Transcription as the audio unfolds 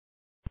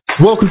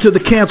Welcome to the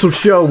Canceled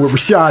Show with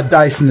Rashad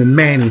Dyson and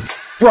Manny,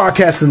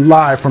 broadcasting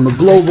live from the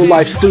Global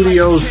Life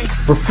Studios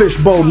for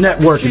Fishbowl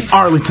Network in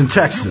Arlington,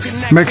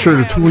 Texas. Make sure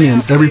to tune in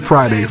every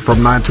Friday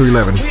from 9 to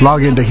 11.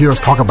 Log in to hear us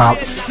talk about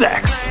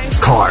Sex,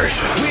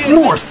 cars,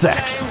 more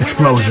sex,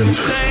 explosions,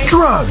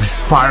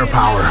 drugs,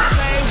 firepower.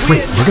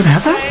 Wait, we're gonna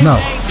have that? No.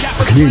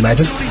 But can you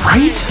imagine?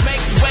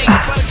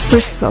 right? We're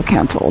so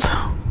canceled.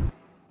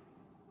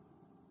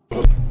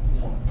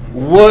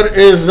 What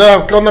is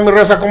up? ¿Qué onda, mi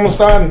raza? ¿Cómo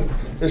están?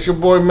 It's your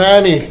boy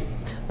Manny.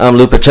 I'm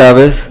Lupe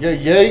Chavez.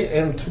 Yay.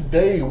 And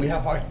today we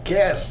have our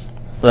guest.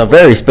 A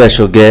very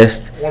special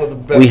guest. One of the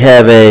best. We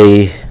have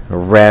a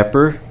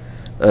rapper,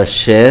 a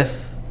chef.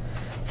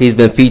 He's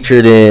been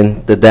featured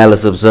in the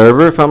Dallas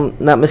Observer, if I'm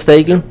not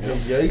mistaken.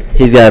 Yay.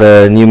 He's got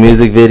a new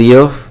music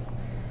video.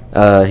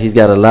 He's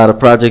got a lot of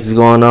projects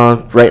going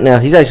on right now.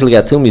 He's actually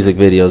got 2 music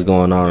videos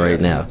going on right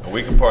now. A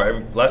week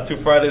apart. Last 2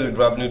 Fridays we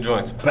drop new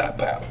joints. Pow,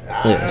 pow.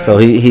 Yeah, so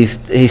he's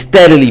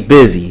steadily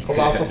busy.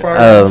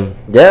 Philosopher.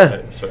 Yeah.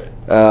 That's right.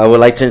 I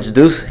would like to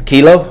introduce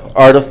Kilo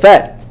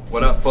Artifact.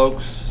 What up,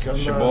 folks?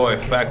 It's your boy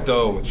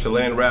Facto,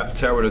 Chilean rap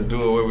terror to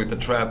do away with the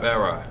trap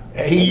era.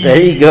 Hey.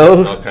 There you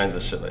go. All kinds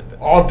of shit like that.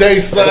 All day,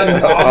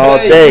 son. All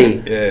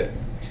day. Yeah.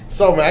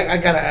 So, man, I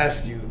gotta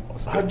ask you,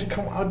 how'd you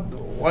come?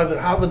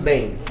 How the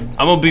name?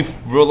 I'm gonna be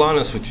real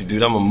honest with you,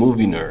 dude. I'm a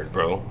movie nerd,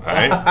 bro.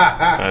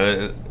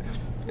 Alright?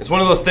 It's one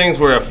of those things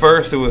where at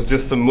first it was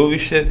just some movie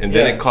shit, and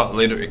then Yeah.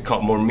 it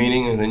caught more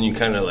meaning, and then you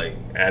kind of like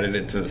added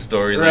it to the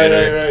story Right,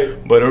 later.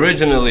 right. But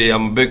originally,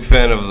 I'm a big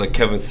fan of the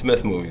Kevin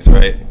Smith movies,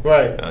 right?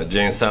 Right.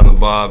 Jay and Silent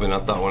Bob, and I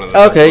thought one of the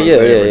best Okay, ones yeah,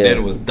 they yeah, ever yeah. did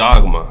was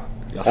Dogma.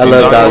 Y'all I seen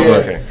love Dogma. Yeah.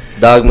 Okay.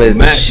 Dogma is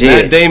the Matt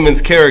shit.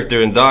 Damon's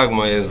character in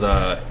Dogma is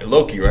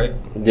Loki, right?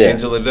 Yeah.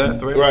 Angel of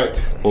Death, right?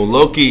 Right. Well,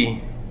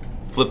 Loki,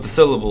 flip the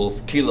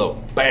syllables, Kilo,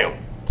 bam.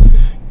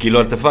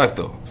 Kilo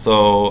Artefacto.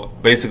 So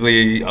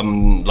basically,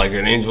 I'm like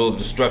an angel of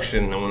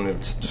destruction. I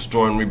want to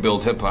destroy and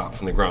rebuild hip hop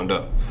from the ground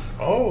up.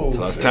 Oh. So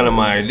that's kind of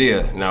my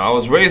idea. Now, I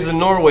was raised in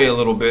Norway a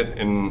little bit,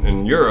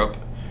 in Europe.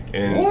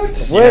 And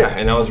What? Yeah,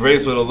 and I was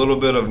raised with a little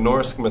bit of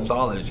Norse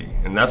mythology,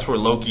 and that's where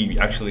Loki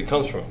actually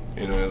comes from.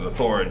 You know, the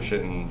Thor and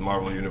shit in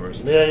Marvel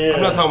Universe. Yeah.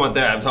 I'm not talking about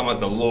that. I'm talking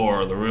about the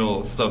lore, the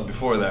real stuff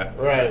before that.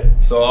 Right.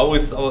 So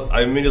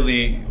I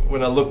immediately,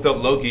 when I looked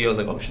up Loki, I was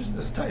like, oh shit,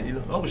 this is tight. You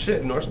know, oh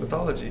shit, Norse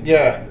mythology.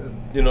 Yeah.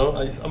 You know,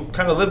 I'm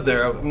kind of lived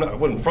there. I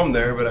wasn't from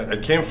there, but I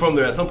came from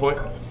there at some point.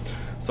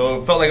 So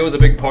it felt like it was a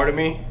big part of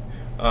me.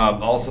 I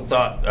also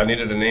thought I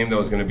needed a name that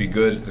was going to be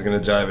good. It's going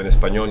to jive in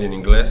Espanol and in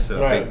English. And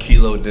I Right. think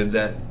Kilo did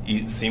that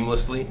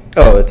seamlessly.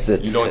 Oh, it's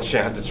You don't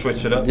have to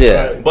switch it up.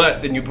 Yeah. Right.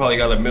 But then you probably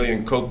got a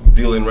million coke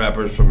dealing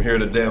rappers from here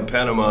to damn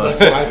Panama That's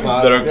what I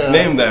thought, that are yeah.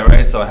 named that,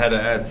 right? So I had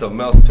to add something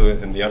else to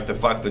it, and the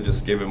Artefacto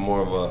just gave it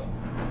more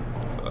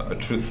of a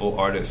truthful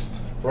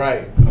artist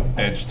Right.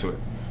 edge to it.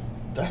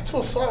 That's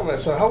what's up, man.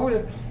 So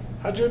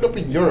how'd you end up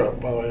in Europe,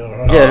 by the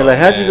way? Yeah, like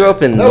how'd you grow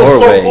up in That was so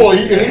Norway? cool.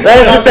 That's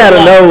just out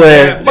of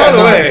nowhere. By the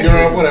way,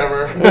 Europe,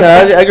 whatever.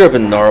 No, I grew up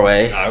in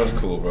Norway. Nah, it was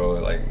cool, bro.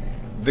 Like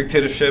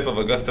dictatorship of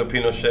Augusto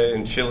Pinochet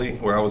in Chile,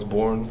 where I was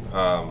born.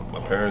 My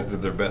parents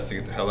did their best to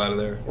get the hell out of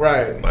there.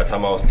 Right. By the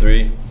time I was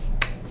 3,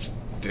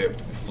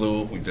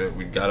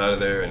 we got out of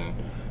there and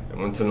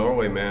went to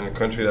Norway, man. A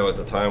country that at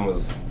the time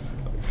was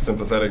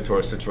sympathetic to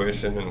our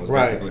situation and was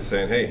Right. basically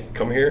saying, "Hey,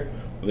 come here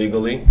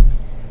legally.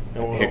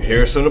 And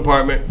Here's an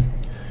apartment.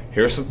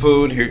 Here's some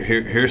food.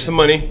 Here's some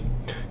money.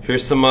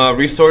 Here's some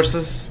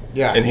resources.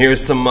 Yeah. And here's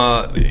some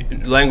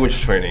language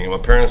training." And my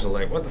parents were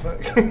like, "What the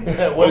fuck?"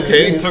 What is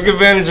Okay, this? took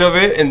advantage of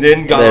it and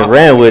then got They off,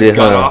 ran with it,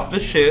 got huh? off the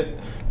shit.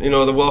 You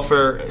know, the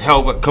welfare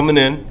help coming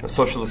in, a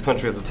socialist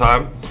country at the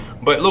time.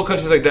 But little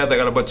countries like that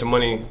got a bunch of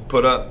money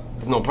put up,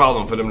 it's no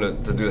problem for them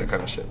to do that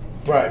kind of shit.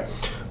 Right.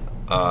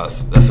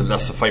 So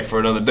that's a fight for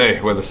another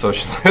day, whether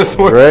socialist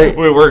Right.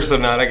 works or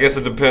not. I guess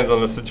it depends on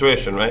the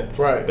situation, right?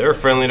 Right. They were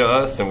friendly to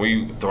us, and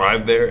we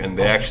thrived there, and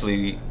they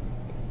actually...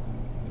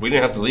 We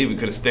didn't have to leave. We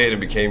could have stayed and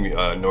became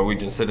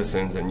Norwegian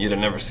citizens, and you'd have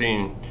never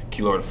seen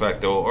Kilo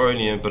Artefacto or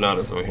any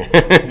empanadas over here.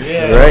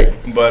 Yeah. Right?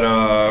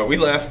 But we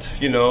left.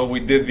 You know, we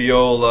did the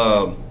old...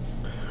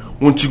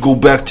 once you go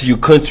back to your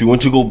country,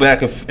 once you go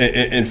back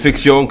and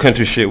fix your own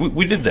country shit.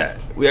 We did that.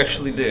 We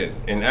actually did.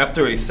 And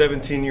after a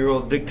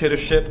 17-year-old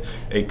dictatorship,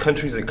 a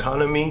country's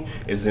economy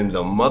is in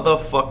the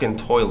motherfucking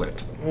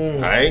toilet.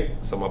 Right?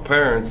 So my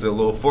parents did a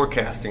little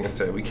forecasting and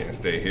said, we can't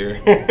stay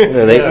here. Yeah,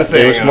 they This were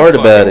ain't gonna smart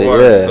about fucking it.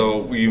 work. Yeah. So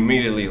we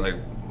immediately,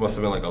 must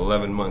have been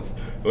 11 months.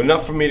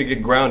 Enough for me to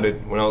get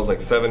grounded when I was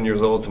 7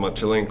 years old to my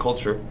Chilean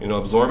culture,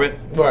 absorb it.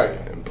 Right.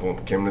 And boom,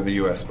 came to the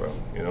U.S., bro.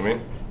 You know what I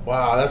mean?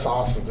 Wow, that's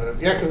awesome, man.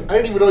 Yeah, because I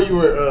didn't even know you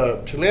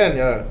were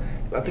Chilean.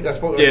 I think I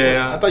spoke.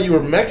 Yeah. I thought you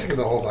were Mexican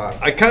the whole time.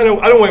 I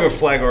don't wave a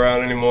flag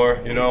around anymore,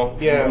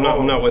 Yeah,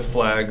 I'm not with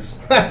flags.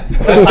 That's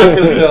how I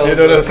can tell. You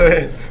know what I'm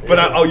saying?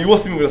 But you will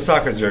see me with a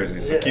soccer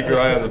jersey, so keep your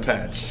eye on the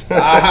patch.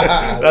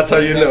 That's how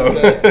you know.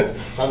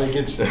 That's how they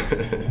get you.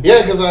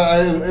 Yeah, because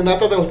I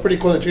thought that was pretty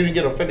cool that you didn't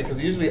get offended,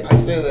 because usually I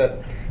say that,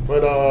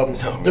 but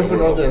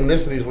different other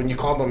ethnicities, when you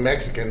call them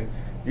Mexican,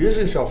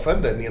 usually se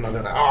ofenden, they're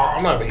like, oh,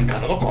 I'm not a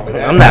Mexicano, don't call me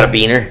that. I'm not a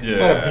beaner. I'm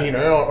not a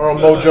beaner or a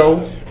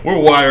mojo. We're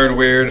wired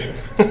weird.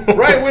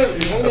 Right,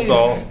 That's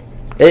all.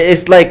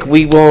 It's like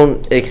we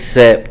won't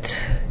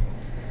accept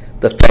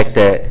the fact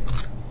that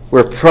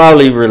we're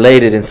probably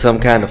related in some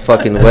kind of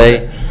fucking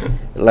way.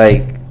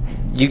 Like,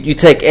 you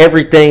take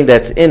everything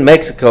that's in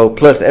Mexico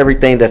plus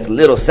everything that's a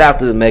little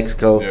south of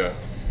Mexico,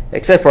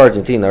 except for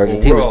Argentina.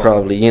 Argentina's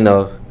probably,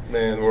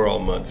 Man, we're all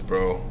mutts,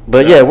 bro.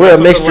 But yeah, we're a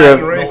mixture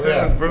of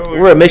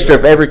we're a mixture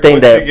of everything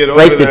that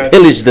raped and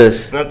pillaged us.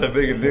 It's not that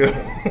big a deal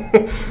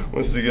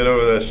once you get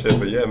over that shit.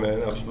 But yeah,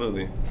 man,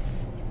 absolutely.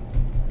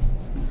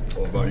 It's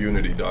all about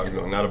unity, dog.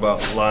 No, not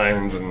about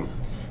lines and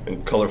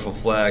colorful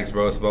flags,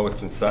 bro. It's about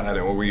what's inside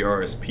and what we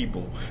are as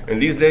people. And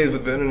these days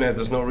with the internet,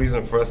 there's no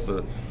reason for us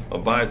to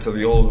abide to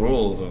the old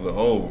rules of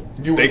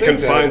stay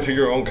confined to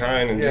your own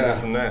kind and do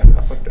this and that.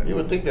 Fuck that. You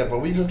would think that, but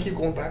we just keep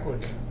going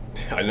backwards.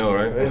 I know,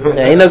 right?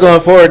 Ain't no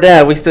going forward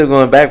now. We still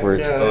going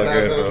backwards. Yeah,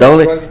 the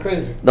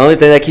only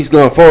thing that keeps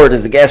going forward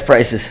is the gas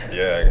prices.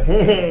 Yeah.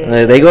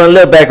 They going a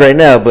little back right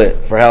now, but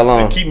for how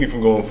long? They keep me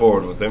from going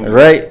forward with them.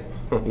 Right?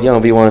 You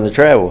don't be wanting to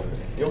travel.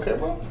 You okay,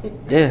 bro?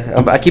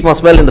 Yeah, I keep on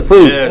smelling the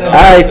food. Yeah,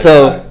 all right,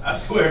 so I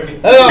swear.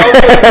 I'm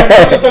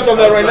gonna touch on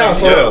that right now.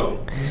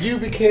 So you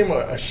became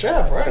a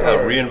chef, right? I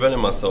reinvented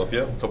myself.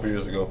 Yeah, a couple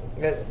years ago.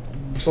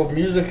 So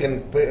music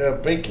and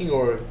baking,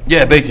 or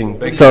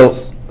baking.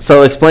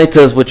 So explain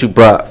to us what you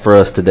brought for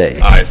us today.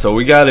 All right, so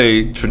we got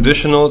a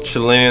traditional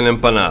Chilean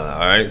empanada.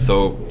 All right,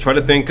 so try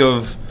to think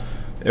of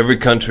every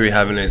country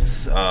having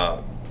its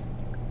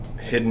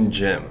hidden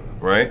gem,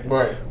 right?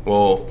 Right.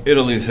 Well,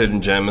 Italy's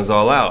hidden gem is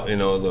all out,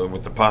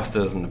 with the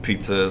pastas and the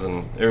pizzas,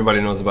 and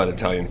everybody knows about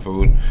Italian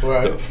food.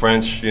 Right. The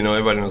French,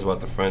 everybody knows about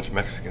the French,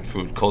 Mexican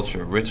food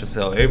culture, rich as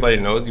hell. Everybody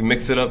knows. You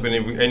mix it up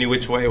in any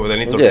which way with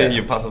any tortilla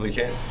you possibly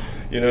can.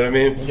 You know what I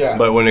mean? Yeah.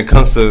 But when it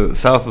comes to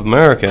South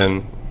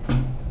American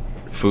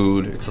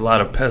food, it's a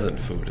lot of peasant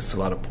food, it's a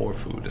lot of poor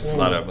food, it's a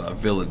lot of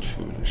village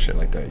food and shit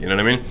like that, you know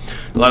what I mean?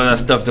 A lot of that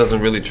stuff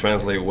doesn't really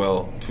translate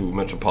well to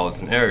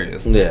metropolitan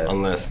areas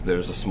unless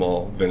there's a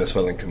small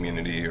Venezuelan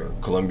community or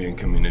Colombian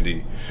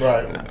community.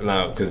 Right.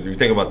 Now, because if you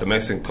think about the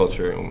Mexican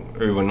culture,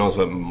 everyone knows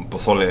what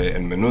pozole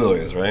and menudo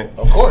is, right?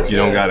 Of course. You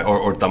don't got to,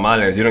 or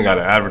tamales, you don't got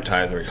to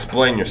advertise or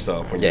explain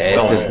yourself when you're it's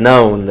selling just it.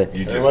 known. That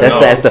You just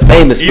that's the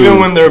famous food. Even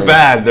when they're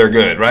bad, they're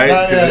good, right?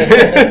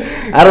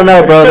 I don't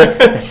know, brother.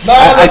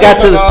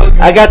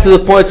 I got to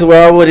the point to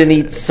where I wouldn't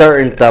eat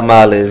certain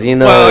tamales,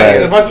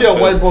 Well, if I see a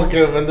white boy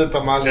que vende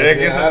tamales,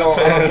 I don't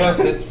trust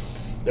it.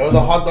 There was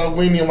a hot dog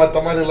weenie in my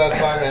tamale last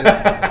time, and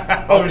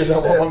I just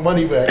want my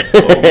money back.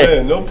 Oh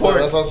man, no So pork.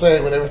 that's what I'm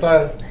saying. Whenever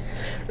time,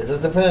 it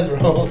just depends,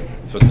 bro.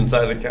 That's what's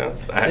inside the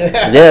counts.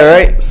 Yeah,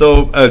 right.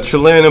 So,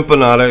 Chilean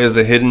empanada is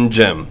a hidden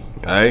gem,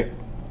 all right?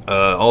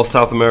 All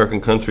South American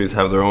countries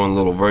have their own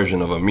little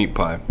version of a meat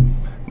pie.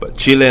 But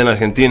Chile and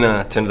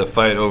Argentina tend to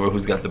fight over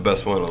who's got the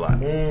best one a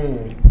lot.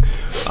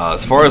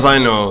 As far as I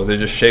know, they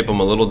just shape them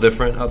a little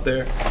different out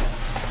there.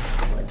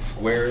 Like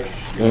squarish.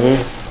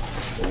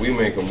 But we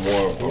make them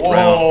more of a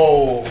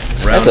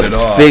rounded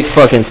off. Big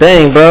fucking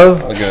thing, bro.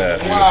 Look at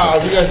that. Wow,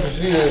 you guys can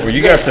see this. Well,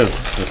 you got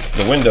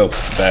the window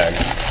bag.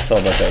 It's all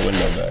about that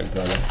window bag,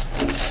 brother.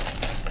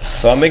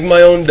 So I make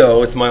my own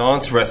dough. It's my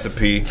aunt's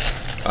recipe.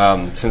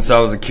 Since I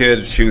was a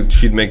kid,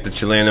 she'd make the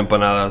Chilean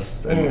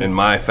empanadas in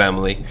my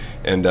family,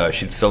 and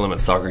she'd sell them at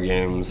soccer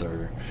games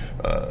or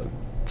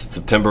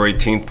September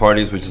 18th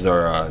parties, which is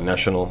our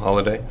national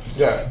holiday.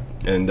 Yeah.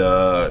 And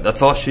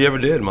that's all she ever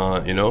did,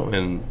 my aunt,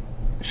 and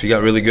she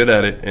got really good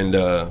at it. And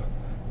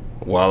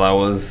while I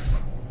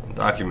was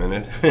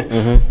documented,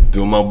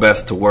 doing my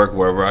best to work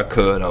wherever I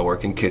could, I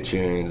work in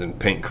kitchens and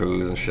paint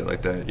crews and shit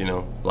like that,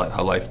 like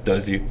how life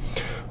does you.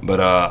 But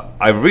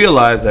I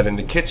realized that in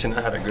the kitchen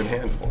I had a good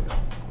hand for it.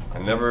 I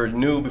never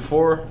knew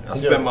before. I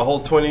spent my whole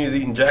 20s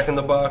eating Jack in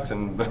the Box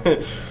and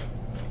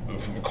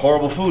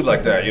horrible food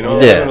like that,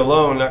 living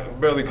alone,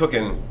 barely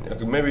cooking.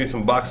 Maybe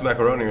some boxed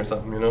macaroni or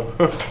something,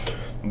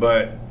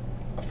 But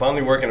I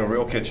finally work in a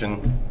real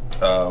kitchen.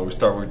 We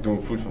started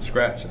doing food from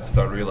scratch, and I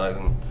started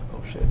realizing,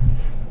 oh shit,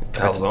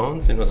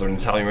 calzones, it's an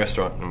Italian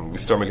restaurant, and we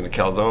start making the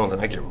calzones,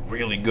 and I get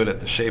really good at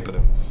the shape of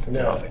them. And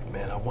I was like,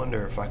 man, I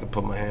wonder if I could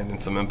put my hand in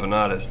some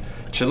empanadas,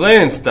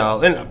 Chilean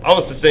style. And I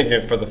was just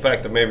thinking for the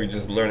fact that maybe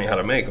just learning how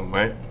to make them,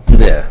 right?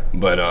 Yeah.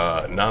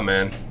 But nah,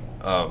 man.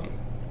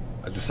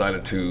 I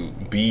decided to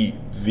be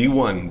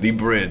the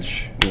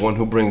bridge, the one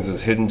who brings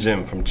this hidden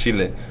gem from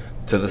Chile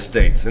to the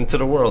States and to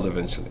the world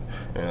eventually.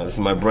 This is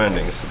my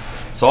branding.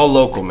 It's all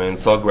local, man.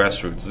 It's all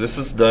grassroots. This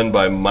is done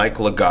by Mike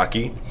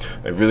Lagaki,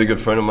 a really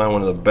good friend of mine,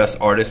 one of the best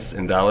artists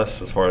in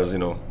Dallas as far as,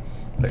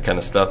 that kind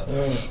of stuff.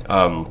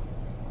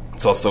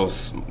 It's also,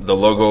 the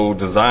logo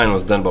design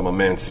was done by my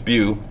man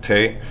Spew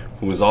Tay,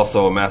 who is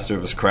also a master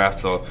of his craft.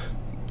 So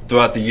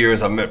throughout the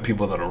years, I've met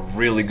people that are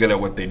really good at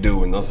what they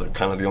do, and those are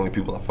kind of the only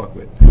people I fuck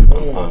with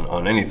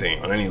on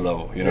anything, on any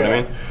level. You know what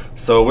I mean?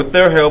 So with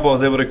their help, I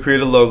was able to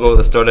create a logo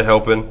that started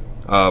helping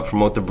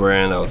promote the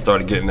brand. I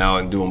started getting out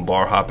and doing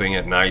bar hopping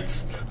at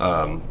nights,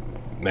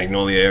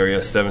 Magnolia area,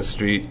 7th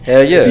Street,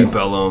 Hell yeah. Deep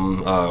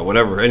Ellum,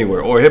 whatever,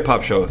 anywhere, or hip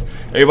hop shows.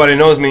 Everybody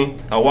knows me.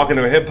 I walk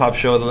into a hip hop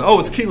show. They're like, "Oh,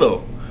 it's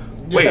Kilo."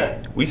 Wait,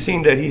 we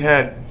seen that he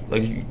had.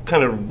 Like, he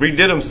kind of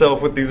redid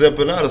himself with these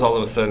empanadas all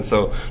of a sudden.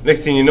 So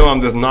next thing you know, I'm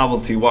this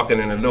novelty walking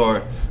in the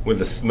door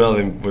with a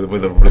smelling with a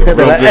real like,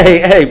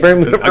 good, hey,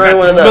 bring I got one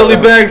the of smelly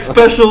those. bag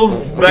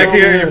specials back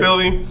here. You feel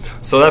me?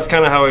 So that's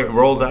kind of how it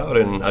rolled out,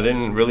 and I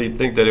didn't really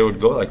think that it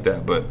would go like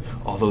that. But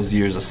all those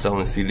years of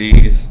selling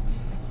CDs,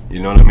 you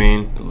know what I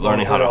mean?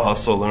 Learning how to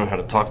hustle, learning how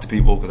to talk to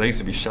people, because I used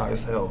to be shy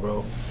as hell,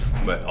 bro.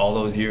 But all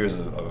those years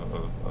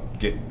of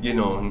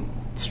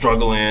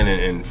struggling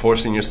and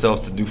forcing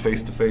yourself to do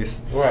face to face.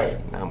 Right.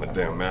 Now I'm a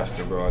damn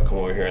master, bro. I come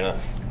over here and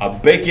I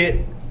bake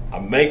it, I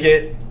make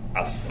it,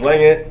 I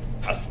sling it,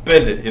 I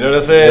spend it. You know what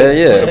I'm saying?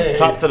 Yeah. From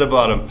top to the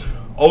bottom.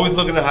 Always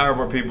looking to hire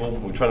more people.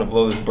 We're trying to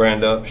blow this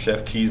brand up.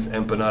 Chef Key's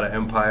Empanada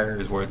Empire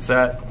is where it's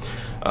at.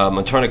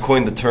 I'm trying to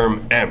coin the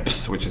term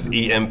EMPS, which is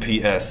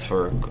EMPS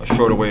for a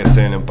shorter way of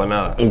saying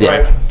empanadas. Yeah.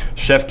 Right?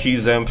 Chef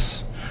Key's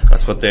EMPS.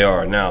 That's what they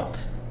are now.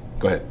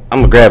 Go ahead. I'm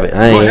gonna grab it.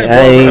 I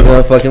ahead, ain't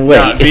gonna fucking wait.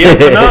 Now, the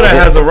empanada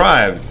has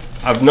arrived.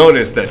 I've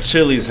noticed that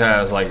Chili's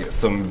has like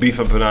some beef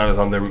empanadas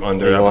on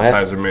their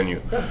appetizer menu,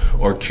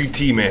 or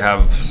QT may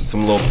have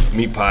some little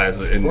meat pies,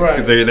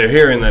 because they're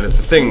hearing that it's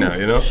a thing now.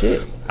 You know,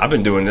 Shit. I've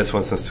been doing this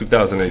one since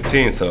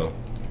 2018. So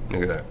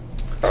look at that.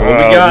 So what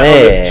we got on the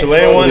man.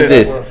 Chilean one What is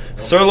is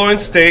sirloin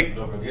steak.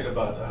 Don't forget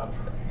about the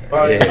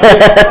hot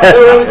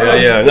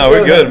Yeah. No,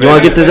 we're good. You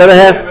wanna get this other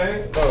half?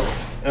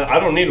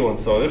 I don't need one,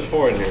 so there's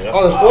 4 in here.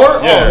 Oh, there's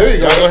 4? Yeah. Oh, here you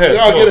go. Go ahead.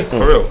 Yeah, I'll get it.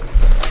 For real.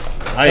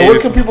 And where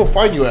can people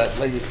find you at?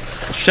 Like,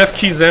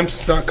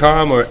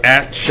 ChefKeysEmps.com or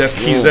at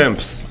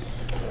ChefKeysEmps.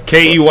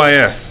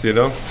 Keys, you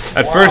know?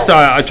 At first,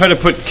 I tried to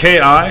put Ki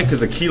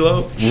because of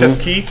kilo, Chef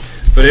Key,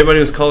 but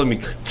everybody was calling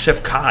me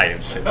Chef Kai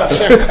and shit.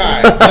 Chef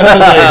Kai.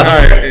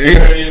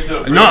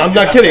 No, I'm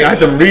not kidding. I had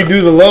to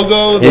redo the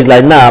logo. He's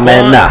like, nah,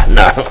 man, nah.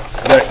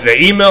 The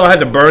email, I had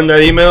to burn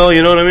that email,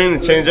 you know what I mean?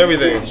 And change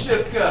everything.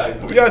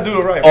 We gotta do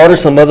it right. Order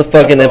some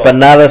motherfucking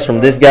empanadas from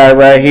this guy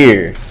right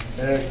here.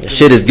 This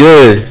shit is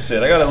good.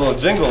 Shit, I got a little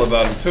jingle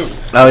about him too.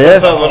 Oh, yeah?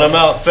 Sometimes when I'm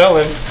out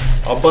selling,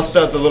 I'll bust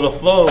out the little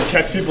flow and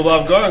catch people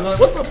off guard. They're like,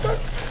 what the fuck?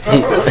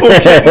 This fool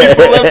kicked me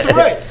from left to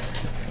right.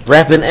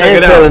 Rapping Check and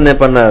it out. selling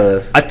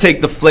empanadas. I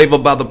take the flavor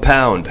by the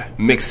pound,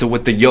 mix it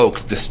with the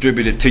yolks,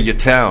 distribute it to your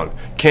town.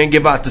 Can't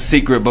give out the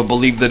secret, but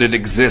believe that it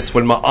exists.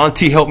 When my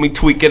auntie helped me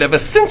tweak it, ever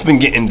since been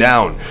getting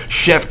down.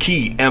 Chef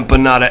Key,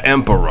 Empanada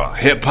Emperor.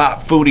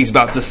 Hip-hop foodies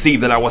about to see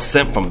that I was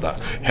sent from the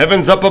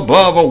heavens up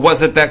above, or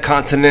was it that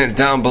continent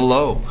down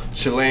below?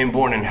 Chilean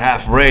born and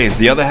half raised,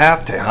 the other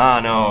half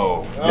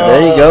Tejano.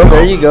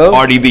 There you go.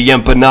 Artie the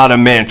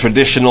Empanada Man,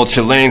 traditional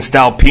Chilean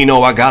style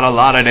Pinot, I got a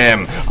lot of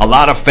them. A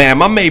lot of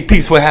fam, I made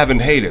peace with having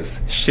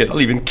haters. Shit,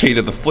 I'll even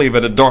cater the flavor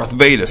to Darth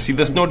Vader. See,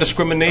 there's no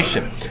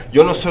discrimination.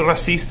 Yo no soy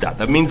racista,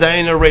 that means I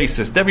ain't a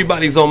racist.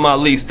 Everybody's on my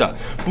lista.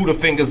 Buddha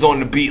fingers on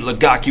the beat,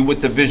 Lagaki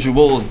with the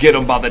visuals. Get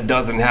them by the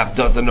dozen, half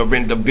dozen of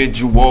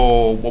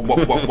individual.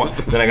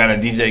 Then I got a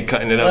DJ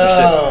cutting it up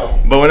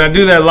and shit. But when I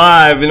do that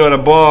live, you know, at a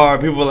bar,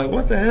 people are like,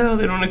 what the hell?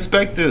 They don't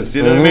expect this.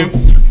 You know what I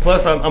mean?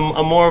 Plus, I'm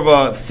more of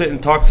a sit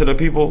and talk to the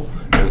people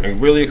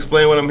and really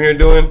explain what I'm here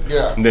doing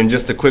than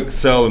just a quick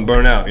sell and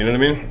burn out. You know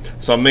what I mean?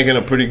 So I'm making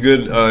a pretty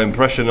good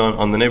impression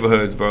on the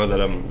neighborhoods, bro. That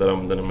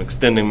I'm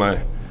extending my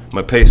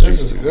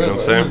pastries to. You know what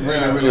I'm saying?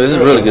 This is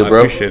really good,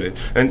 bro. I appreciate it.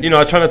 And, you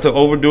know, I try not to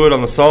overdo it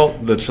on the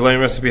salt. The Chilean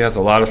recipe has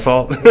a lot of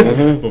salt. But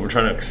we're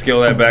trying to scale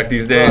that back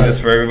these days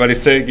just for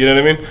everybody's sake. You know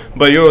what I mean?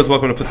 But you're always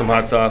welcome to put some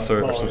hot sauce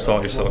or some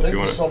salt yourself if you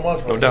want it. Thank you so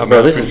much, No doubt, Bro,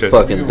 man. this is Appreciate it.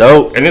 fucking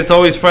dope. And it's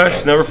always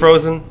fresh, never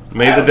frozen.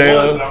 Made the day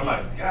of. I'm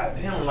like, God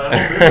damn, like,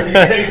 I'm really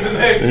tasting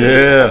that shit.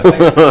 Yeah.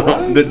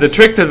 The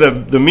trick to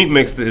the meat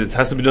mix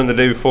has to be done the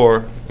day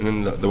before. And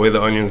then the way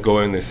the onions go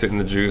in, they sit in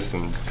the juice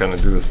and just kind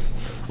of do this.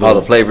 All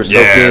the flavors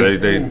soaked Yeah,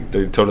 in.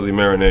 they totally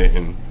marinate.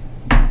 And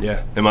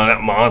yeah. And my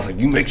aunt's like,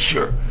 you make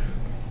sure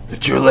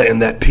that you're letting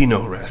that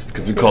Pinot rest.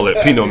 Because we call it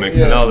Pinot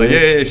mix. And I was like,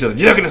 yeah. She's like,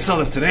 you're not going to sell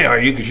this today, are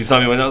you? Because she saw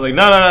me when I was like,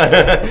 no.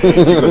 She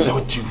goes,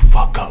 don't you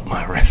fuck up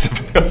my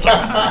recipe. I was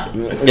like,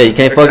 Yeah, you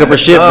can't fuck up her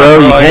shit, bro.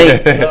 You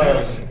can't.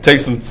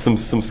 Take some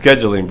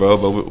scheduling, bro.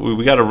 But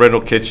we got a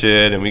rental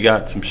kitchen and we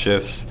got some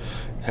shifts,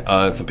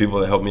 some people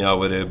that help me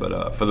out with it.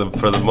 But for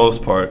the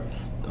most part,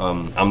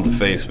 I'm the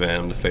face, man.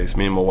 I'm the face.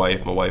 Me and my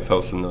wife. My wife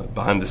helps in the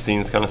behind the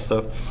scenes kind of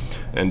stuff.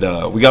 And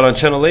we got on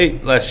Channel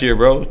 8 last year,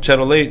 bro.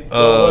 Channel 8,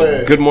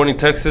 Good Morning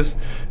Texas.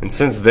 And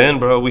since then,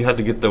 bro, we had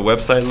to get the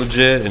website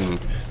legit and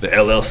the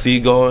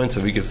LLC going so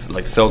we could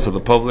like sell to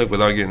the public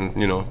without getting,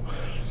 you know,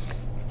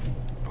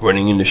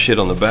 running into shit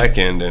on the back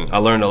end, and I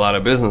learned a lot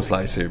of business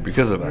life here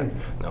because of that.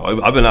 Now,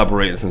 I've been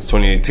operating since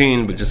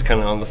 2018, but just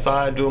kind of on the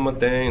side doing my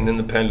thing, and then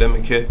the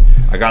pandemic hit.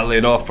 I got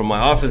laid off from my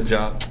office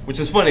job, which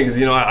is funny because,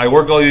 you know, I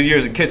work all these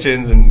years in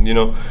kitchens, and, you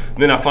know,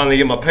 then I finally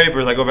get my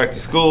papers, I go back to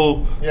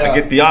school, I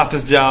get the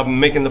office job, I'm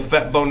making the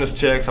fat bonus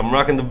checks, I'm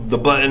rocking the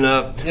button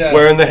up,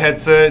 wearing the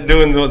headset,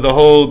 doing the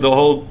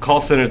whole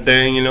call center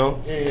thing, you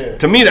know.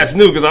 To me, that's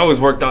new because I always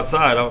worked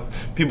outside.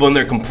 People in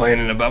there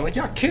complaining about, I'm like,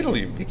 y'all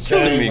killing me,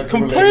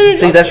 complaining.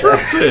 See, that's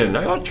tripping.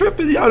 Y'all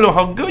tripping. Y'all know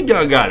how good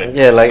y'all got it.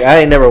 Yeah, like I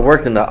ain't never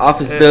worked in the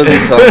office building,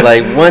 so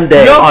like one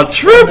day y'all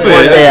tripping.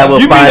 One day I will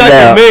you find mean I out.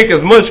 can make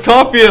as much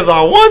coffee as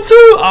I want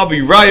to? I'll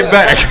be right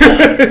back.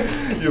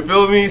 You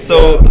feel me?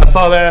 So I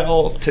saw that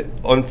all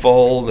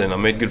unfold, and I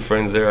made good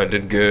friends there. I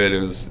did good.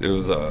 I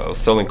was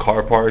selling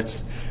car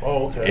parts.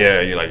 Oh, okay.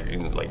 Yeah, you like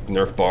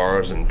Nerf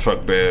bars and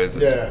truck beds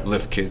and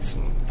lift kits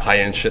and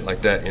high-end shit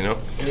like that, you know?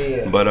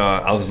 Yeah. But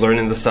I was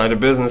learning the side of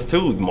business,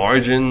 too.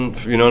 Margin,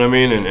 you know what I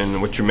mean? And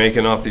what you're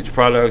making off each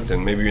product.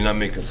 And maybe you're not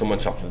making so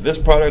much off of this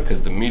product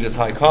because the meat is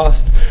high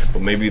cost.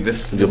 But maybe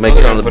this... You're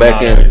making on the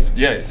back end.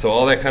 Yeah, so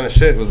all that kind of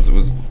shit was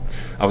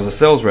I was a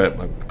sales rep.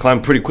 I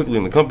climbed pretty quickly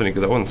in the company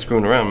because I wasn't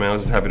screwing around, man. I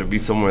was just happy to be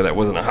somewhere that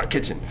wasn't a hot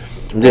kitchen.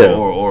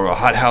 Or a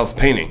hot house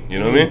painting, you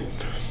know what I mean?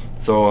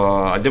 So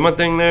I did my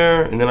thing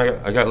there, and then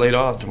I got laid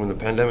off when the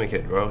pandemic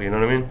hit, bro. You know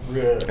what I mean?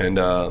 Yeah. And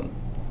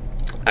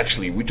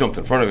actually, we jumped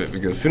in front of it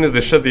because as soon as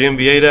they shut the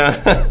NBA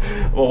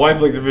down, my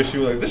wife looked at me. She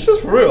was like, "This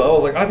is for real." I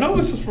was like, "I know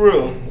this is for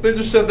real. They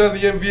just shut down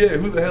the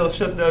NBA. Who the hell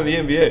shuts down the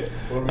NBA?"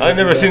 I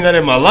never seen that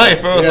in my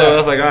life, bro. So I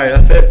was like, "All right,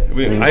 that's it."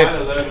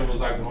 9/11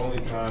 was like the only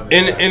time.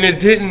 And it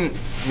didn't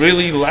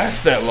really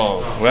last that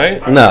long, right?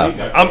 No.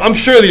 I'm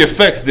sure the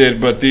effects did,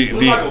 but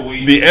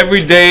the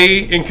everyday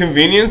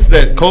inconvenience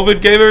that COVID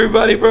gave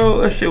everybody,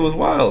 bro, that shit was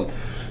wild.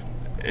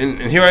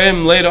 And here I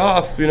am laid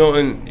off, you know,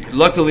 and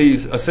luckily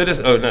a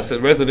citizen,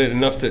 resident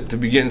enough to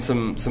be getting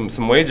some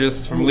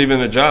wages from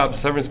leaving a job,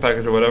 severance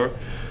package or whatever.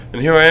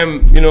 And here I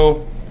am, you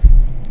know,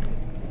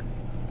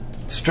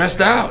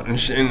 stressed out,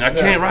 and I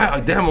can't write.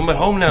 Like, damn, I'm at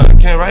home now. I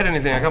can't write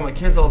anything. I got my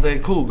kids all day.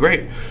 Cool,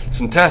 great, it's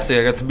fantastic.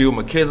 I got to be with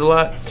my kids a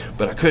lot,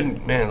 but I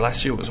couldn't. Man,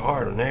 last year was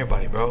hard on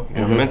everybody, bro.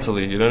 You know,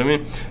 mentally, you know what I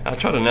mean. I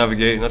try to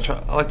navigate, and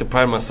I like to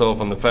pride myself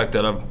on the fact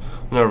that I've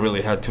never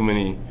really had too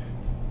many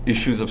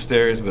issues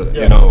upstairs. But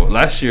you know,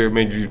 last year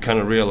made you kind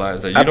of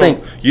realize that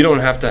you don't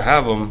have to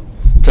have them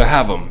to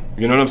have them.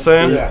 You know what I'm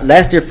saying? Yeah.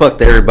 Last year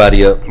fucked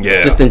everybody up.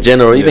 Yeah. Just in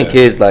general, even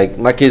kids. Like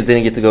my kids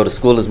didn't get to go to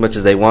school as much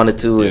as they wanted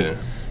to, and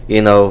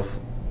you know,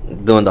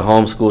 doing the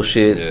homeschool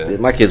shit. Yeah.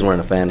 My kids weren't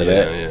a fan of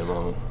that. Yeah,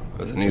 Mom. I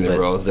wasn't either,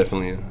 bro. I was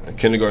definitely a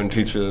kindergarten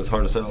teacher that's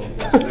hard to sell. You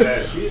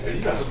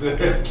got some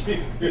good ass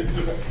kids.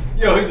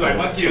 Yo, he's like,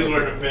 my kids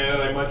weren't a fan.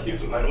 Like, my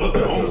kids were like, what the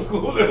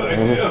homeschool? They're like,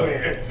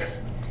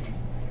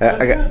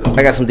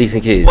 I got some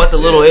decent kids. But at the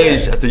little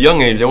age, at the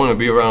young age, I want to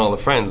be around all the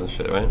friends and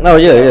shit, right? Oh,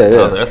 yeah. I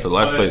was like, that's the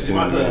last place you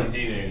want to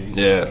be.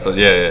 Yeah, so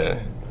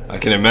yeah. I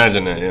can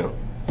imagine that, yeah.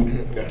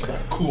 That's not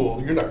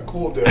cool. You're not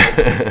cool, dude.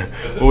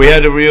 Well, we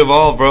had to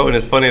re-evolve, bro, and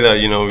it's funny that,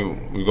 you know,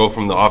 we go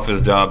from the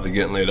office job to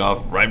getting laid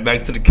off right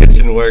back to the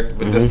kitchen work,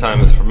 but this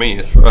time it's for me,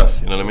 it's for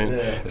us, you know what I mean?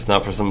 Yeah. It's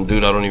not for some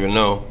dude I don't even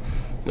know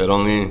that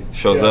only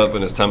shows up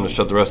and it's time to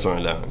shut the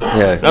restaurant down.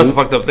 Yeah. That's a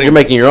fucked up thing. You're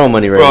making your own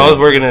money right now. now. I was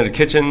working at a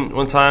kitchen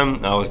one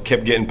time. I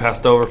kept getting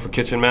passed over for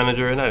kitchen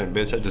manager, and I didn't,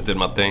 bitch. I just did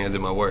my thing. I did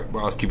my work,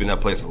 bro. I was keeping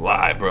that place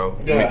alive, bro.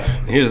 Yeah.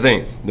 And here's the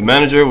thing. The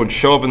manager would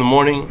show up in the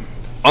morning,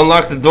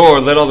 unlock the door,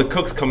 let all the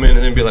cooks come in, and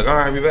then be like, all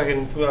right, I'll be back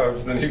in 2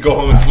 hours. Then he'd go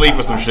home and sleep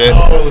or some shit.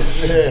 Oh,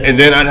 shit. And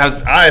then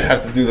I'd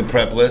have to do the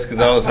prep list because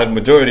I had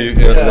majority,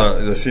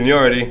 the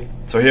seniority.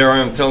 So here I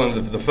am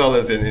telling the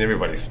fellas, and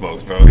everybody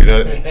smokes, bro. You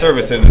know,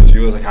 service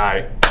industry was like, all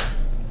right,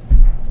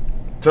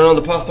 turn on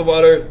the pasta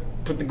water,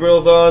 put the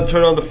grills on,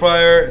 turn on the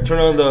fryer, turn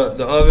on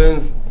the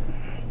ovens.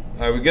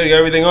 All right, we good? Got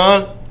everything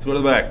on? Let's go to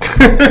the back.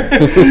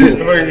 We're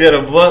going to get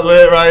a blunt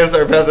lit, right?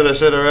 Start passing that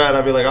shit around.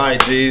 I'd be like, all right,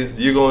 geez,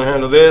 you going to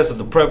handle this at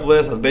the prep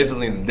list. I was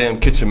basically the damn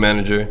kitchen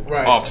manager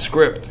off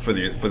script for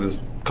this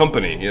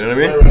company. You know what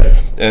I mean? Right.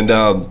 And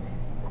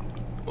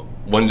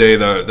one day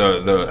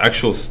the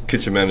actual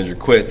kitchen manager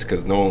quits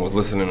because no one was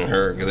listening to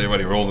her because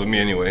everybody rolled with me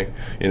anyway.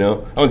 You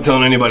know? I wasn't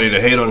telling anybody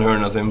to hate on her or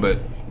nothing, but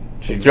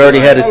you already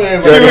had it. She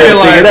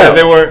realized that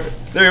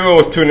everyone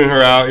was tuning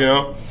her out, you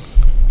know?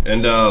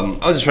 And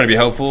I was just trying to be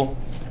helpful.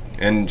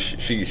 And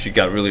she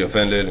got really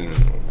offended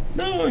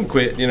and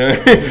quit, you know.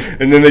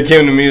 And then they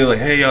came to me like,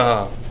 hey,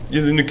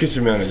 you're the new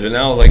kitchen manager. And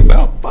I was like,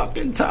 about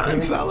fucking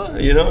time, fella,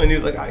 you know. And he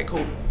was like, all right,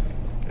 cool.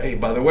 Hey,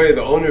 by the way,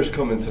 the owner's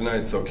coming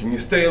tonight, so can you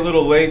stay a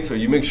little late so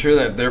you make sure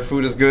that their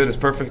food is good, is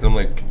perfect? I'm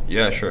like,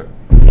 yeah, sure.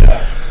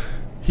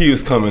 He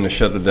was coming to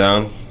shut it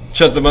down.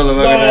 Shut the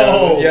motherfucker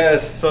down.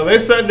 Yes. So they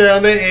sat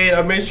down, they ate.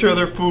 I made sure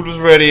their food was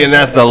ready, and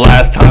that's the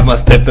last time I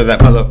stepped to that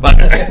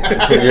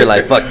motherfucker. You're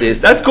like, fuck this.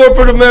 That's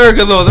corporate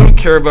America, though. They don't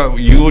care about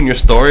you and your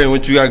story and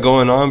what you got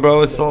going on,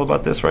 bro. It's all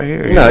about this right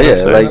here. No,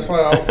 yeah. Like,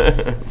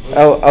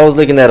 I was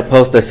looking at a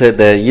post that said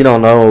that you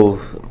don't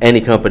owe any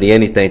company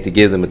anything to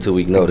give them a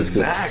 2-week notice.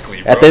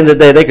 Exactly, bro. At the end of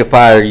the day, they could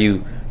fire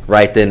you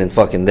right then and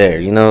fucking there.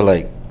 You know,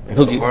 like.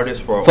 It's the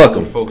hardest for our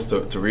older folks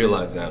to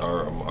realize that,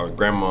 our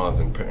grandmas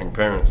and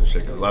parents and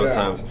shit, because a lot of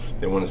times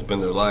they want to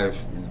spend their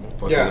life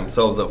fucking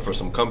themselves up for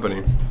some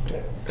company.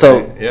 So,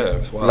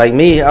 it's wild. like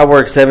me, I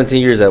worked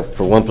 17 years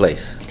for one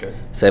place. Okay.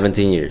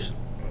 17 years.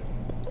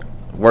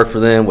 Worked for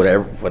them,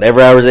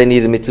 whatever hours they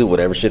needed me to,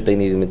 whatever shift they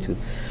needed me to.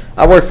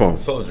 I worked for them.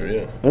 Soldier,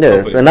 yeah.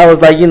 Yeah, and I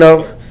was like,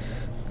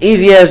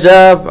 easy ass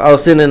job. I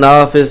was sitting in the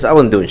office. I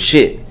wasn't doing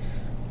shit.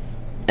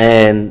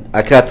 And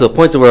I got to a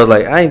point where I was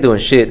like, I ain't doing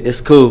shit.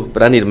 It's cool,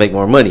 but I need to make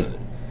more money.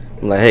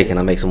 I'm like, hey, can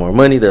I make some more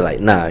money? They're like,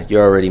 nah,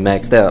 you're already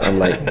maxed out. I'm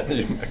like,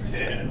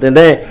 then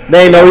there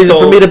ain't no reason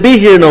for me to be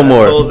here no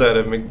more. I told that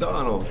at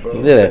McDonald's,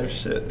 bro. Yeah. Same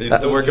shit. I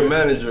used to work a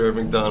manager at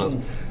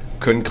McDonald's.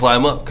 Couldn't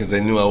climb up because they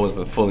knew I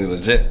wasn't fully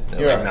legit.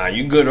 They're like, nah,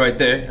 you good right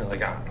there. I'm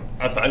like,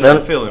 I know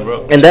the feeling,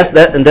 bro. And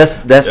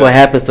that's what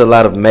happens to a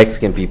lot of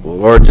Mexican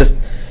people, or just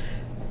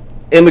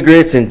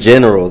immigrants in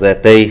general,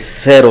 that they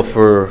settle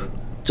for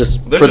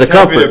the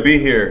comfort. To be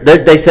here.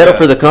 They settle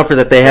for the comfort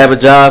that they have a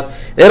job.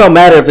 It don't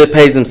matter if it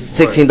pays them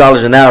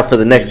 $16 an hour for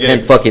the next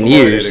 10 fucking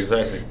years.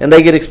 Exactly. And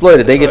they get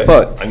exploited. They get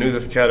fucked. I knew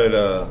this cat at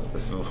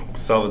this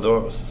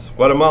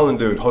Guatemalan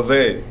dude,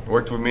 Jose,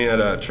 worked with me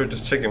at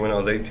Church's Chicken when I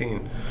was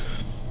 18.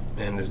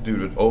 And this dude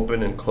would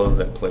open and close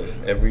that place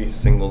every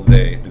single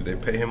day. Did they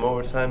pay him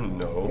overtime?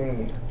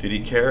 No. Did he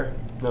care?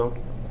 No.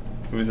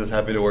 He was just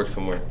happy to work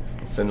somewhere.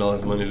 Send all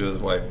his money to his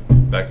wife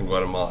back in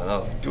Guatemala. And I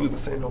was like, dude,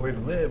 this ain't no way to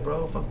live,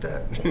 bro. Fuck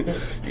that.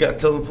 You gotta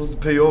tell them supposed to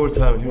pay you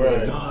overtime. And he was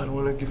like, no, I don't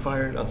want to get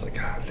fired. I was like,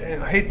 God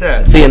damn, I hate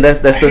that. See, and that's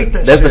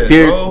the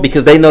fear, bro.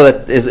 Because they know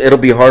that it'll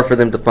be hard for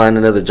them to find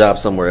another job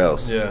somewhere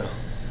else. Yeah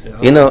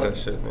I like that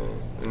shit, man.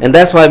 And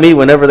that's why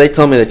whenever they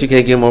told me that you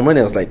can't get more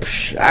money, I was like,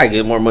 I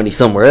get more money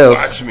somewhere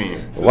else.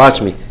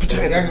 Watch me. That's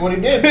exactly what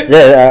he did.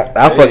 Yeah,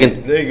 I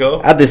fucking. There you go.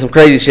 I did some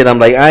crazy shit. I'm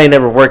like, I ain't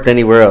never worked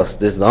anywhere else.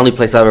 This is the only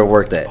place I've ever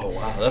worked at. Oh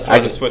wow, that's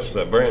hard to switch to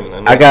that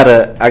brand. I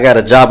got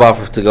a job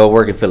offer to go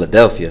work in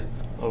Philadelphia.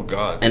 Oh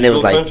God. And it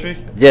was like,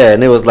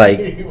 and it was like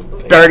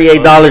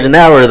 $38 an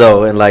hour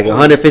though, and like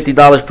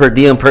 $150 per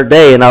diem per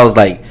day. And I was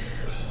like,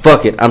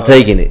 fuck it, I'm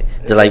taking it.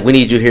 They're like, we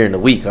need you here in a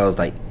week. I was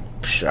like,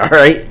 all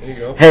right.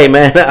 Hey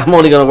man, I'm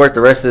only gonna work the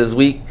rest of this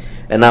week,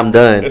 and I'm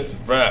done. It's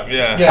rap,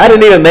 yeah. I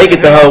didn't even make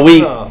it the whole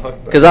week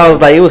because I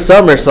was like, it was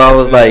summer, so I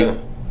was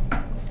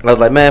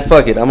like, man,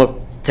 fuck it. I'm gonna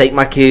take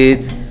my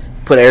kids,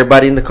 put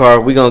everybody in the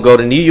car. We gonna go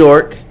to New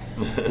York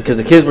because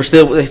the kids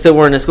they still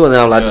weren't in school, and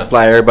then I'm like, just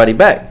fly everybody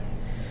back.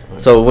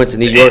 So we went to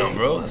New York.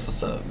 Bro, that's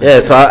what's up. Yeah,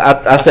 so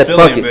I said,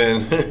 fuck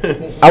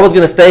it. I was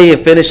gonna stay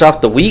and finish off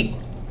the week,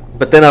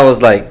 but then I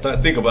was like,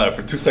 think about it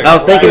for 2 seconds. I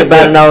was thinking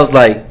about it, and I was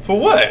like, for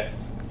what?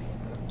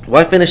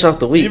 Why finish off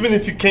the week? Even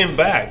if you came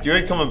back, you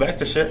ain't coming back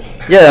to shit.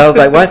 Yeah, I was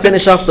like, why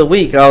finish off the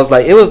week? I was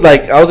like, it was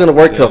like I was gonna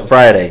work till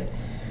Friday.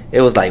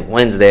 It was like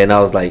Wednesday, and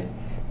I was like,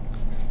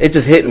 it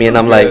just hit me, and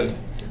I'm like,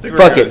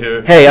 fuck it.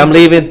 Here. Hey, I'm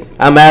leaving.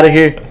 I'm out of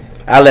here.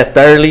 I left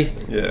early.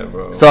 Yeah,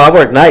 bro. So I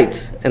worked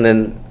nights, and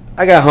then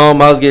I got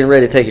home. I was getting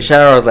ready to take a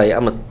shower. I was like,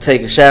 I'm gonna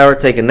take a shower,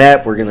 take a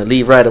nap. We're gonna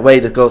leave right away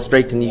to go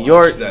straight to New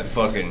York. That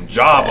fucking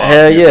job.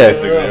 Hell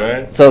yeah.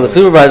 Right? So the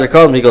supervisor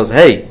called me. He goes,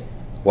 hey,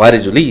 why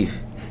did you leave?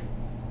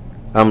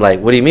 I'm like,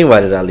 what do you mean? Why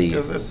did I leave?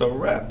 Because it's a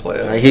rap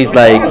player. He's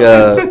like,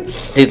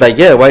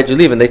 yeah. Why'd you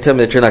leave? And they tell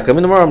me that you're not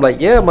coming tomorrow. I'm like,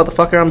 yeah,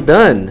 motherfucker, I'm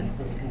done.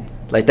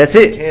 Like that's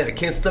it. I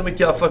can't stomach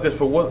y'all fuckers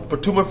for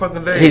 2 more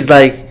fucking days. He's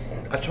like,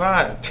 I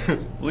tried.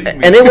 Leave me.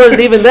 And it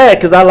wasn't even that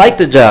because I liked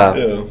the job.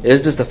 Yeah. It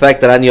was just the fact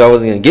that I knew I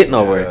wasn't gonna get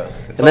nowhere.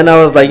 Yeah. And then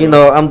I was like,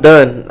 I'm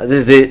done. This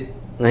is it.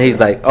 And he's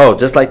like, oh,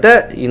 just like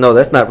that?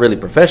 That's not really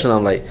professional.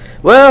 I'm like,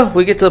 well,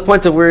 we get to the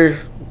point to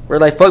where we're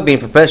like, fuck being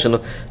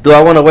professional. Do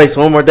I want to waste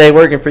one more day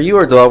working for you,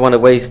 or do I want to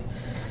waste,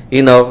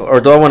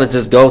 or do I want to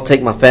just go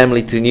take my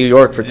family to New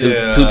York for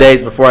two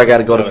days before I got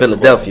to go to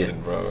Philadelphia?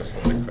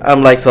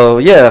 I'm like, so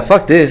yeah,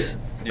 fuck this.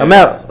 Yeah. I'm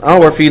out. I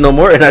don't work for you no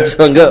more, and I just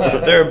hung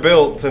up. They're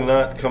built to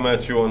not come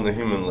at you on the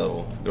human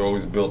level. They're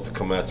always built to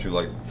come at you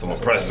like some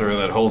oppressor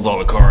that holds all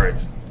the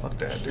cards. Fuck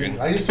that, dude.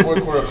 I used to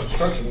work for a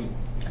construction.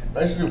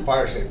 I used to do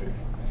fire safing.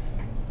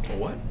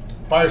 What?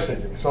 Fire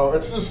safing. So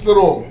it's this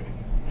little.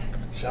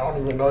 I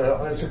don't even know.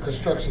 It's a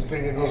construction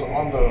thing. It goes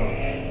on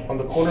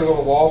the corners of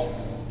the walls,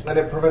 and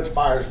it prevents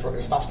fires.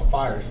 It stops the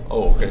fires.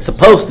 Oh, okay. It's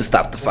supposed to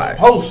stop the fire.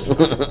 Supposed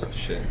to.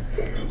 Shit.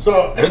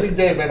 So every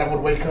day, man, I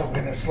would wake up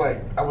and it's like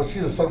I would see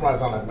the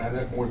sunrise. I'm like, man,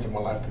 there's more to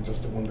my life than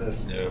just doing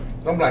this. Yeah.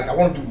 So I'm like, I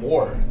want to do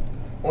more.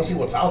 I want to see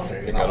what's out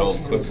there. Got old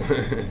quick.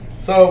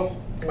 So,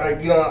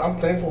 like, I'm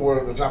thankful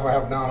for the job I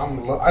have now.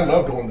 And I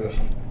love doing this.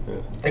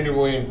 Yeah.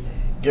 Interviewing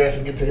guests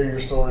and get to hear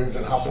your stories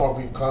and how far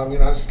we've come.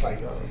 It's just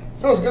like.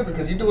 Feels good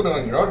because you do it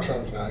on your own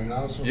terms now,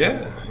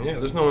 Yeah,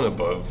 there's no one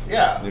above.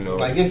 Yeah,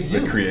 like it's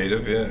you. The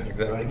creative, yeah,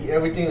 exactly. Like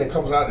everything that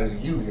comes out is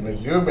you.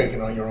 You're making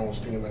it on your own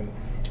steam, and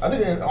I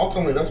think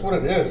ultimately that's what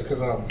it is.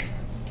 Because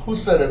who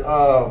said it?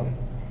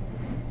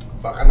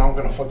 Fuck, I know I'm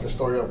gonna fuck this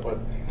story up, but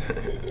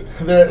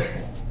that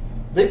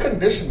they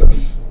conditioned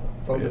us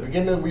from the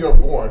beginning that we were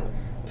born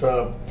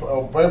to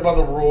obey by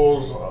the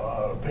rules,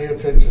 pay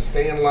attention,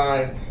 stay in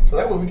line, so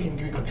that way we can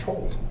be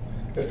controlled.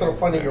 instead of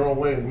finding your own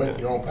way and making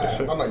your own path.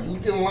 Sure. No, you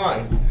get in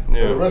line.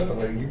 Yeah. For the rest of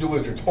it, you do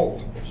as you're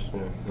told.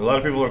 Yeah. A lot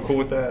of people are cool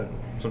with that.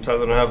 Sometimes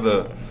they don't have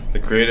the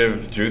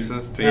creative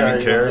juices to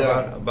even care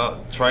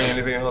about trying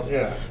anything else.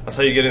 Yeah. That's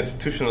how you get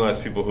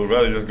institutionalized people who'd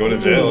rather just go to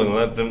jail and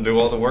let them do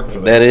all the work for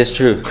them. That is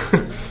true.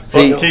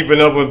 See,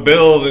 keeping up with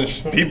bills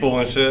and people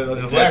and shit. I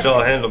just let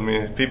y'all handle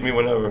me, peep me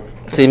whenever.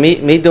 See,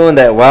 me doing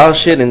that wild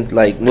shit and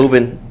like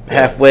moving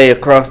halfway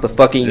across the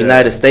fucking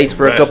United States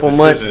for a couple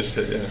months.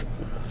 Shit,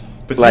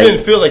 But like, you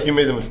didn't feel like you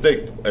made a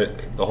mistake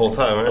the whole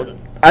time, right?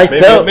 I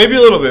felt maybe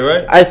a little bit,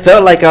 right? I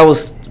felt like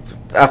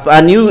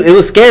I knew it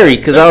was scary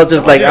because I was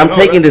just like, I'm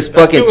taking this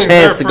fucking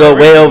chance to go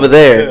way over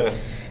there,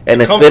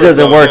 and if it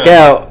doesn't work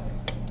out,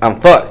 I'm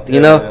fucked,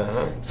 you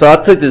know. So I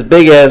took this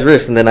big ass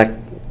risk, and then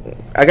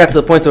I got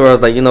to the point where I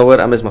was like, you know what?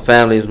 I miss my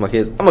family, I miss my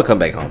kids. I'm gonna come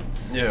back home.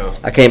 Yeah.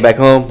 I came back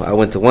home. I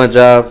went to one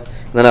job.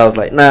 Then I was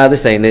like, nah,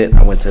 this ain't it.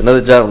 I went to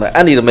another job. I'm like,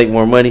 I need to make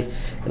more money.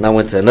 And I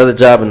went to another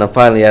job, and I'm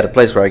finally at a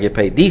place where I get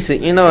paid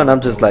decent, you know. And I'm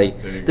just like,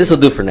 this will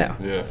do for now.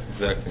 Yeah,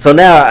 exactly. So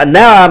now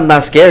I'm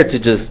not scared to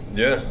just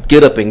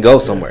get up and go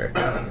somewhere.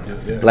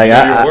 Yeah. Like you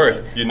know your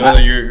worth. You know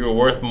that you're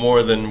worth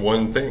more than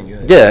one thing.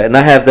 Yeah, and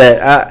I have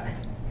that.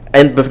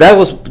 But that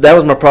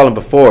was my problem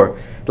before.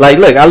 Like,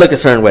 look, I look a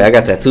certain way. I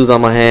got tattoos on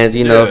my hands,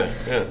 you know.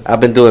 Yeah. I've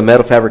been doing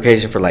metal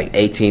fabrication for like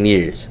 18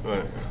 years.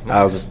 Right.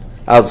 Nice.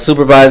 I was a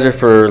supervisor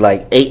for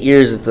like 8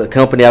 years at the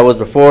company I was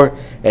before,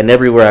 and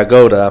everywhere I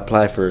go to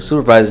apply for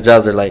supervisor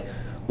jobs, they're like,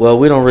 well,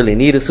 we don't really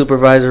need a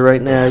supervisor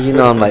right now. You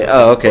know, I'm like,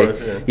 oh,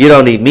 okay. You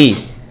don't need me.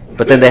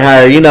 But then they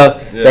hire,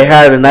 they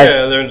hire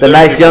the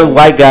nice young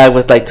white guy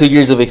with like 2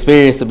 years of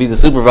experience to be the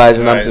supervisor,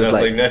 and I'm just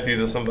like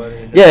nephews or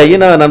somebody. Yeah,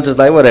 and I'm just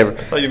like, whatever.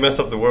 That's how you mess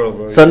up the world,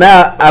 bro. So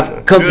now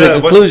I've come to the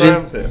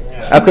conclusion.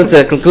 I've come to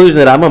the conclusion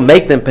that I'm gonna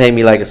make them pay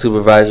me like a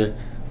supervisor,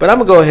 but I'm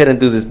gonna go ahead and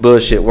do this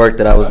bullshit work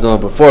that I was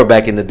doing before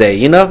back in the day,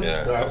 you know?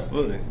 Yeah,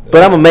 absolutely.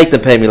 But I'm gonna make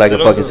them pay me like a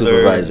fucking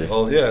supervisor.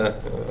 Oh yeah,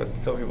 I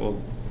tell people,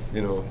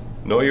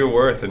 know your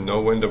worth and know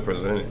when to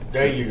present it.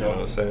 There you go. You know what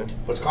I'm saying?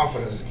 But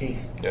confidence is key.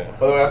 Yeah.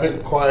 By the way, I've been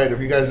quiet.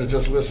 If you guys are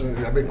just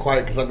listening, I've been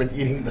quiet because I've been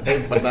eating the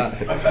thing. But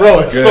bro,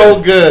 it's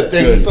so good.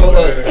 Thank you so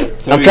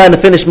much. I'm trying to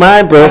finish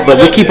mine, bro, but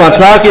we keep on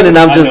talking, and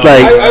I'm just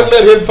like, I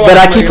let him talk. But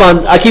I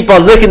keep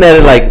on looking at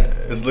it like.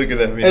 It's looking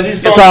at me.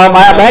 So I'm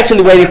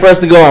actually waiting for us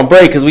to go on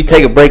break because we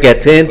take a break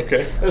at 10.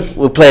 Okay.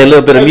 We'll play a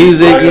little bit of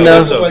music, you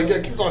know. Just like,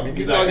 keep talking.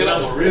 Keep talking.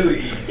 I'm really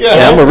eat.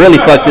 Yeah, I'm gonna really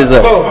fuck this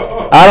up.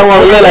 I don't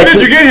want to look like. When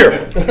did you get here?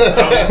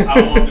 I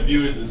don't want the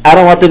viewers to see. I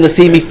don't want them to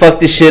see me fuck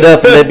this shit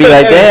up and they'd be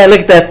like, "Damn, look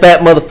at that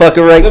fat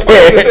motherfucker right That's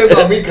what you there." say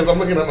about me because I'm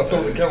looking at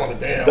myself in the camera.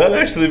 Damn. That'd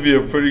actually be a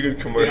pretty good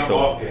commercial. Yeah, I'm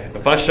off again.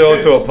 If I show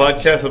up to a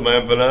podcast with my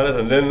empanadas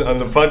and then on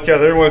the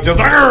podcast everyone's just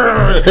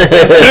turn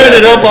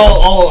it up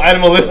all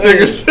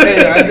animalistic or shit.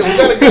 Hey, we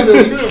got a guy that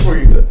was shooting for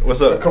you.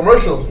 What's A up?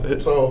 commercial.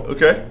 So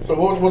Okay. So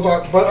we'll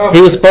talk. But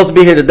He was supposed to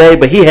be here today,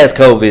 but he has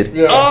COVID.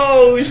 yeah.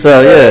 Oh,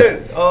 So, shit.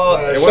 Oh,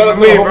 it shout out wasn't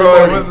to me, the bro. whole It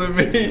party. wasn't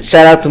me.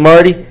 Shout out to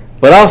Marty,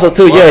 but also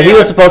too, Well, he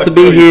was supposed to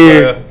be I saw you,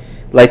 here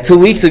like 2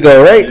 weeks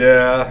ago, right?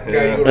 Yeah.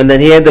 you- And then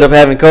he ended up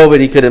having COVID.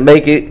 He couldn't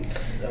make it.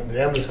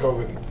 Damn this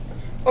COVID.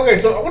 Okay,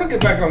 so I want to get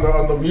back on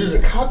the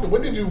music.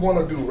 When did you want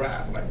to do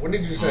rap? Like, when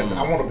did you say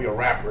I want to be a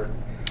rapper?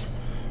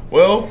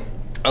 Well,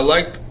 I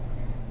liked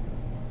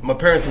my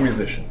parents are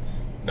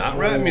musicians, not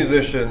rap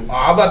musicians. Oh,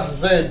 I'm about to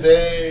say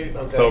they.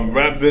 Okay. So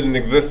rap didn't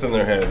exist in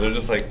their heads. They're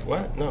just like,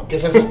 what? No. ¿Qué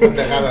es esas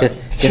pendejadas?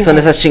 ¿Qué son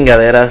esas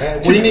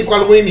chingaderas? Winnie,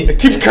 ¿cuál Winnie?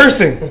 Keep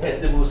cursing.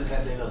 Este música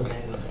de los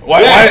negros.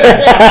 Why?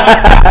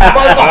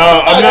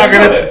 I'm not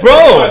gonna,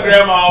 bro. My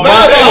grandma.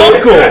 My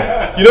uncle.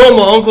 You know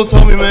what my uncle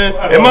told me, man?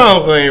 And my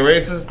uncle ain't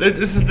racist. They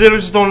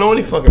just don't know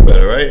any fucking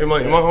better, right? And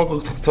my uncle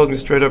told me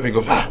straight up. He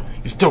goes,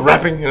 "You still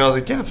rapping?" And I was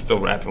like, "Yeah, I'm still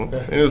rapping."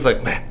 And he was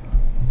like, "Man,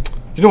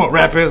 you know what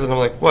rap is?" And I'm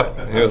like, "What?"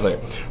 And he was like,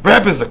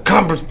 "Rap is a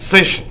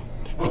conversation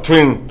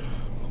between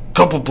a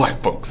couple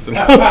black folks." And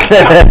I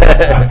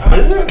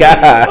was like,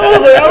 God.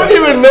 I don't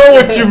even know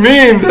what you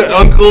mean,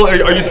 Uncle.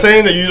 Are you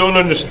saying that you don't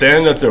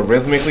understand that they're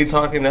rhythmically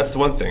talking? That's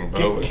one thing,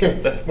 bro.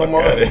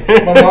 Mamá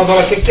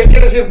habla, ¿qué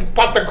quiere decir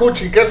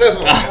patacuchi? ¿Qué es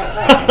eso?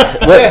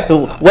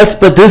 What's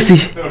Badusi?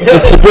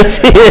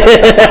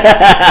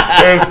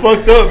 It's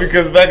fucked up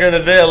because back in the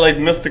day I liked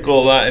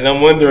Mystical a lot, and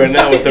I'm wondering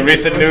now with the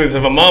recent news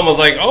if my mom was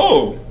like,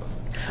 "Oh,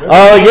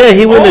 Yeah,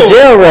 he went to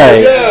jail,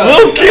 right? Yeah.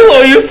 Lil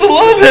Kilo used to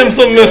love him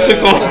some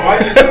Mystical."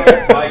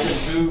 Like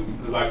his dude,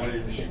 because like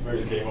when she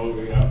first came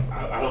over,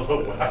 I don't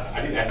know why. I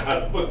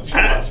kind of put she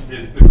watched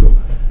Mystical.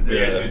 But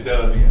yeah, she was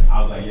telling me,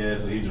 I was like, yeah,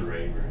 so he's a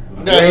raver.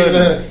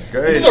 Yeah, he's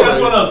great. a That's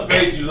one of those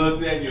faces you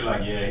looked at and you're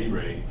like, yeah, he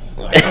raves.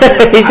 Like,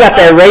 He's got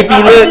that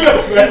rapey look.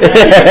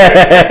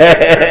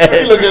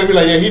 He look at me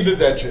like, yeah, he did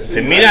that shit.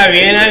 Se mira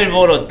bien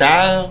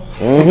alborotado.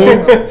 Yo,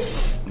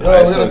 we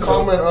got a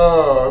comment.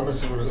 Let me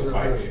see what this is.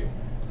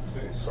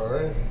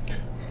 Sorry.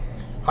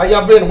 How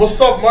y'all been? What's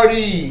up,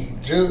 Marty?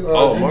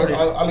 Marty.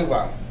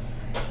 Aliva.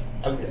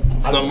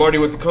 It's not Marty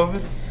with the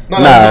COVID?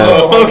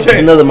 Nah, Okay.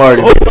 another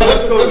Marty. This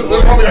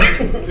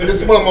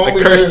is one of my I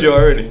homies. cursed you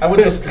already. I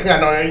went to school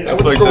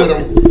like with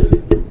him.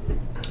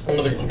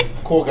 Another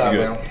cool guy,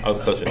 man. I was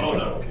touching. oh,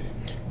 no.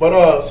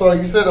 But so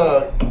you said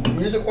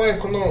music-wise,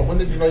 when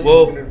did you know you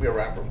wanted to be a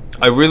rapper?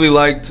 I really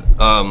liked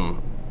early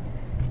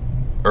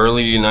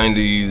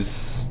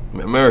 90s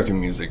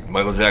American music.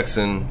 Michael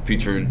Jackson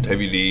featured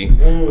Heavy D.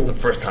 It was the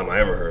first time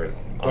I ever heard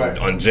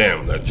on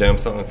Jam. That Jam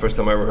song, the first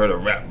time I ever heard a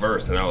rap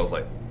verse, and I was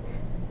like,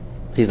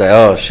 he's like,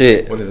 oh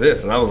shit, what is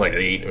this? And I was like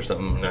 8 or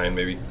something, 9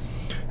 maybe.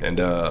 And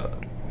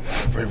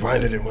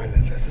rewinded and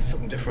went, that's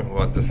something different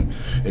about this.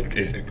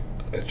 It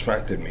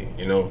attracted me,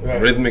 you know,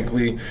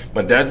 rhythmically.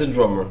 My dad's a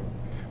drummer,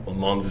 my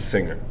mom's a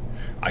singer.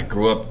 I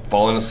grew up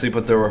falling asleep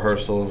at the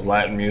rehearsals,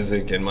 Latin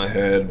music in my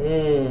head,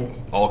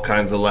 all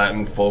kinds of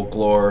Latin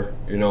folklore,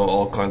 you know,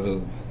 all kinds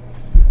of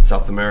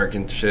South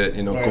American shit,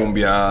 you know,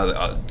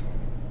 cumbia,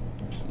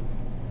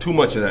 too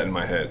much of that in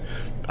my head.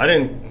 I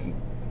didn't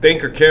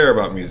think or care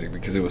about music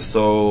because it was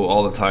so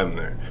all the time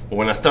there. But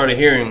when I started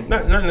hearing,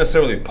 not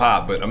necessarily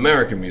pop, but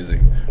American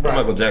music,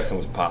 Michael Jackson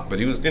was pop, but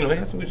he was, you know, he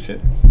had some good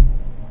shit.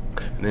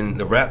 And then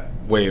the rap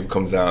wave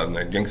comes out, and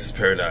like Gangsta's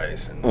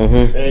Paradise, and,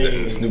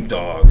 and Snoop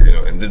Dogg, you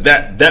know, and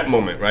that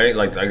moment, right?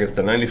 Like I guess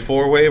the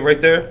 '94 wave, right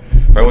there,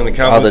 right when the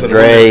Cowboys the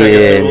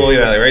Dre,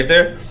 right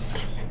there,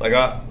 like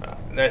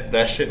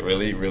that shit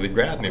really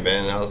grabbed me,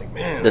 man. And I was like,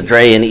 man, the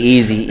Dre and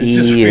Easy it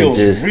just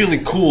feels really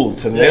cool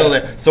to nail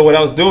that. So what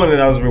I was doing,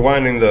 and I was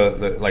rewinding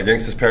the like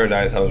Gangsta's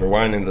Paradise. I was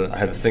rewinding I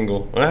had the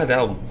single, when I had the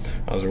album,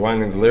 I was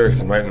rewinding the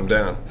lyrics and writing them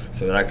down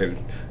so that I could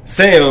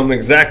say them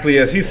exactly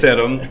as he said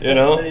them, you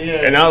know.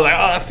 And I was like,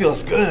 oh, that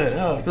feels good.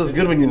 Oh, it feels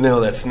good when you nail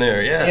that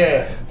snare.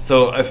 Yeah.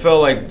 So I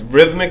felt like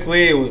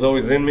rhythmically it was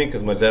always in me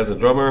because my dad's a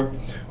drummer.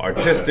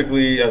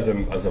 Artistically, as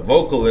a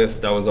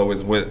vocalist, that was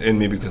always in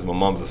me because my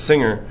mom's a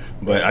singer.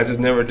 But I just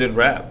never did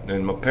rap.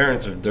 And my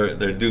parents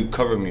they do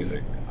cover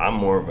music. I'm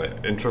more of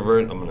an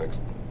introvert. I'm gonna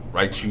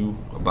write you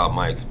about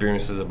my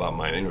experiences, about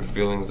my inner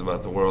feelings,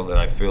 about the world that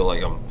I feel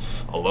like I'm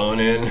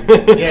alone in.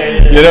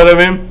 You know what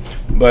I mean?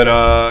 But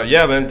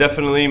yeah, man,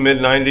 definitely mid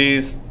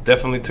 '90s.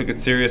 Definitely took it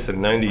serious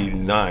in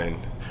 '99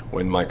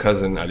 when my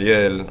cousin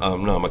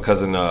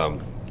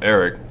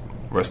Eric,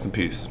 rest in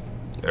peace,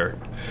 Eric.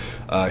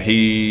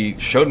 He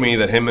showed me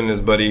that him and his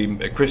buddy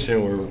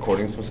Christian were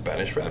recording some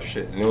Spanish rap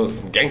shit, and it was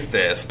some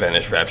gangsta ass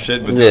Spanish rap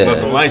shit, but there's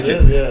nothing like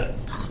it. Yeah.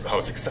 I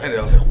was excited.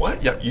 I was like,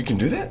 "What? Yeah, you can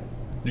do that?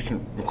 You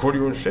can record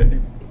your own shit?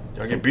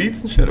 Y'all get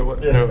beats and shit or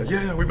what?" Yeah. Like,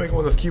 yeah, we make one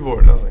on this keyboard.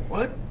 And I was like,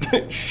 "What?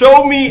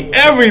 Show me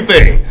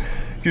everything."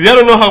 Because y'all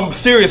don't know how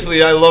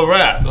seriously I love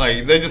rap.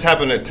 Like, they just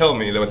happened to tell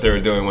me what they were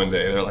doing one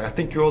day. They're like, "I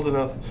think you're old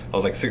enough." I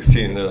was like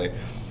 16. They're like,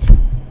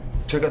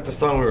 "Check out the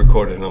song we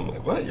recorded." And I'm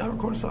like, "What? Y'all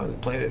recorded a song?" They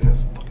played it, and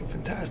it's fucking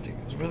fantastic.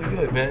 It was really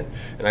good, man.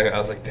 And I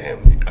was like,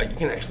 "Damn, you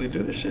can actually do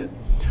this shit?"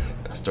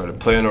 And I started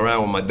playing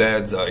around with my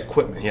dad's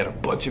equipment. He had a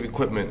bunch of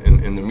equipment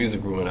in the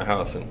music room in our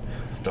house, and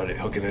I started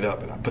hooking it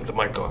up, and I put the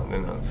mic on,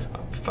 and I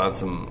found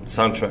some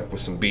soundtrack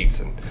with some beats,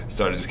 and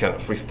started just kind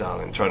of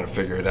freestyling, trying to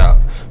figure it out.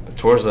 But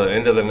towards the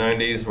end of the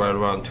 '90s, right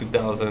around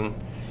 2000,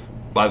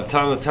 by the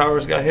time the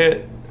towers got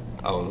hit,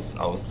 I was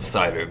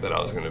decided that I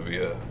was going to be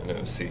an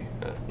MC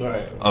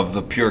of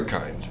the pure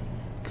kind,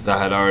 because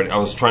I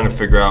was trying to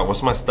figure out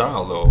what's my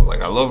style though.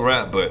 Like, I love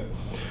rap, but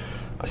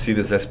I see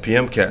this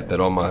SPM cat that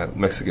all my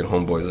Mexican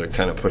homeboys are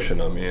kind of pushing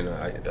on me, and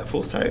that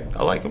fool's tight.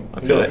 I like him. I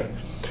feel it.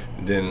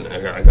 Then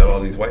I got all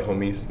these white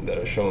homies that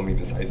are showing me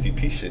this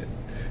ICP shit.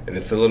 And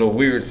it's a little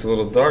weird, it's a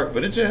little dark,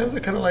 but it jams. I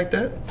kind of like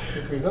that.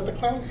 Is that the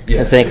Clowns?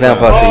 Yeah, St. Clown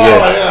Posse,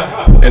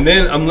 yeah. And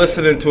then I'm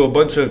listening to a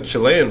bunch of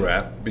Chilean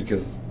rap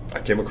because I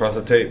came across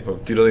a tape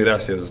of Tito de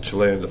Gracia,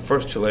 the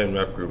first Chilean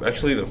rap group.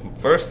 Actually, the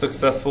first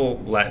successful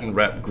Latin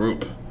rap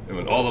group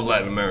in all of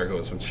Latin America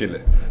was from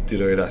Chile,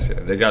 Tito de Gracia.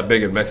 They got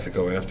big in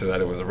Mexico, and after that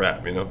it was a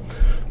rap, you know.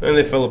 And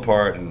they fell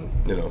apart, and,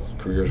 you know,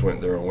 careers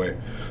went their own way.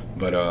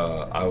 But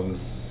I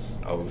was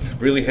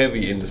really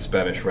heavy into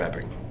Spanish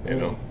rapping, you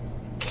know.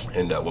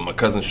 And when my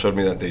cousin showed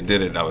me that they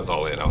did it, I was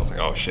all in. I was like,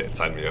 "Oh shit,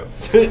 sign me up."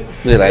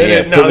 They're like,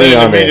 "Yeah, put me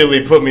on." They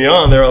immediately put me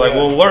on. They were like,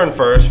 "Well, learn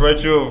first,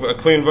 write you a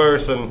clean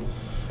verse, and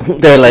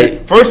they're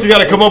like, first you got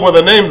to come up with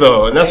a name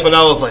though." And that's when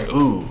I was like,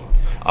 "Ooh,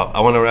 I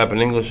want to rap in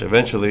English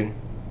eventually.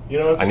 You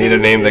know, I need a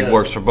name that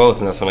works for both."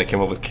 And that's when I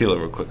came up with Kilo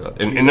real quick.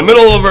 In the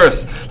middle of a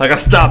verse, like I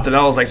stopped and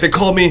I was like, "They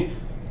call me."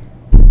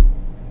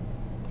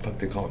 Fuck,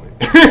 they call me.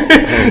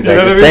 You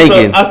know what I mean?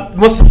 So I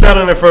must have sat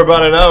on it for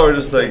about an hour,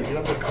 just like.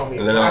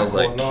 And then I was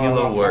like,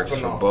 Kilo works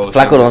for both.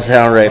 Flacco don't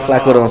sound right.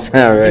 Flacco don't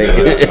sound right. No.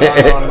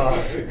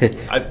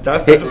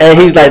 And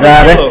he's like,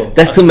 "Nah,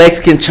 that's too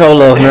Mexican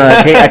cholo. No,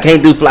 I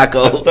can't do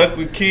Flacco." I stuck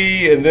with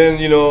Key, and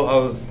then, you know,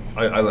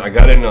 I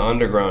got into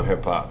underground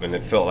hip hop, and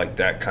it felt like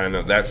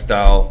that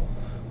style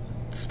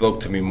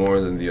spoke to me more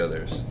than the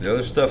others. The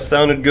other stuff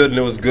sounded good, and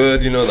it was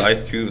good, you know, the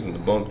Ice Cubes and the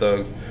Bone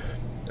Thugs.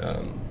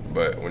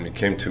 But when it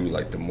came to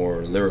like the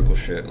more lyrical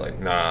shit, like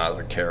Nas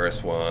or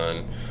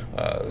KRS-One,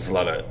 there's a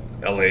lot of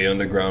LA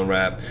underground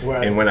rap.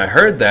 Right. And when I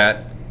heard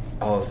that,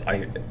 I was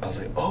like,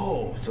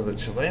 "Oh, so the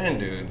Chilean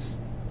dudes,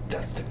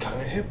 that's the kind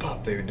of hip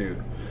hop they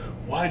do.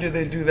 Why do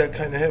they do that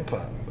kind of hip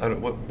hop?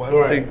 Why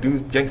don't they do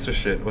gangster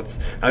shit?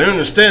 I didn't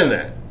understand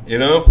that, you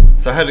know.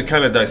 So I had to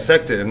kind of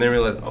dissect it and then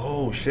realize,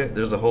 oh shit,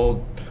 there's a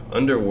whole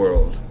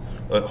underworld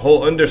a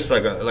whole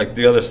underside, like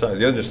the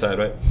underside,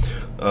 right?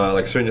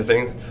 Like Stranger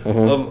Things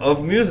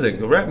of music,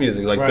 rap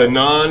music, like the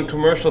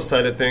non-commercial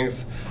side of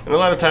things. And a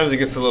lot of times it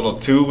gets a little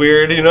too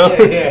weird, you know,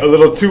 a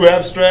little too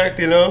abstract,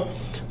 you know.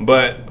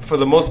 But for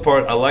the most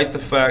part, I like the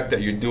fact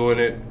that you're doing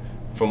it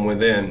from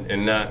within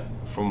and not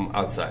from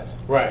outside.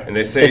 Right. And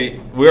they say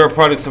we are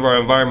products of our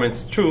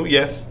environments. True,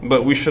 yes,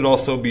 but we should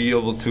also be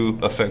able to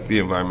affect the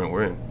environment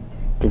we're in.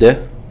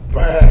 Yeah.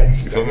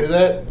 Facts. You hear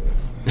that?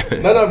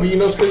 No, but you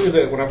know, it's crazy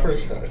that when I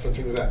first started, so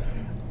check this out.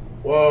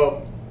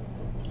 Well,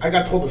 I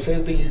got told the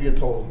same thing you get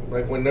told.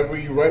 Like, whenever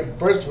you write,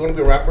 first, if you want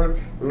to be a rapper,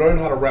 learn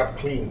how to rap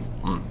clean.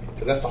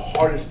 Because that's the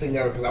hardest thing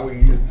ever, because I would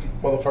use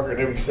motherfucker in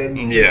every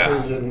sentence,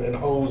 bitches and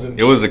hoes. And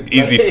it was an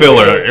easy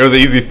filler. It was an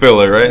easy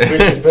filler, right?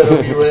 Bitches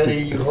better be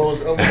ready, you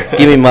hoes. Oh my God.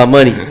 Give me my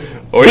money.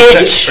 Or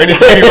anytime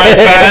you rap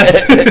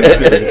fast.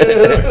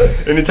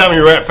 Anytime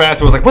you rap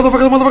fast, it was like,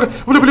 motherfucker.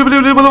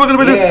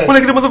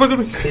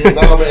 See,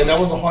 nah, man, that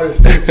was the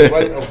hardest thing, to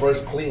write a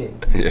verse clean.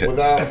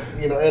 Without,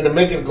 you know, and to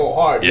make it go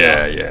hard.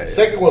 Yeah.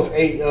 Second was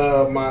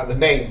the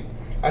name.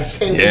 I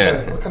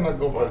said, what can I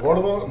go by?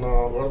 Gordo?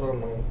 No, Gordo,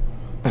 no.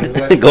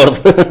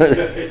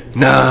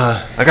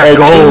 Nah, I got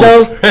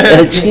goals.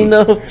 El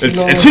Chino?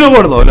 El Chino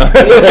Gordo, no.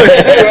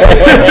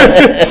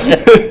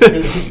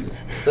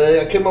 So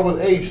I came up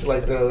with Ace,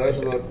 like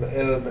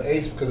the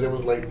Ace, because it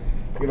was like,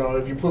 you know,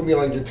 if you put me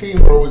on your team,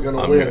 we're always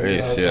gonna win.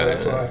 Ace, so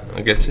that's why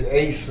I get you.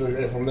 Ace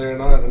from there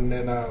and on, and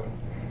then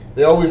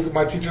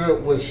my teacher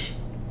was,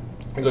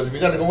 because if you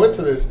got to go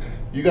into this,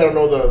 you got to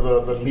know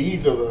the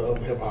leads of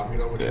hip hop, you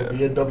know, which would be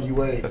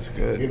NWA. That's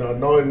good. You know,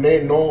 know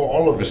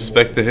all of them.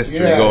 Respect the history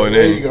going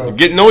in. You go.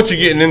 Know what you're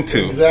getting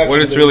into. Exactly. What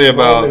it's really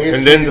about, history,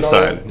 and then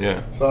decide.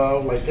 Yeah. So I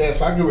was like,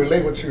 so I can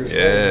relate what you were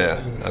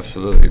saying. Yeah,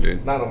 absolutely,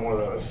 dude. Not no more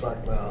than I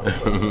suck now.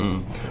 So.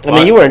 I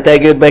mean, you weren't that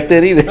good back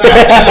then either.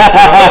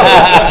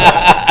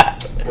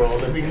 Bro,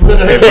 hey,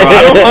 bro,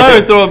 I don't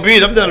mind throw a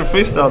beat. I'm down to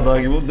freestyle,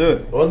 doggy. We'll do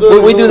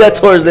it. We do that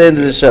towards the end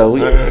of the show.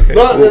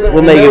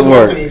 We'll make it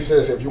work. He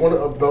says, if you want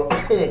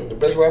the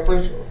best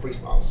rappers,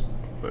 freestyles.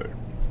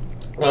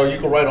 Now you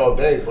can write all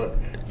day, but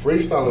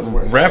freestyle is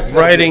where rap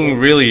writing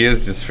really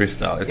is just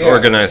freestyle. It's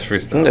organized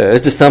freestyle. Yeah,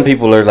 it's just some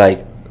people are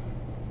like,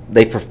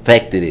 they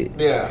perfected it.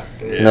 Yeah.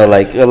 You know,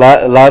 like a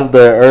lot of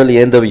the early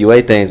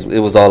NWA things, it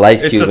was all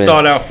Ice Cube. It's a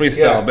thought out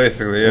freestyle,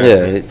 basically.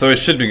 Yeah. So it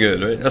should be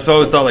good, right? That's why I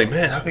always thought, like,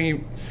 man, how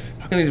can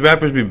these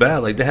rappers be bad?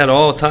 Like, they had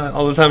all the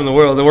time in the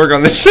world to work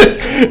on this shit,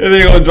 and then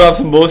you go drop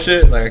some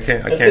bullshit. Like, I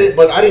can't. See,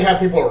 but I didn't have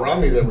people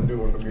around me that were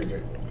doing the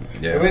music.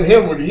 Yeah. And then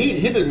him,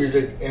 he did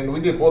music, and we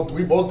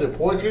both did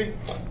poetry,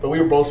 but we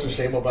were both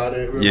ashamed about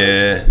it. We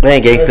ain't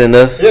gangsta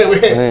enough. Yeah,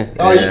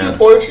 you do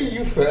poetry,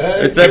 you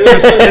fat. It's that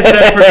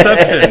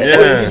perception. Yeah.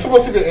 Well, you're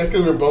supposed to be. It's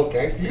because we're both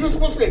gangsters. You were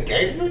supposed to be a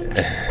gangster.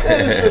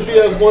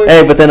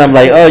 Hey, but then I'm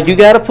like, oh, you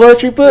got a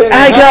poetry book?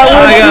 I got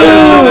one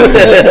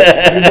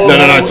too.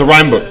 No, it's a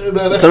rhyme book.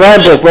 It's a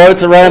rhyme book, bro.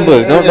 It's a rhyme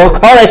book. Don't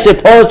call that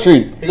shit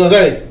poetry. He goes,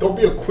 hey, don't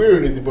be a queer or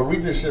anything, but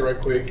read this shit right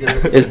quick.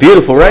 It's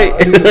beautiful, right?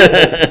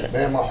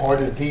 Man, my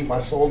heart is deep. My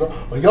soul down.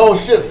 Like, yo,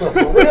 shit, so for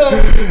real.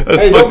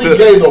 Hey, don't be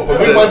gay though, but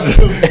read my juice.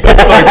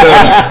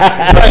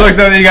 That's like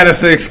that. You gotta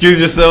say, excuse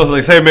yourself.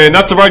 Like, hey, man,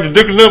 not to ride your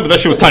dick in them, but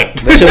that shit was tight.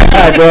 That shit was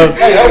tight, bro.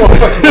 Hey, I want to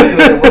suck your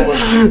dick, bro.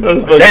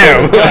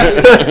 Damn.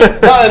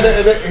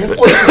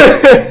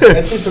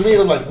 And see, to me, it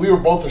was like we were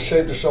both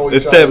ashamed to show each other.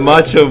 It's that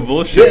macho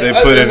bullshit they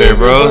put in there,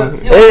 bro.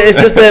 It's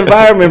just the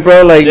environment,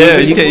 bro. Like,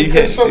 you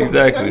can't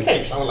exactly.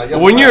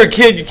 When you're a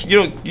kid,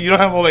 you don't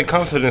have all that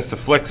confidence to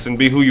flex and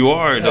be who you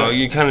are, dog.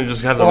 You kind of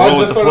just got to roll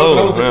with the flow.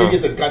 I was the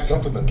idiot that got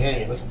jumped in the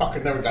game. This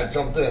fucker never got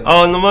jumped in.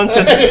 Oh, in the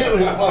munching.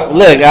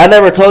 Look, I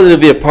never told you to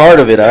be a part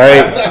of it, all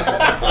right?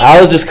 I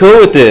was just cool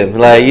with them.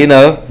 Like, you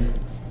know,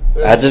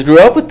 I just grew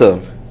up with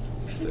them.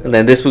 And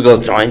then this one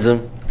goes, joins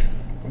them.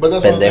 But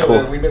that's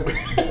what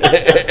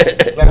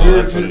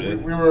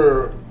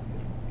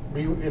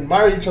we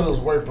admired each other's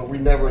work, but we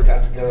never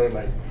got together.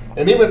 Like,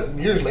 and even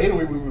years later,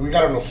 we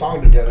got on a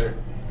song together.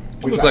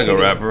 You look like a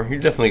rapper. You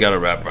definitely got a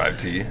rap vibe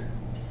to you.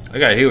 I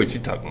gotta hear what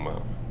you're talking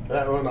about.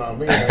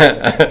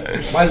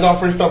 Mine's all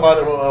free stuff out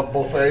of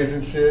buffets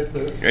and shit.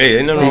 Hey,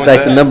 ain't nothing wrong with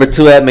like that. The number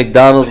 2 at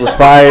McDonald's was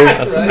fired.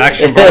 That's some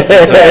action.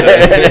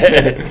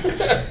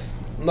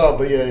 No,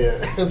 but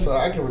yeah. So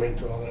I can relate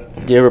to all that.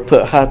 You ever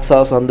put hot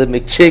sauce on the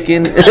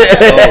McChicken? Oh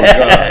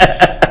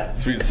god,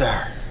 sweet and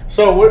sour.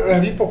 So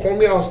have you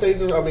performed yet on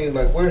stages? I mean,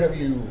 like, where have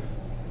you?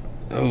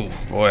 Oh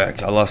boy,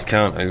 I lost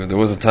count. There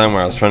was a time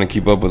where I was trying to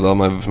keep up with all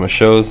my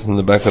shows in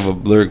the back of a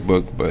lyric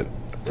book, but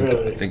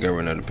I think I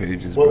ran out of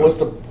pages. What's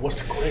the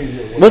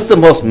craziest? What's the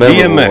most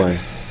memorable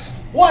DMX.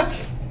 one?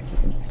 What?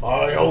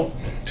 Oh, yo.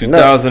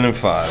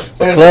 2005.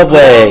 The Club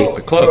Way.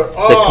 The Club. The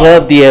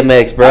Club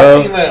DMX,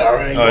 bro.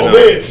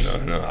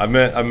 No.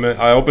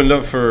 I opened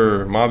up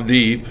for Mobb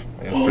Deep.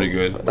 It was pretty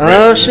good.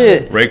 Oh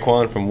shit.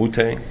 Raekwon from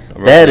Wu-Tang.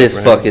 That is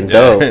fucking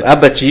dope. I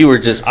bet you were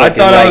just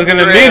fucking I thought I was going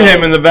to meet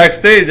him in the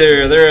backstage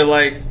area. They were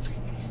like,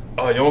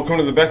 oh, you want to come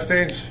to the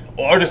backstage?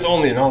 Oh, artists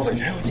only. And I was like,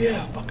 hell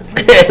yeah, fucking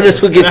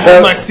this would get tough. I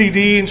had my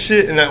CD and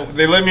shit. And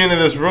they let me into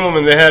this room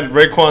and they had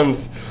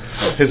Raekwon's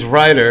his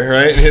rider,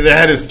 right? They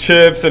had his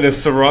chips and his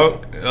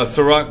Ciroc, his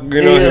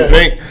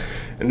drink.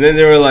 And then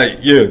they were like,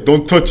 "Yeah,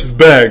 don't touch his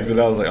bags."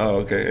 And I was like, "Oh,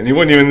 okay." And he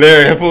wasn't even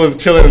there. Heffel was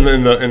chilling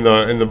in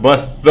the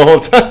bus the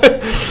whole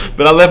time.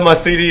 But I left my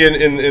CD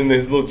in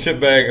his little chip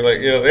bag, and like,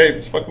 hey,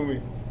 just fuck with me.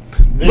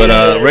 But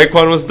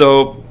Raekwon was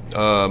dope.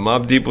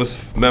 Mobb Deep was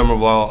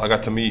memorable. I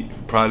got to meet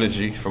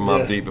Prodigy from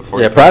Mobb Deep before.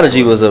 Yeah,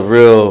 Prodigy was a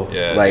real,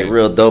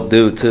 real dope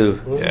dude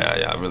too.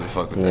 Yeah, I really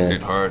fucked with that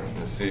dude hard.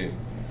 Let's see.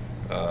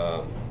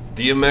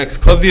 DMX,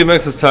 Club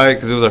DMX was tight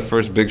because it was our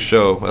first big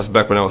show. That's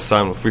back when I was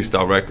signed with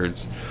Freestyle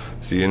Records.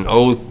 See, in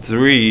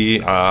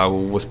 2003, I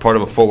was part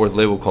of a Fort Worth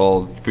label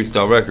called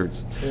Freestyle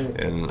Records,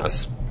 and I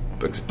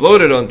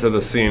exploded onto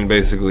the scene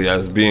basically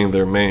as being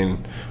their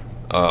main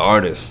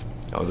artist.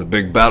 I was a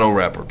big battle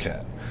rapper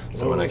cat.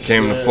 So when I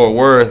came to Fort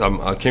Worth,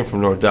 I came from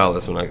North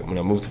Dallas. When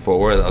I moved to Fort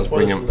Worth, I was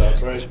bringing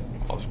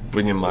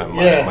my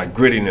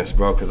grittiness,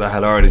 bro, because I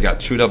had already got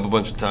chewed up a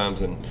bunch of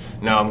times, and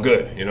now I'm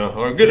good,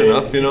 or good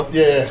enough,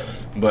 Yeah.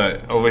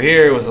 But over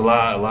here, it was a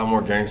lot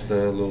more gangsta,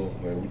 a little,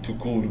 like, we're too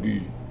cool to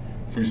be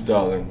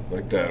freestyling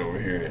like that over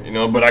here,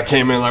 But I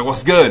came in like,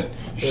 what's good?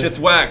 Shit's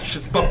whack.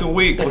 Shit's fucking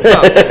weak. What's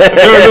up? They were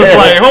just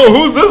like, oh,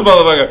 who's this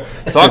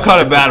motherfucker? So I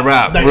caught a bad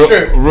rap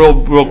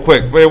real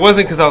quick. But it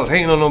wasn't because I was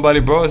hating on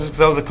nobody, bro. It's just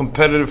because I was a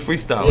competitive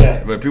freestyler.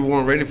 Yeah. But people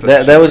weren't ready for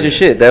that. That was your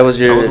shit. That was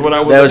your lane.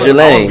 I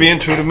was being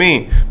true to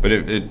me. But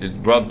it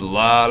rubbed a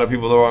lot of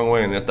people the wrong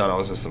way, and they thought I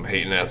was just some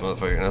hating ass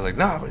motherfucker. And I was like,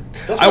 nah, but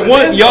I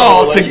want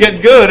y'all to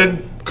get good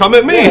and come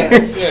at me.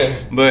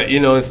 But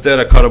instead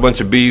I caught a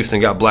bunch of beefs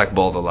and got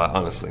blackballed a lot,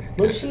 honestly.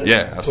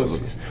 Yeah, absolutely.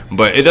 Pussies.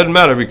 But it doesn't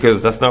matter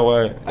because that's not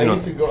why I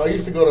used to go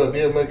to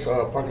DMX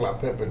parking lot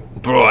pimping.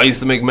 Bro, I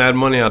used to make mad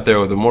money out there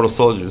with the Immortal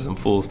Soldiers and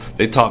fools.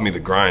 They taught me the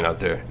grind out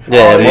there.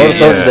 Yeah, Immortal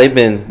Soldiers, they've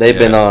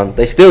been on.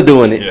 They still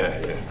doing it.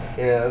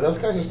 Yeah, those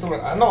guys are still.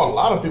 I know a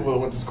lot of people that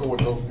went to school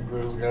with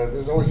those guys.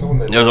 There's always someone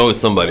There's always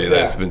somebody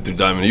that's been through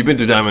Diamond. You've been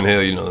through Diamond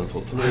Hill, you know them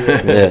fools.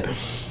 Yeah.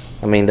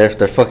 I mean, they're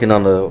fucking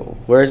on the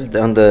where's it,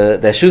 on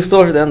that shoe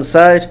store on the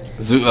side?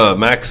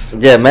 Max.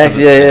 Yeah, Max.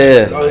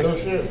 Yeah. Oh, no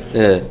shit.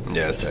 Yeah,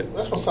 that's tight.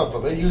 That's what's up though.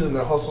 They're using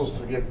their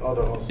hustles to get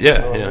other hustles.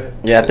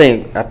 Yeah. I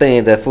think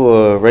that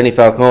for Rennie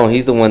Falcone,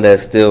 he's the one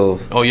that's still.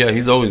 Oh yeah,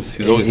 he's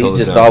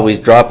just always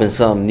dropping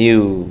something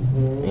new,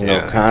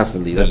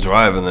 constantly. The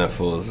drive in that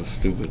fool is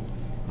stupid.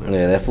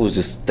 Yeah, that fool's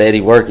just steady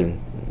working.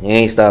 He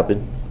ain't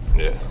stopping.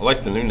 Yeah, I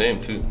like the new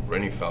name too,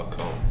 Rennie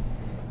Falcone.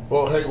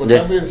 Well, hey, with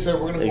that being said,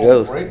 we're gonna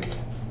go to break.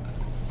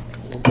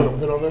 We'll put a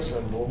pin on this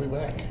and we'll be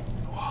back.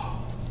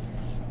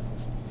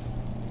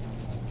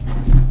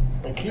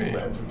 And keep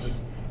man,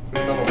 just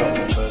never about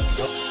that.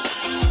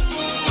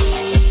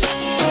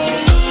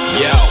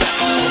 Yo.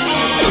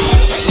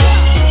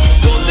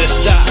 ¿Dónde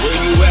estás?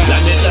 La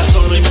neta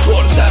eso no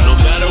importa. No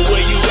matter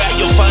where you at,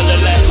 you'll find a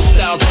Latin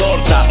style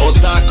torta or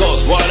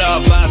tacos. What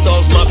up,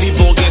 vatos? My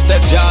people get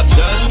the job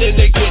done in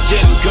the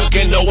kitchen,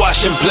 cooking or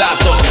washing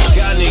platos.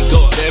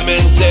 Mecánicos,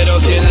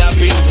 cementeros y en la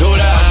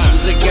pintura.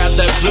 Music got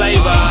the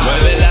flavor,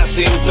 mueve la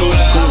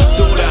cintura.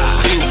 Cultura,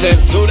 sin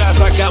censura,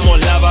 sacamos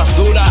la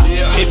basura.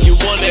 If you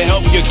wanna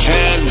help, you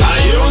can.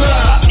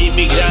 Ayuda.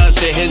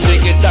 Inmigrante, gente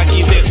que está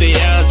aquí desde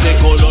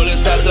antes.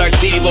 Colores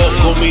atractivos,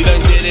 comida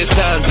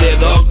interesante.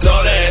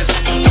 Doctores,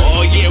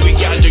 oh yeah, we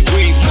got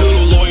degrees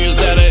too. Lawyers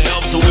that'll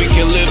help so we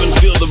can live and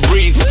feel the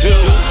breeze too.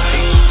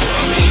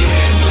 Mi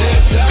gente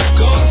está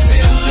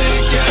consciente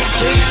que hay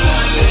que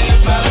darle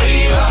para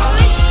arriba.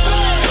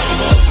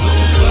 Somos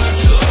un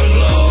factor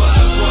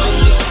global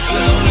cuando se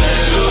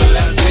unen los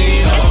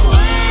latinos.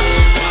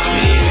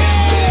 Mi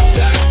gente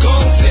está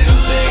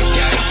consciente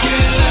que hay que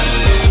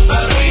darle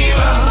para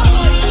arriba.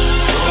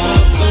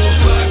 Somos un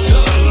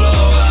factor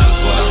global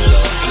cuando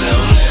se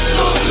unen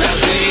los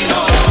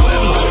latinos.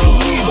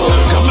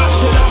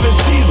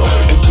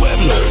 El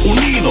pueblo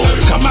unido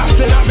jamás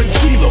será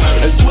vencido.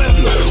 El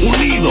pueblo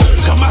unido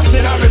jamás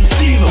será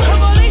vencido.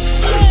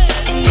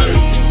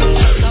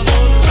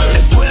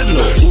 El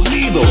pueblo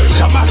unido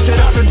jamás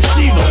será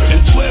vencido.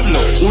 El pueblo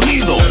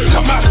unido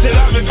jamás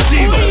será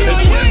vencido. El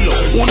pueblo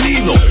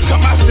unido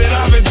jamás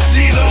será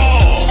vencido.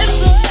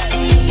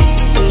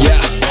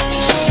 Yeah,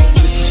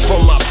 this is for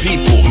my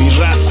people, mi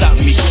raza,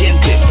 mi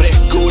gente,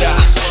 frescura.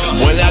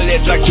 Buena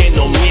letra que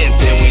no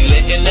miente. We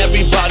letting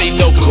everybody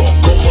know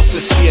cómo se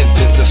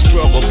siente. The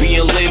struggle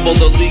being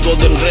labeled illegal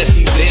than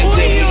residente.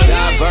 We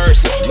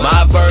diverse,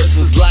 my verse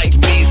is like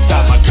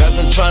Misa. My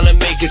cousin tryna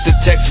make it to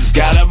Texas,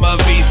 got him a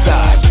visa.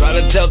 I try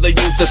to tell the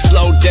youth to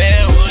slow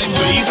down.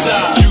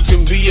 Visa. You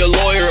can be a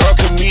lawyer or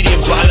comedian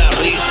by la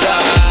risa.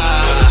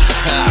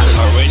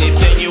 Or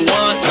anything you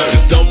want,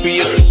 just don't be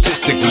a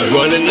statistic. We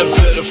running up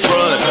to the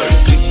front.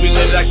 Please be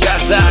in la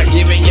casa,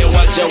 giving you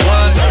what you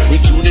want. We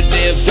do the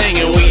damn thing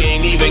and we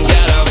ain't even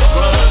got up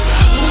front.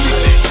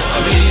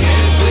 Mi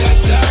gente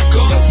está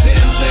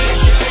consciente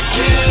que hay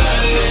que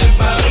darle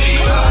para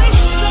arriba.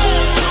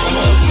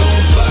 Somos un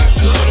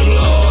factor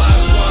global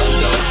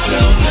cuando se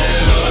unen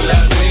los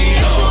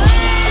latinos.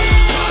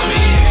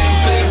 Mi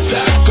gente está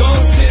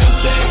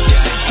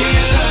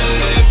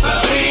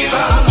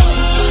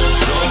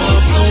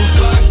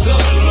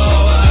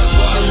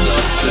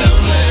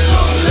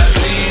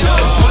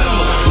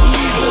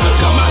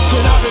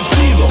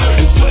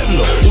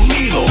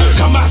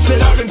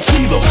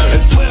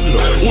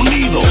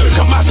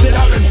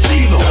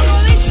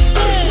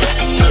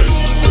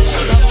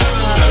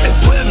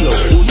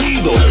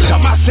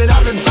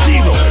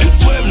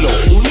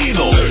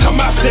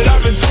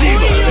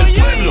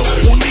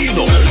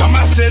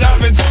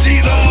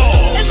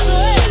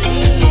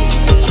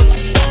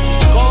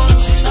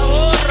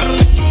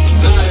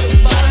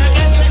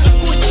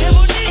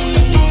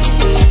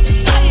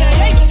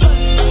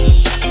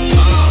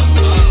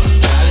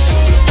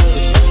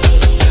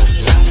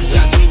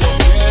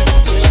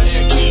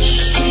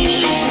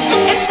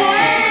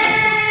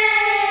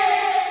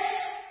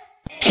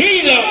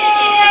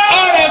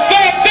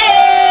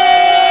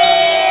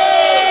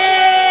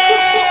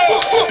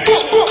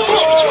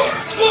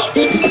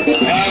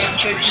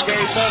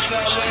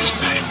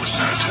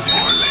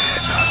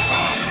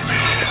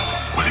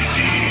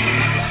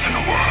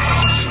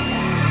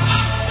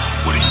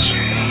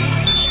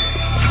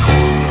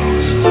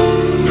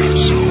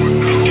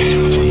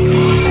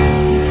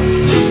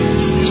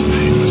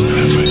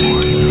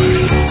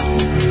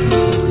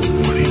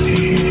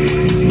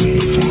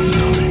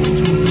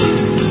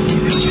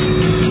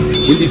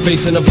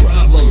isn't a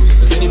problem.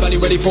 Is anybody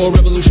ready for a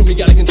revolution? We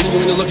gotta continue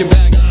into looking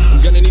back.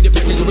 I'm gonna need a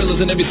pack of gorillas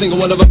and every single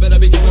one of them better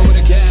be coming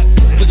with a cat.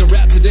 Look at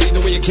rap today,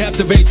 the way it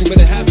captivates. I'm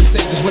gonna have to say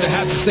just what I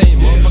have to say.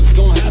 Motherfuckers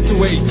gon' have to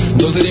wait.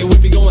 Those that they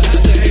with me gon'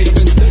 have to hate. I've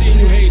been studying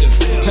you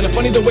haters. Kinda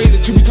funny the way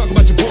that you be talking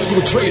about your boy,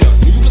 you a traitor.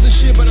 Knew you was a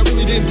shit, but I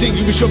really didn't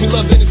think you would show me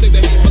love then and save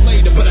the hate for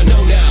later. But I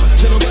know now,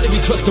 can't nobody be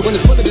trusted when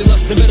it's funner than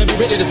lust. Then better be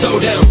ready to throw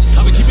down.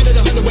 I've been keeping it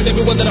 100 with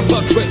everyone that I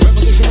fucked with.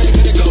 Revolution ready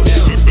for to go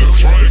down.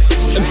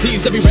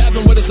 MCs that be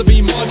rapping with us, that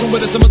be marching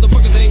with us. Some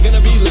motherfuckers ain't gonna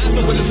be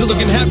laughing with us. They're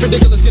looking half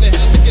ridiculous, gonna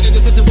have to get it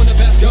just to win a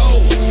pass go.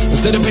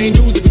 Instead of paying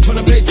dues, they be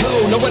trying to pay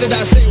toll. Now what did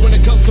I say when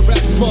it comes to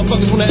rap? These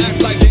motherfuckers wanna act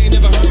like they ain't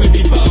never heard me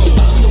before.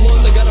 I'm the one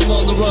that got them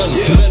on the run.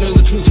 Commander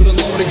of the troops with a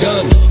loaded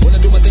gun. When I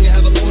do my thing, I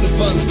have a load of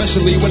fun.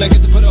 Especially when I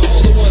get to put a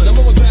hold of one.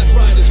 Number one class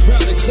riders,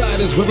 crowd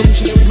exciters,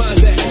 revolutionary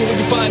minds that anywhere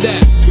you find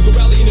that. We can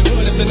rally in the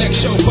hood at the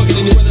next show. Fucking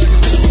anywhere that I can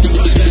still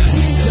find that.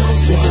 We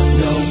don't want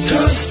no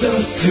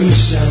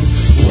constitution.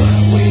 What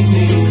we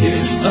need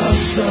is a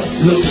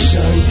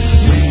solution.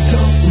 We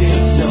don't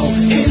need no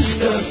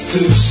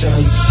institution.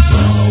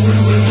 All we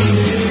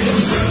need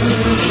is a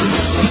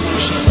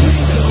solution. We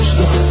don't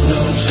want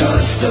no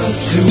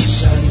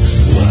constitution.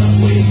 What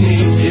we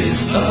need is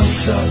a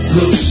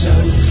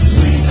solution.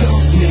 We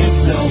don't need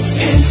no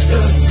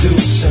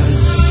institution.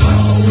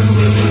 All we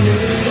need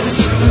is a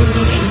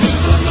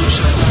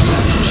solution.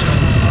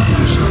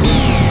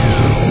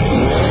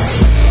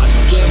 I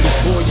stand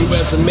before you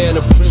as a man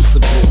of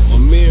principle, a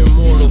mere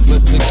mortal,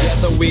 but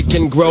together we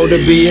can grow to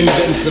be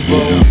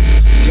invincible.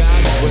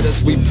 God with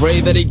us, we pray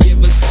that He give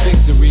us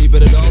victory,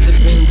 but it all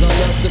depends on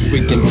us if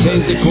we can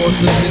change the course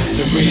of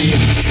history.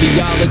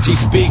 Theology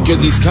speaker,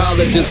 these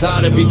colleges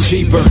ought to be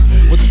cheaper.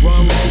 What's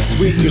wrong with these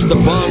tweakers? The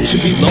bomb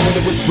should be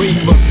loaded with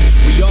reefer.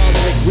 We all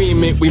in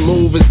agreement, we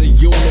move as a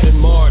unit in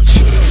march.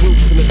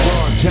 Troops in the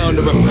dark,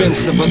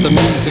 counter-offensive of the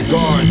music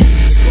guard.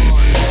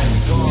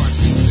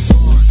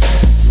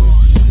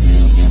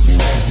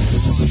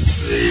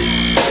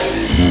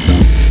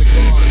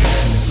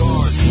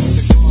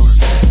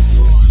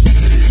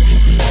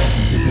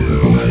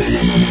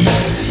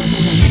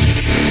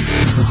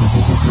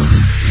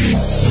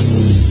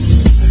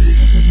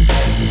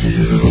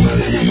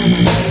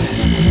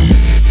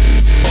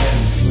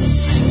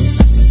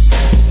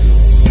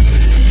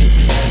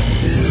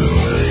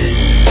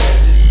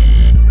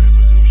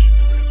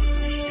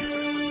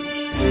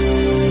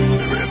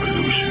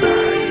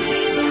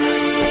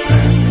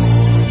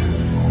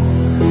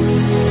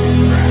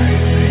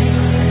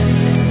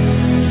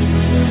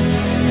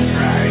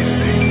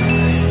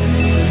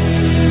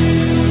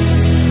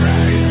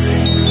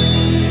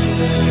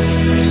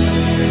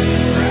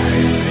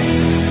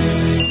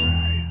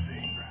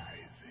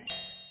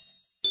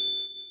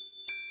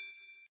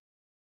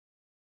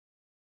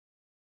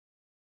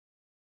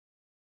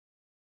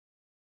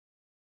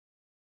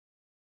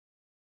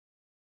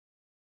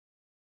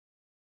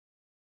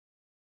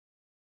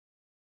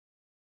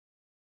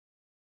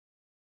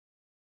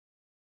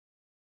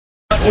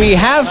 We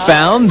have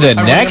found the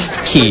next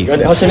key.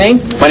 What's your name?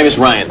 My name is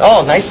Ryan.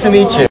 Oh, nice to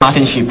meet you.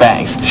 Martin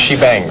Shebangs.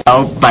 Shebangs.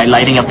 Oh, by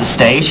lighting up the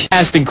stage.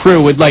 Cast and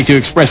crew would like to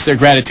express their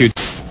gratitude.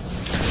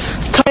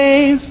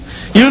 Tame,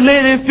 you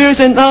lit it fierce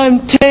and I'm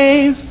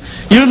tame.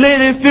 You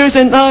lit it fierce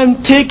and I'm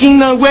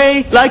taking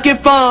away like a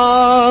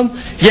bomb.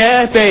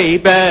 Yeah,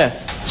 baby.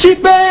 She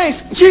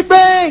bangs.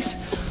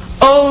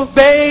 Oh,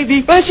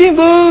 baby, when she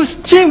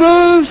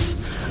moves.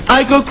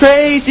 I go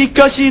crazy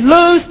cause she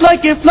looks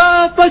like a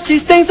flower, but she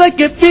stings like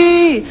a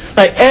bee.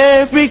 Like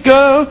every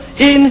girl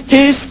in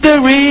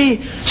history.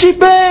 She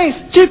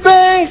bangs.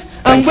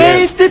 I'm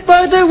wasted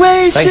by the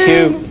way she... Thank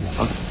you.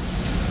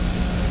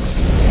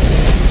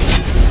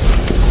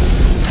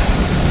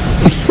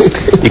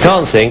 You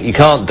can't sing, you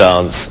can't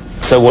dance,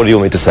 so what do you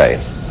want me to say?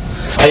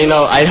 You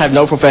know, I have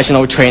no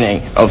professional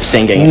training of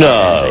singing.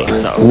 No. And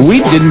dancing, so.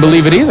 We didn't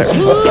believe it either.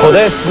 Well,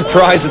 there's the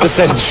surprise of the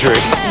century.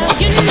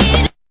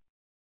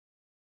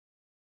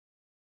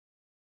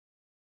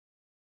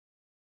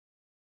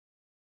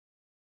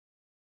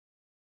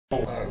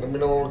 Let me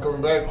know when we're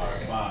coming back.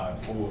 5,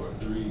 4,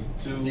 3,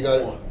 2, You got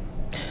it. 1.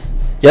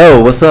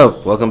 Yo, what's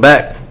up? Welcome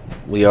back.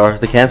 We are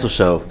The Cancel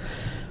Show.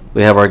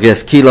 We have our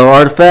guest Kilo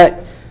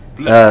Artifact.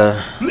 We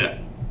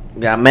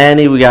got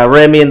Manny. We got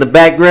Remy in the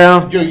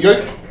background. Yo.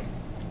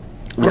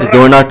 We're just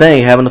doing our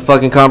thing, having a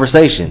fucking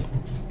conversation.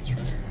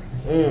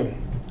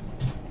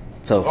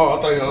 So, Oh,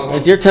 I thought you.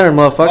 it's your turn,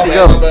 motherfucker. My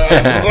Go.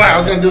 bad. I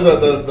was gonna do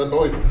the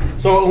noise.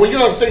 So when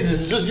you're on stage,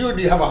 is it just you, or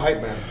do you have a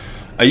hype man?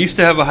 I used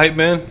to have a hype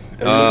man.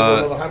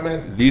 Another hype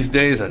man? These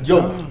days, I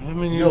Yo.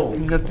 mean, Yo.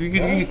 you could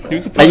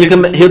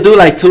And he'll do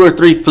like 2 or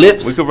 3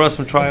 flips. we could run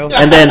some trials.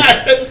 And then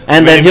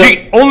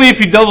Only if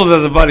he doubles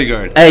as a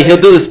bodyguard. Hey, he'll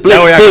do the splits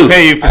That way I too. can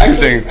pay you for two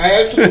things.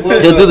 I actually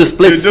was. He'll do the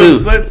splits You do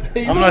too. the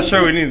splits? I'm not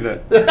sure we need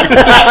that.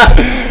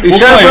 You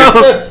sure,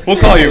 bro?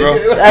 We'll call you, bro.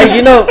 Hey,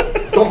 you know.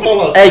 Don't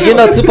call us. Hey, you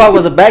know Tupac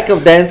was a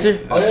backup dancer.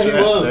 Oh yeah, he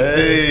was.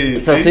 Hey,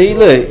 So see,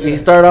 look, he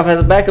started off as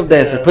a backup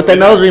dancer. Put that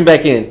nose ring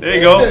back in. there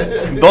you go.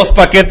 Dos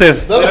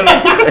paquetes.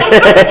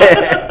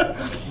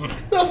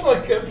 That's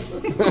my kid.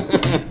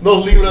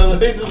 Those libras.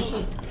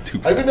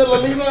 I've been to La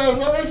Libra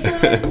or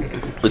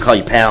shit. We call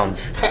you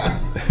pounds.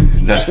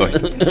 That's why.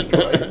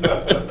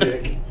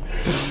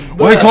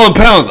 Why do you call him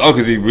pounds? Oh,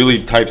 because he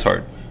really types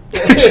hard.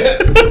 That's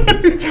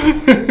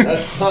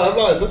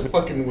not this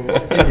fucking with my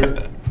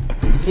finger.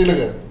 See, look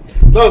at it.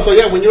 No, so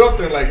yeah, when you're up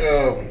there, like,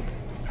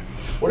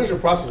 what is your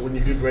process when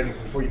you get ready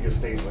before you get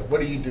stage? Like, what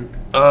do you do?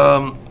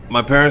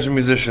 My parents are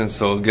musicians,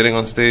 so getting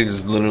on stage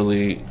is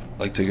literally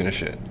like taking a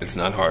shit. It's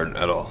not hard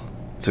at all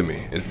to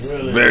me. It's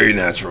very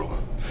natural.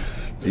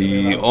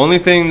 The only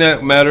thing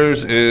that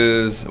matters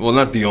is, well,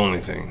 not the only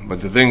thing,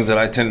 but the things that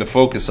I tend to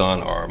focus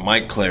on are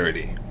mic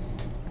clarity.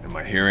 Am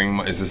I hearing?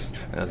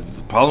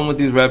 The problem with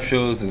these rap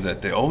shows is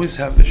that they always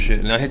have the shit,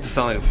 and I hate to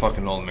sound like a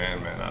fucking old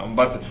man, man. I'm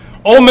about to.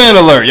 Old man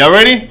alert! Y'all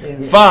ready?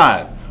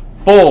 5,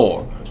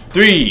 4,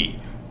 3,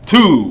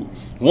 2,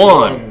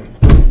 1.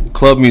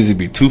 Club music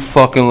be too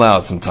fucking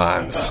loud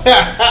sometimes.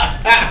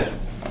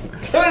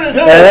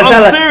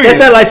 That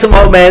sounds like some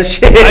old man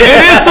shit. It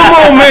is some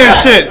old man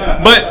shit.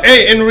 But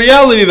hey, in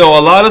reality though,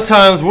 a lot of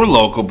times we're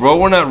local, bro.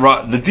 We're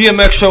not the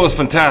DMX show is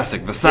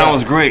fantastic. The sound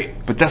was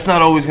great, but that's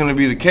not always going to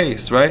be the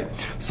case, right?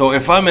 So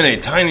if I'm in a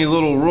tiny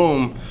little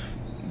room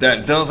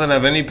that doesn't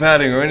have any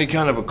padding or any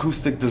kind of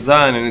acoustic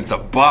design, and it's a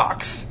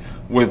box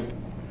with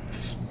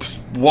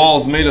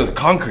walls made of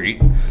concrete,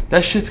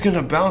 that shit's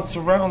gonna bounce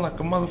around like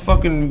a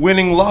motherfucking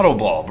winning lotto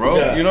ball, bro.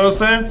 Yeah. You know what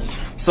I'm saying?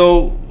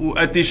 So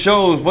at these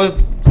shows,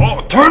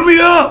 turn me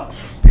up.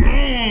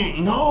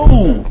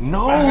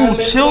 No,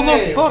 chill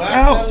the fuck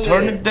out.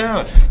 Turn it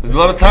down. There's a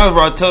lot of times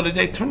where I tell the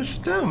DJ, turn this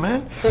shit down,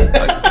 man.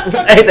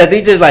 Hey, the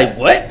DJ's like,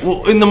 what?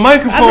 Well, in the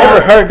microphone, I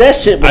never heard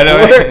that shit before. I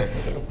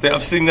know.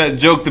 I've seen that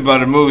joked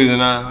about in movies,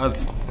 and I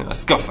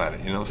scuff at it.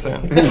 You know what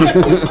I'm saying?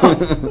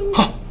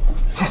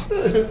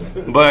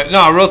 But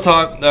no, real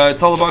talk.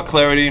 It's all about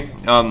clarity.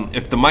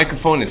 If the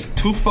microphone is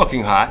too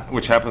fucking hot,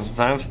 which happens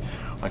sometimes,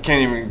 I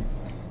can't even.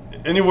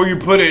 Anywhere you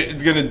put it,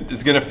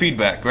 it's gonna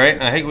feedback, right?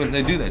 And I hate when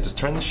they do that. Just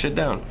turn this shit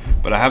down.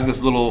 But I have this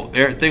little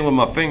thing with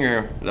my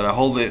finger that I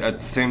hold it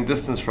at the same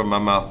distance from my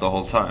mouth the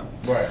whole time.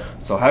 Right.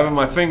 So having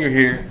my finger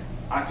here,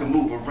 I can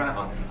move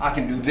around. I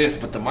can do this,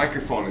 but the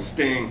microphone is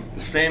staying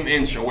the same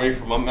inch away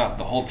from my mouth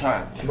the whole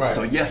time. Right.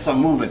 So yes, I'm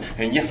moving,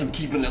 and yes, I'm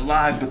keeping it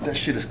live, but that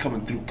shit is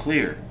coming through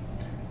clear.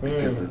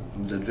 Because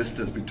the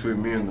distance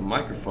between me and the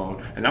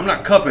microphone, and I'm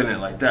not cupping it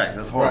like that.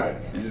 That's horrible.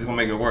 Right. You're just gonna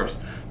make it worse.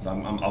 So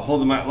I'll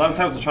hold my. A lot of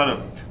times I try to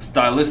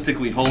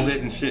stylistically hold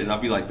it and shit, and I'll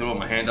be like throwing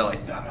my hand out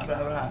like blah, blah, blah,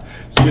 blah.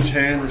 Switch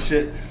hands and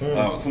shit.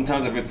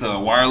 Sometimes if it's a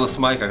wireless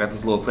mic, I got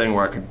this little thing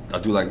where I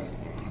do like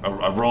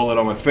I roll it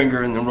on my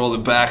finger and then roll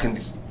it back and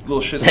these little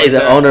shit. Hey, like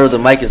the owner of the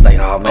mic is like,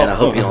 oh man, I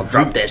hope you don't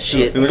drop that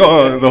shit. He's like,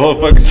 oh, the whole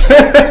fucking.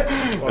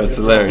 That's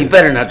hilarious. You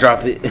better not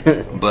drop it.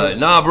 But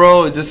nah,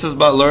 bro, it just is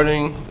about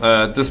learning.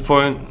 At this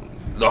point,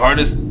 the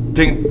hardest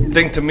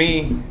thing to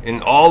me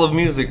in all of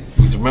music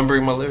was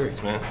remembering my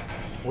lyrics, man.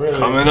 Really?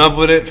 Coming up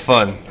with it,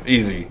 fun,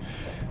 easy.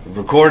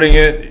 Recording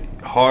it,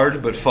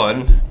 hard but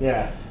fun.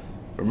 Yeah.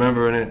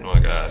 Remembering it, oh my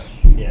god.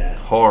 Yeah.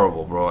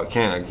 Horrible, bro. I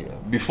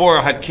can't. Before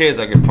I had kids,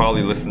 I could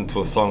probably listen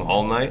to a song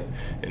all night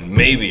and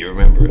maybe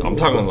remember it. I'm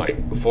talking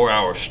like 4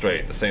 hours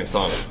straight, the same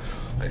song.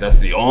 Like that's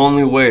the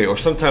only way. Or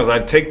sometimes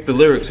I'd take the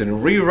lyrics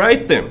and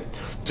rewrite them,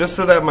 just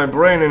so that my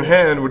brain and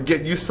hand would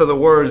get used to the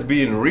words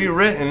being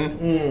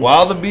rewritten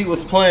while the beat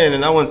was playing.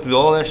 And I went through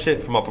all that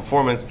shit for my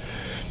performance.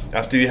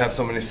 After you have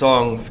so many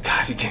songs,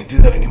 God, you can't do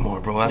that anymore,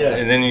 bro.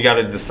 And then you got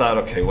to decide,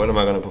 okay, what am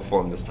I going to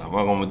perform this time?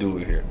 What am I going to do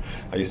here?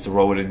 I used to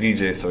roll with a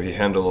DJ, so he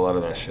handled a lot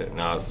of that shit.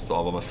 Now it's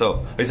all by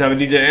myself. I used to have a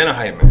DJ and a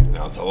hype man.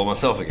 Now it's all by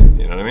myself again.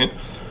 You know what I mean?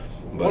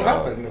 But, what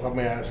happened, if I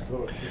may ask?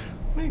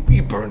 We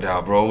burned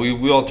out, bro.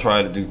 We all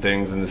try to do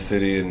things in the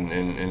city,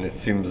 and it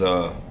seems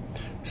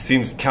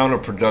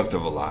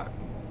counterproductive a lot.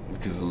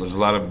 Because there's a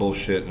lot of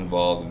bullshit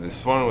involved.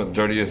 It's fun with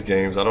dirtiest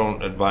games. I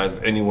don't advise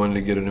anyone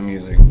to get into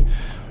music.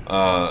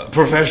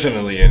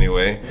 Professionally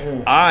anyway.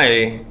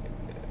 I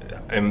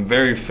am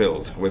very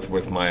filled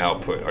with my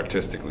output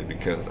artistically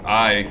because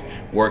I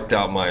worked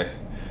out my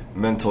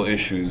mental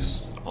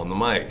issues on the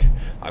mic.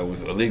 I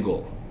was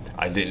illegal.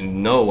 I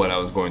didn't know what I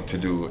was going to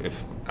do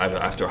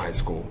after high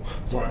school,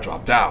 so I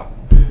dropped out.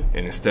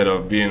 And instead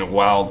of being a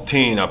wild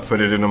teen, I put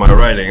it into my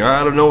writing.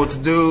 I don't know what to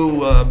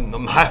do.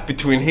 I'm half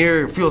between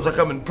here. It feels like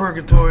I'm in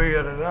purgatory.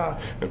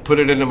 And put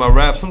it into my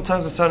rap.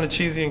 Sometimes it sounded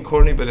cheesy and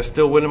corny, but it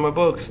still went in my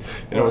books.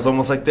 And it was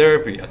almost like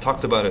therapy. I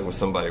talked about it with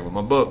somebody with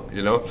my book,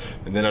 you know.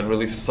 And then I'd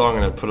release a song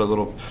and I'd put a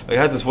little. Like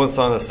I had this one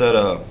song that said,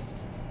 da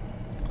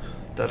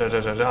da da da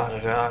da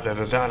da da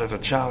da da da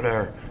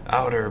chowder.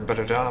 Outer,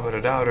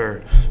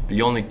 outer.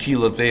 The only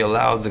tequila they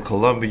allow is the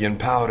Colombian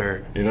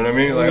powder. You know what I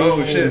mean? Like,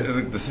 oh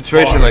shit, the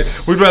situation. Like,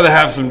 we'd rather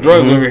have some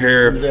drugs over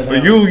here.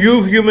 But you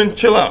human,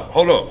 chill out.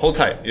 Hold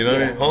tight. You know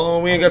what I mean? Hold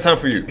on, we ain't got time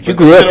for you. You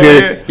grew up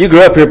here. You grew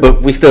up here,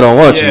 but we still don't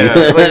want you.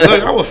 Like,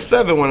 look, I was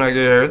 7 when I got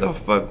here. The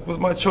fuck was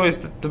my choice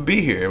to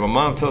be here? My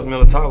mom tells me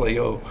all the time, like,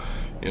 yo,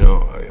 you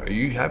know, are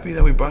you happy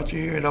that we brought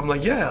you here? And I'm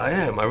like, yeah, I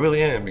am. I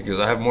really am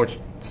because I have more.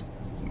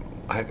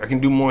 I can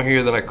do more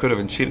here than I could have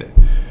in Chile.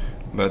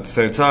 But at the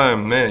same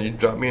time, man, you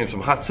dropped me in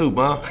some hot soup,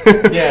 huh?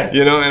 Yeah.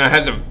 You know, and I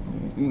had to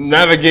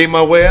navigate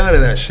my way out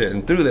of that shit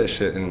and through that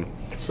shit. And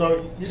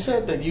so you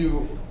said that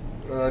you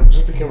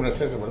just became an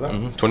citizen, ¿verdad?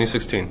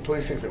 2016.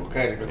 2016.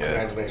 Okay,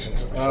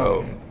 congratulations.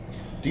 So,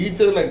 do you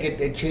feel like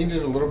it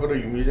changes a little bit of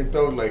your music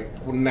though?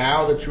 Like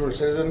now that you're a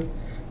citizen,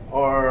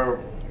 or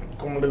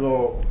como te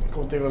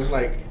digo, it's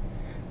like,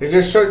 is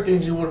there certain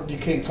things you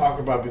can't talk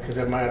about because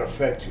it might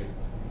affect you?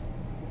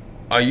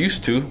 I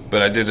used to,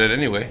 but I did it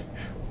anyway.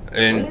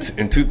 And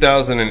in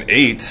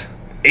 2008,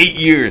 8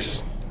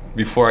 years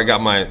before I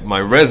got my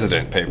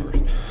resident papers,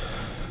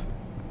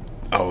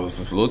 I was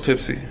a little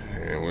tipsy.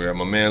 And we were at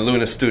my man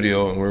Luna's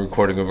studio, and we were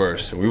recording a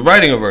verse. And we were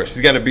writing a verse.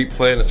 He's got a beat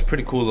playing. It's a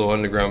pretty cool little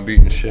underground beat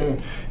and shit.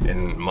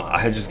 And I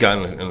had just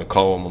gotten in a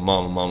call with my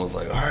mom. My mom was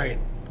like, all right,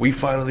 we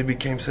finally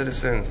became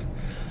citizens.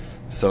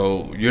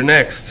 So you're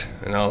next.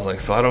 And I was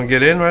like, so I don't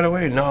get in right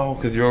away? No,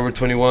 because you're over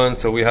 21,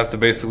 so we have to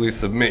basically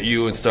submit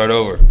you and start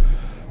over.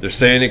 They're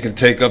saying it could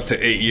take up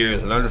to 8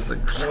 years. And I'm just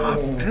like,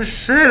 fuck this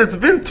shit. It's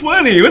been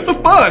 20. What the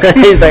fuck?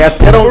 He's like, I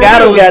still don't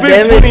got him, goddammit.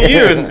 It's been 20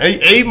 years.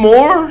 8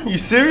 more? You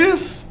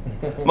serious?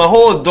 My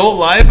whole adult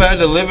life, I had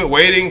to live it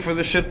waiting for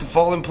the shit to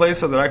fall in place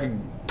so that I could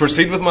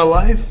proceed with my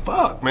life?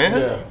 Fuck, man.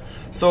 Yeah.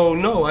 So,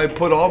 no, I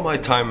put all my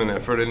time and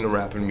effort into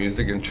rap and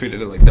music and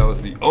treated it like that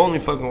was the only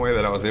fucking way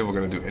that I was ever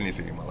going to do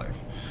anything in my life.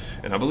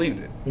 And I believed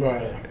it.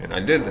 Right. And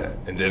I did that.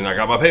 And then I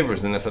got my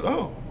papers, and I said,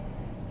 oh,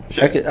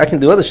 shit. I can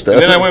do other stuff.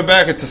 And then I went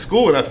back into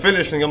school, and I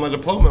finished and got my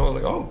diploma. I was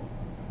like, oh,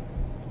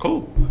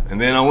 cool. And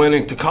then I went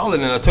into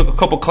college, and I took a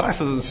couple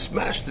classes and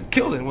smashed it,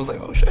 killed it, and was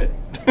like, oh, shit.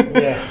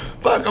 Yeah.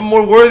 Fuck, I'm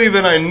more worthy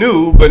than I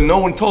knew, but no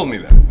one told me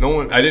that.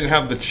 I didn't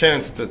have the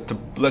chance to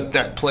let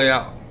that play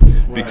out.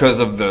 Because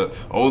of the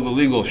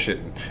legal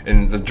shit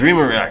and the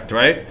Dreamer Act,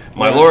 right?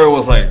 My lawyer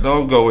was like,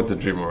 don't go with the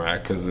Dreamer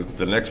Act because if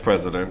the next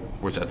president,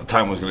 which at the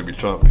time was going to be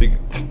Trump, he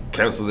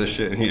canceled this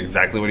shit, and he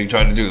exactly what he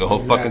tried to do the whole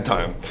fucking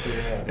time.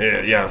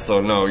 Yeah,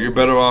 so no, you're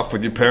better off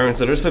with your parents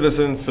that are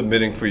citizens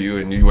submitting for you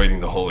and you waiting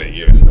the whole 8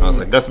 years. And I was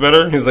like, that's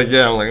better? He was like,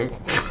 yeah. I'm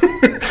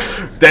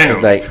like,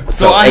 damn. Like,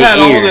 so I had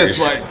all this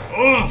like,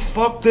 oh,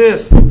 fuck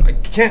this. I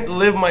can't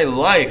live my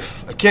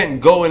life. I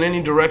can't go in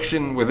any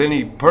direction with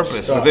any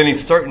purpose, with any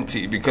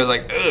certainty, because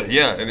like,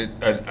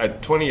 and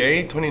at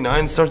 28,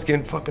 29, it starts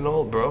getting fucking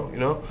old, bro, you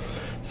know?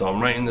 So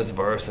I'm writing this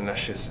verse, and that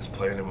shit's just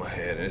playing in my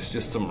head, and it's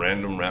just some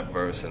random rap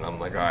verse, and I'm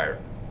like, all right.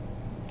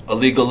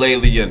 Illegal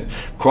alien,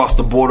 crossed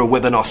the border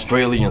with an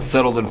Australian,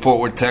 settled in Fort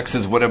Worth,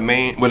 Texas, with a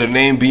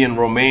name being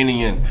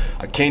Romanian.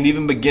 I can't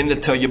even begin to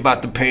tell you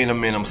about the pain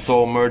I'm in. I'm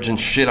so emerged in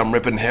shit, I'm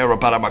ripping hair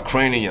up out of my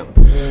cranium.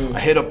 I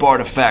hit up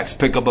artifacts,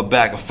 pick up a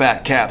bag of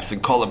fat caps,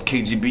 and call up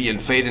KGB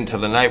and fade into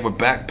the night with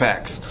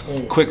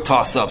backpacks. Quick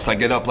toss-ups, I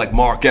get up like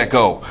Mark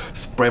Echo,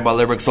 spray my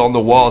lyrics on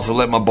the walls and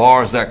let my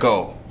bars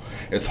echo.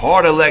 It's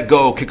hard to let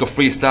go, kick a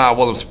freestyle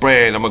while I'm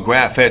spraying. I'm a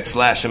graph head /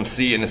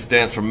 MC, and it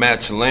stands for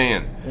Matt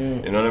Chilean.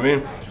 You know what I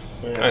mean?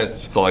 Yeah.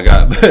 That's all I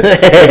got. The idea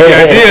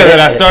that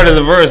I started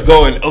the verse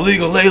going,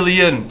 illegal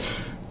alien,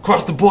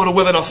 cross the border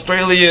with an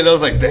Australian. I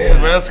was like,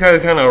 damn, man, that's kind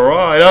of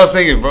raw. And I was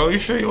thinking, bro, you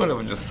sure you want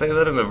to just say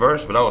that in the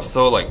verse? But I was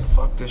so like,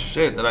 fuck this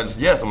shit, that I just,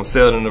 yes, I'm going to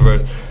say that in the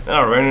verse.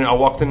 And I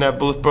walked in that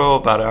booth, bro,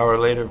 about an hour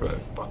later, bro,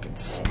 fucking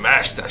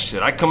smashed that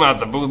shit. I come out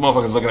the booth,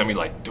 motherfuckers looking at me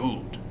like,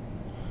 dude,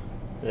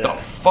 the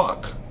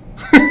fuck?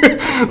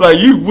 Like,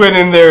 you went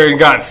in there and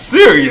got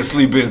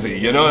seriously busy,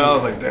 you know? And I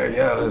was like, damn,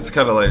 yeah, it's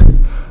kind of like,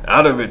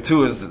 out of it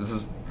too, it's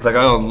like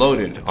I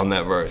unloaded on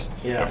that verse.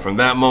 Yeah. And from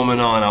that moment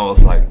on, I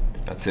was like,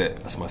 that's it.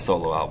 That's my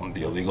solo album,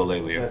 The Illegal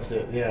Alien. That's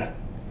it, yeah.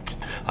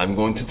 I'm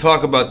going to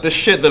talk about this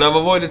shit that I've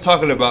avoided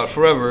talking about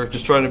forever,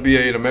 just trying to be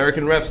an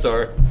American rap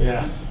star.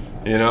 Yeah.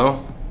 You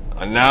know?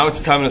 And now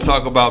it's time to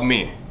talk about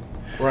me.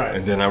 Right.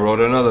 And then I wrote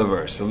another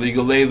verse.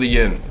 Illegal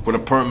alien with a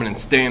permanent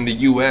stay in the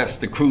U.S.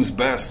 The crew's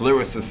best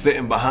lyricist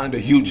sitting behind a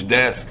huge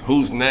desk.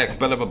 Who's next?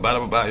 Blah, blah, blah,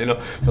 blah, blah, you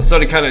know? So I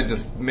started kind of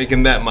just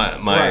making that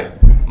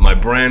my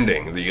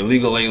branding, the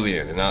illegal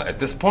alien. And at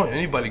this point,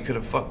 anybody could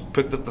have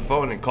picked up the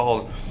phone and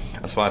called.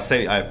 That's why I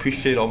say I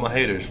appreciate all my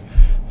haters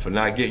for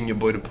not getting your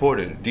boy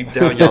deported. Deep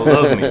down, y'all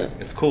love me.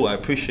 It's cool. I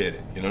appreciate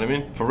it. You know what I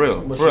mean? For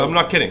real. For real. I'm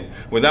not kidding.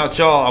 Without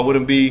y'all, I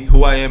wouldn't be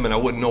who I am, and I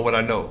wouldn't know what I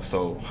know.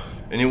 So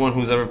anyone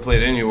who's ever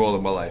played any role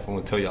in my life, I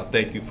want to tell y'all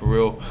thank you for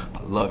real.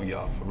 I love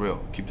y'all for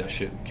real. Keep that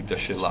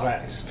shit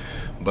locked.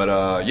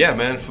 But yeah,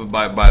 man,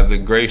 by the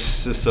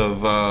graces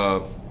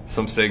of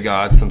some say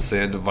God, some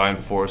say a divine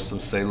force, some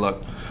say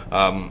luck.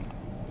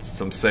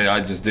 Some say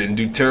I just didn't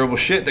do terrible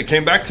shit that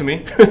came back to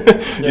me. You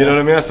know what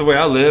I mean? That's the way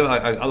I live.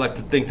 I like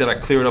to think that I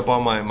cleared up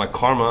all my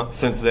karma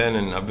since then,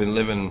 and I've been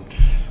living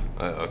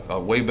a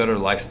way better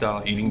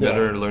lifestyle, eating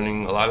better,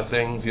 learning a lot of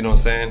things. You know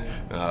what I'm saying?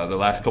 The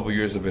last couple of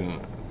years have been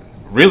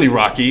really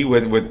rocky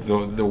with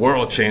the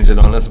world changing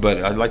on us,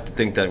 but I'd like to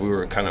think that we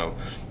were kind of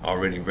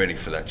already ready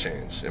for that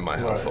change in my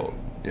household.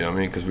 You know what I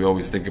mean? Because we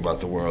always think about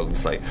the world.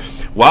 It's like,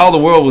 while the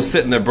world was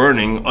sitting there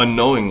burning,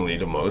 unknowingly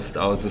to most,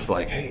 I was just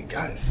like, hey,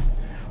 guys,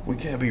 we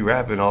can't be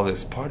rapping all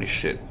this party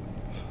shit.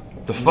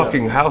 The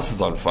fucking house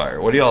is on fire.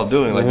 What are y'all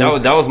doing? Like,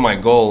 that was my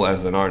goal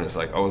as an artist.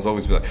 Like, I was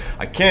always be like,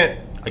 I can't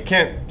I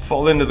can't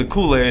fall into the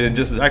Kool-Aid and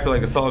just act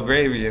like it's all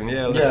gravy and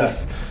let's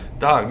just,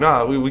 dog,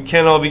 nah, we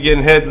can't all be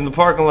getting heads in the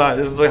parking lot.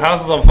 This is like,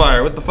 house is on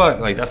fire. What the fuck?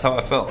 Like, that's how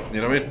I felt.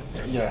 You know what I mean?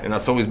 Yeah. And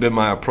that's always been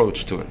my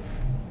approach to it,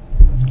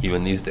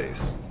 even these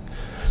days.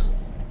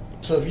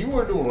 So if you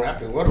were doing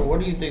rapping, what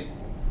do you think,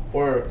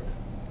 or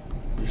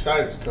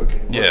besides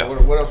cooking,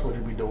 what else would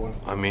you be doing?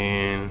 I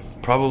mean,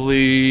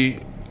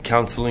 probably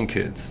counseling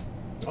kids.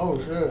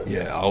 Oh, shit.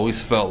 Yeah, I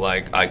always felt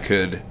like I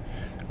could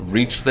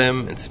reach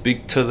them and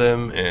speak to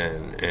them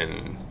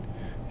and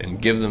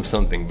give them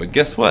something. But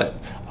guess what?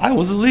 I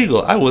was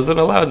illegal. I wasn't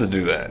allowed to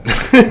do that.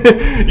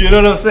 You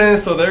know what I'm saying?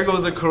 So there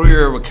goes a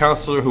career of a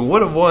counselor who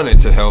would have wanted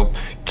to help,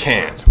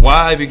 can't.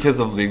 Why? Because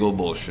of legal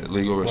bullshit,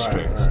 legal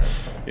restraints. Right.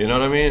 You know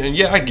what I mean? And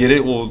yeah, I get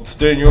it. Well,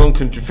 stay in your own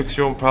country, fix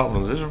your own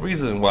problems. There's a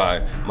reason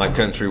why my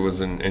country was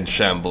in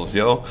shambles,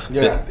 yo.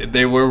 Yeah. They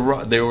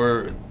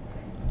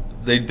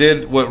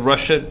did what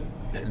Russia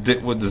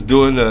what is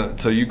doing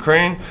to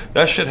Ukraine.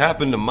 That shit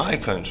happened to my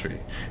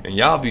country, and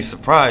y'all be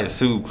surprised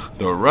who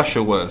the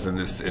Russia was in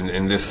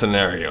this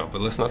scenario.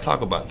 But let's not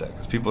talk about that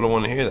because people don't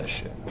want to hear that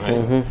shit, right?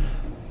 Mm-hmm.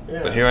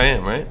 Yeah. But here I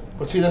am, right?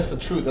 But see, that's the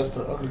truth. That's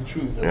the ugly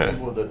truth. There are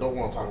people that don't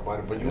want to talk about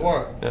it, but you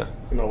are. Yeah.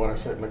 You know what I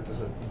said? Like, this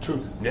is the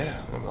truth.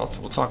 Yeah,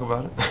 we'll talk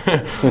about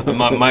it.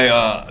 my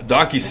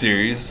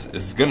docu-series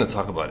is going to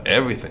talk about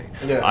everything.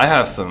 Yeah. I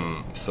have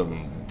some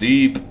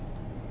deep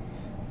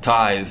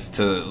ties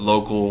to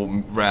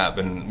local rap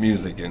and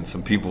music and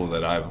some people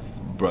that I've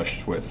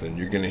brushed with, and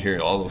you're going to hear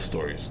all those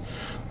stories.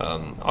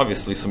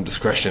 Obviously, some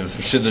discretion,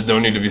 some shit that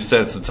don't need to be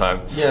said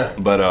sometime. Yeah.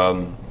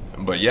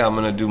 But yeah, I'm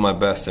gonna do my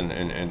best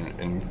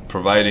in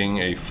providing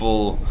a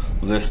full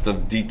list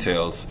of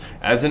details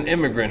as an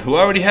immigrant who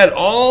already had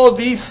all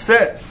these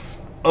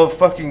sets of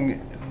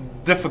fucking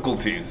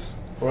difficulties.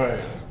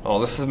 Right. Oh,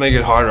 let's just make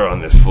it harder on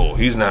this fool.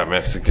 He's not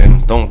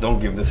Mexican. Don't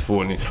give this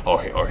fool any.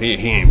 Or he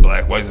ain't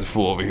black. Why is this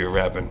fool over here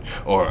rapping?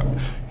 Or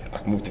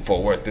I moved to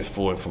Fort Worth. This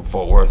fool from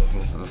Fort Worth.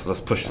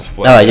 Let's push this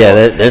fool. Oh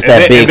yeah, there's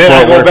that big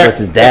Fort Worth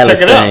versus Dallas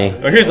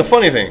thing. Now, here's the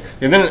funny thing.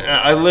 And then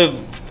I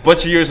lived a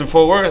bunch of years in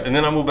Fort Worth, and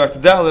then I moved back to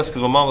Dallas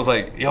because my mom was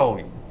like,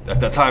 "Yo, at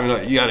that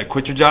time, you gotta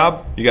quit your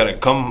job. You gotta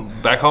come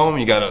back home.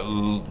 You gotta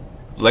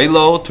lay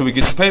low till we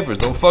get your papers.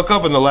 Don't fuck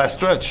up in the last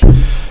stretch."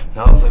 And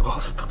I was like, "Well,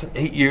 it's fucking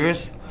 8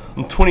 years."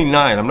 I'm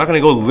 29. I'm not going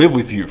to go live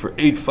with you for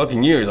 8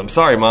 fucking years. I'm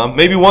sorry, Mom.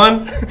 Maybe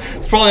 1.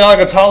 It's probably all I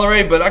can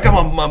tolerate, but I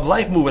got my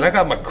life moving. I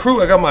got my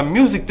crew. I got my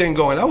music thing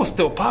going. That was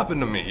still popping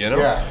to me, you know?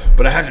 Yeah.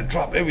 But I had to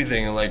drop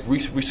everything and, like,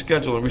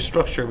 reschedule and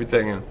restructure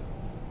everything. And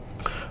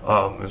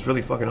it was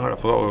really fucking hard. I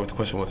forgot what the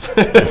question was.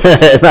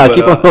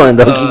 Keep on going,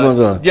 though. Keep on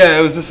going. Yeah,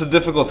 it was just a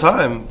difficult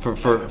time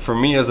for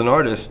me as an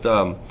artist.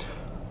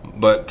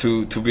 But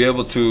to be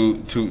able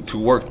to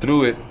work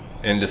through it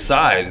and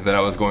decide that I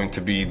was going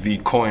to be the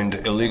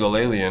coined illegal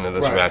alien of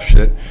this rap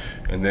shit.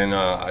 And then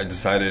I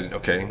decided,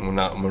 okay, I'm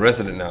a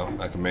resident now.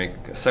 I can make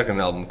a second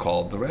album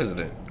called The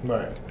Resident.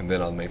 Right. And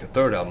then I'll make a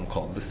third album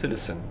called The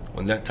Citizen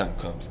when that time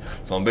comes.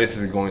 So I'm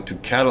basically going to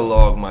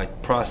catalog my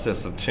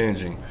process of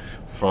changing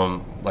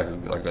from like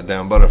a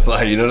damn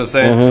butterfly, you know what I'm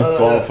saying? Mm-hmm.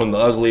 Going from the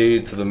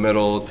ugly to the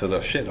middle to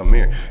the shit, I'm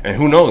here. And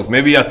who knows,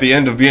 maybe at the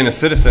end of being a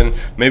citizen,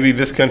 maybe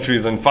this country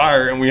is on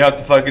fire and we have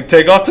to fucking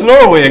take off to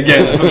Norway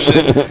again or some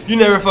shit. You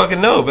never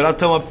fucking know. But I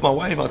tell my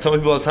wife, I tell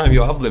people all the time,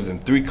 yo, I've lived in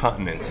 3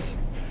 continents.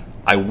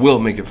 I will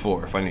make it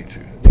 4 if I need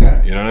to.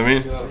 Yeah. You know what I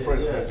mean?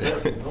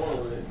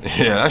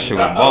 Yeah, that shit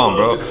was bomb,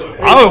 bro.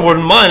 I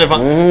wouldn't mind if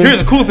I... Here's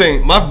the cool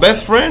thing. My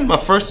best friend, my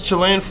first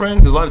Chilean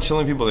friend, there's a lot of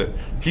Chilean people there,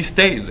 he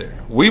stayed there.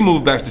 We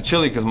moved back to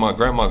Chile because my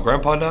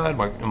grandpa died.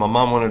 My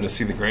mom wanted to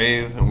see the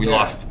grave, and we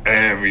lost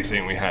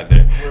everything we had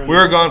there. We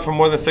were gone for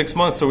more than 6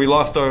 months, so we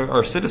lost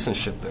our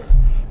citizenship there.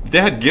 They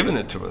had given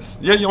it to us.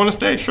 Yeah, you want to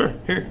stay? Sure.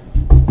 Here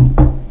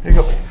you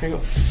go.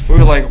 We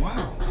were like,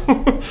 wow.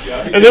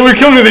 And then we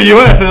come to the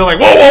U.S. and they're like,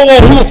 whoa,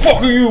 who the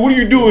fuck are you? What are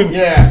you doing?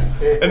 Yeah.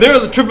 And they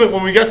were tripping,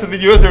 when we got to the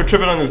U.S., they were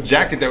tripping on this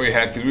jacket that we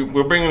had, because we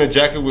were bringing a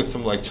jacket with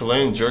some like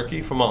Chilean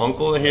jerky from my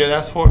uncle that he had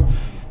asked for.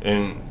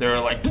 And they were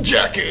like, the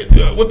jacket,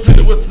 what's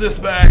this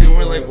bag? And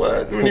we're like,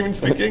 what? We don't even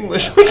speak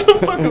English. What the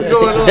fuck is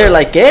going on? They're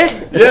like, yeah?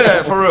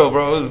 Yeah, for real,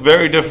 bro. It was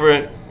very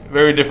different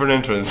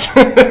entrance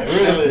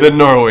than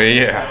Norway,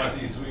 yeah. I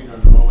see Sweden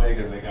or Norway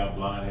because they got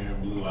blonde hair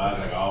and blue eyes.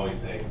 Like, I always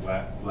take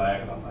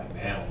flags. I'm like,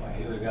 damn, like,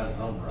 he got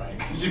something right.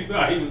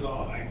 He was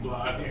all like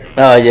blonde hair.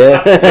 Oh,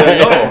 yeah?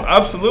 No,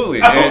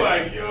 absolutely. I'm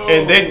like, yo.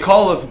 And they'd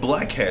call us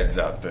blackheads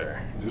out there.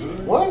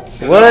 What?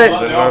 What?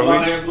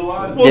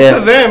 Well,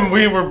 to them,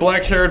 we were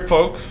black-haired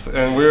folks,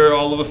 and we were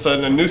all of a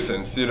sudden a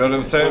nuisance. You know what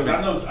I'm saying?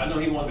 I know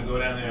he wanted to go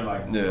down there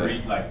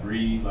and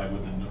breed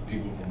with the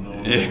people from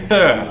Norway.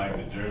 Yeah. Like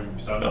the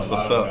Germans. So I know That's a lot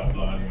what's of them up. got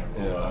blonde hair and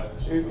blue eyes.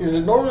 Is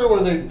it Norway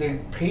where they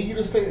pay you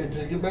to stay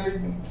to get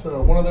married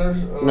to one of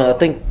theirs? No, I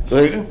think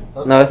Sweden?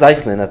 it's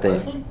Iceland. I think.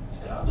 Iceland?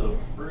 I'll do it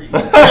for free.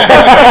 What's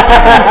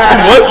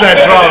that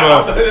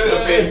drama?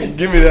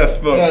 Give me that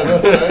smoke.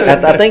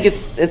 I think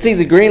it's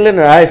either Greenland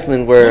or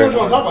Iceland You know where. what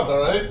I'm talking about,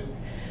 though, right?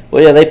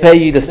 Well, yeah, they pay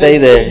you to stay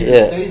there. Pay you to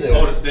Yeah. stay there.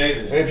 Oh, to stay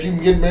there. And if you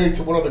get married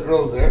to one of the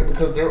girls there,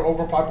 because they're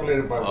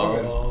overpopulated by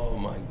women. Oh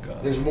my god.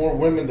 there's more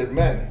women than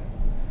men.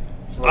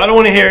 So I don't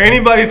want to hear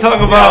anybody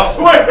talk about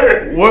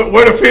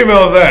where the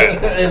females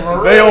at.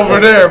 They over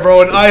there,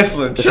 bro, in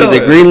Iceland. See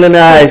the Greenland,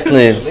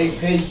 Iceland. They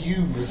pay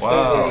you to stay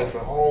there at the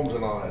homes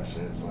and all that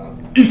shit. So.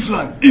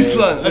 Iceland.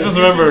 I just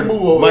remember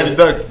Mighty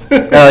Ducks.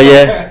 Oh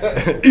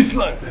yeah,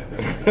 Iceland.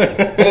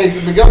 Hey,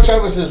 Miguel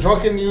Chavez says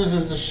drunken news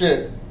is the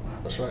shit.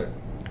 That's right.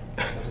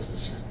 That is the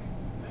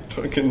shit.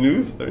 Drunken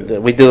news.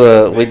 we do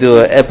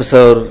a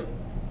episode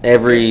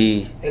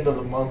every End of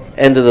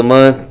the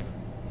month.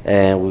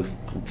 And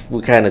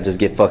we kind of just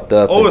get fucked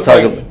up. Oh, and it's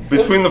talk like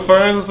between the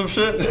ferns and some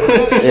shit.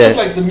 It's just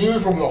like the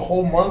news from the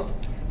whole month,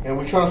 and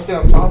we try to stay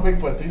on topic,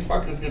 but these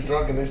fuckers get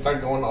drunk and they start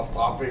going off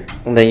topics.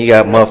 And then you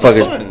got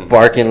motherfuckers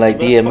barking like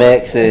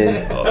DMX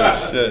and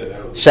Oh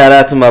shit! shout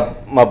out to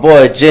my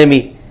boy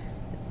Jimmy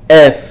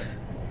F.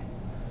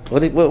 What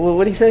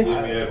did he say?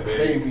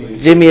 Baby.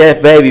 Jimmy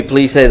F. Baby,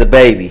 please say the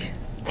baby.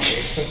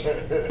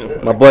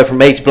 My boy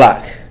from H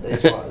Block.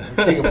 H Block,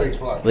 the king of H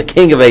Block. The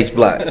king of H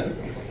Block.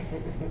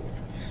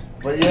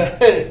 But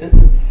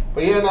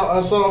yeah,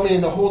 no. So I mean,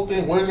 the whole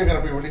thing. When is it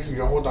gonna be releasing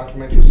your whole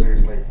documentary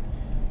series? Like,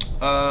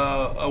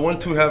 I want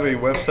to have a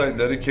website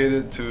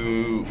dedicated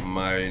to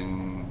my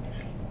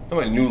not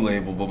my new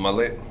label, but my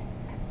late.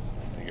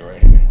 This nigga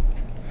right here.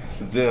 It's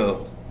a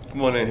deal.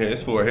 Come on in here.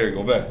 It's for here.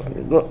 Go back.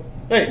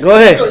 Hey, Go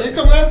ahead. you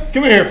come in.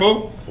 Come in here,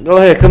 fool. Go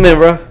ahead. Come in,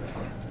 bro.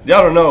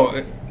 Y'all don't know.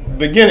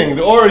 Beginning,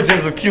 the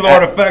origins of Kilo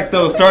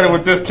Artefacto started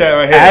with this cat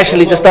right here. I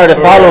actually just started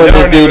following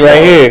this dude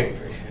right here.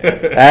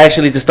 I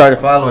actually just started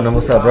following him.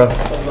 What's up, bro? I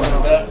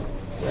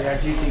got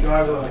GT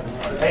Garza.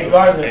 Hey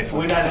Garza,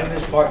 we're not in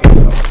this parking,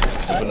 so.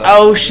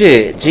 Oh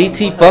shit,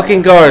 GT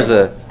fucking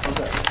Garza.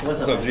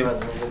 What's up, G?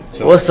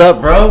 What's up,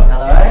 bro?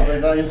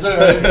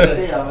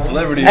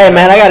 Celebrity. Hey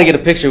man, I gotta get a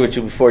picture with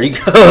you before you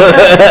go.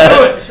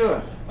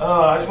 Sure.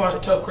 I just want to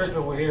tell Chris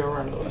that we're here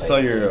around. I saw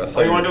your.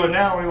 Oh, you want to do it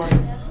now? Or you want?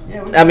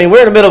 I mean,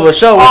 we're in the middle of a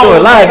show. We're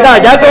doing live. Nah,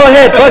 y'all go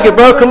ahead. Fuck it,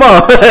 bro. Come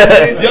on.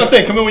 Y'all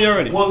think? Come in when you're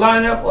ready. We'll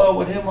line up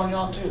with him on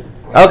y'all too.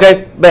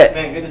 Okay, bet.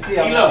 Man, good to see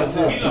you.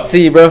 Good to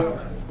See you, bro.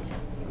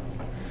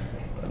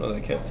 I know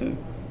that cat too.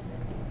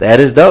 That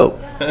is dope.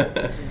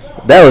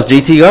 That was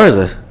GT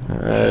Garza.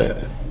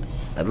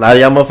 A lot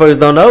of y'all motherfuckers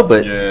don't know,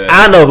 but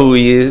I know who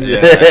he is.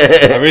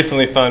 Yeah. I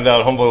recently found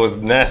out Homeboy was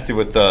nasty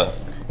with the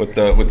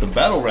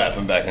battle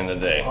rapping back in the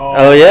day.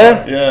 Oh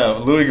yeah? Yeah,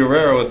 Louis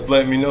Guerrero was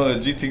letting me know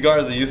that GT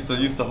Garza used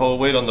to hold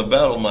weight on the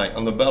battle mic,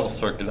 on the battle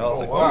circuit. I was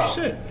like, wow. oh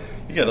shit.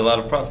 You got a lot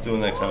of props doing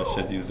that kind of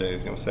shit these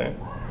days, you know what I'm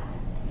saying?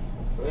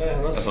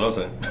 Yeah, that's what I'm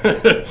saying.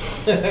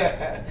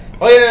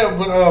 Oh yeah,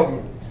 but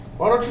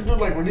why don't you do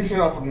like releasing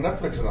it off of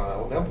Netflix and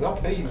all that? Well, they'll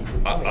pay you.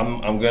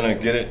 I'm gonna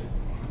get it,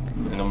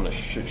 and I'm gonna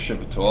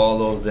ship it to all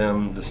those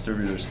damn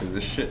distributors because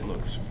this shit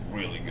looks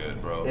really good,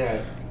 bro.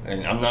 Yeah.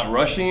 And I'm not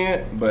rushing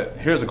it, but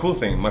here's the cool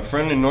thing: my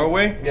friend in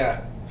Norway.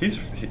 Yeah.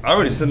 I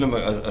already sent him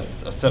a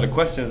set of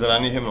questions that I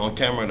need him on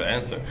camera to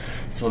answer.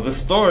 So the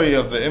story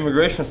of the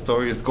immigration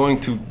story is going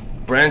to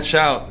branch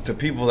out to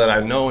people that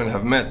I know and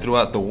have met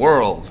throughout the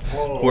world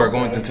who are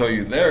going to tell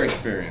you their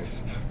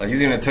experience. Like he's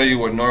going to tell you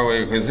what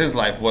Norway, because his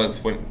life was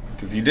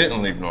because he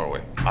didn't leave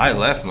Norway. I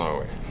left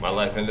Norway. My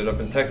life ended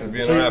up in Texas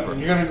being a rapper.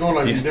 You're going to go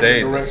like he in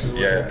stayed. different directions.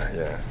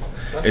 Yeah.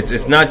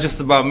 It's not just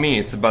about me.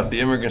 It's about the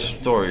immigrant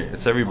story.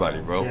 It's everybody,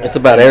 bro. It's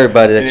about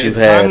everybody that and you've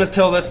it's time had. to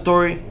tell that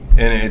story,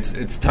 and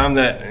it's time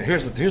that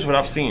here's what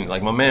I've seen.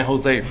 Like my man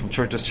Jose from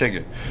Church's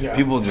Chicken. Yeah.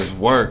 People just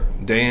work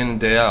day in and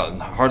day out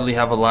and hardly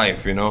have a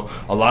life. You know,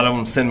 a lot of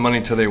them send money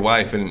to their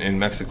wife in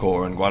Mexico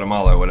or in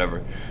Guatemala or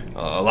whatever.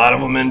 A lot of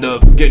them end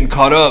up getting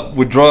caught up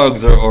with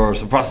drugs or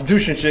some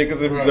prostitution shit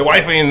because the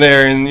wife ain't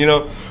there, and you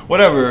know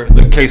whatever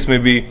the case may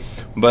be.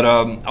 But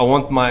I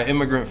want my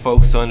immigrant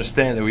folks to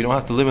understand that we don't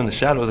have to live in the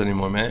shadows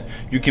anymore, man.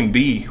 You can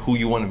be who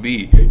you want to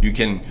be.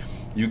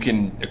 You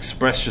can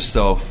express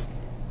yourself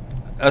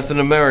as an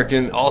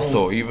American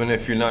also, even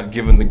if you're not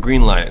given the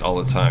green light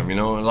all the time. You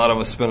know, a lot of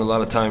us spend a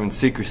lot of time in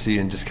secrecy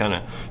and just kind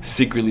of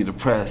secretly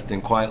depressed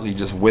and quietly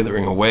just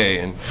withering away,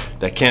 and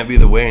that can't be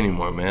the way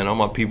anymore, man. All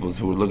my peoples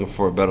who are looking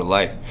for a better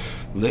life,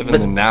 live in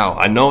the now.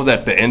 I know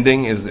that the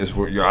ending is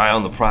where your eye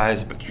on the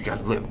prize, but you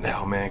gotta live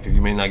now, man, because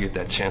you may not get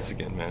that chance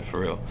again, man,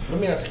 for real.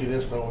 Let me ask you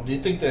this though: do you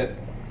think that?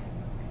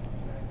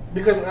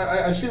 Because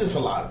I see this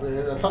a lot.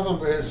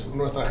 Sometimes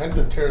nuestra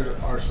gente tears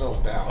ourselves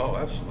down. Oh,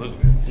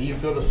 absolutely. Do you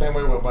feel the same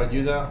way about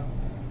you, though?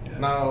 Yeah.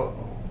 Now,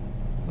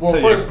 well,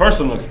 your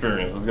personal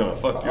experience is gonna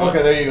fuck you. Okay,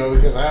 up. there you go.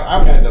 Because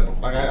I've had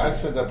that. Like I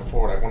said that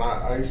before. Like when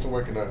I used to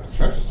work in a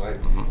construction site,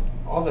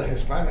 all the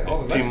Hispanic,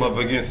 all the team Mexicans,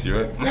 up against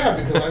you, right? Yeah,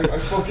 because I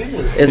spoke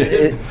English.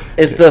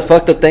 It's the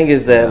fucked up thing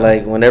is that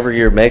like whenever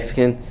you're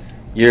Mexican,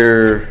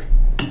 you're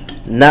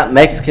not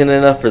Mexican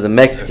enough for the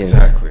Mexicans.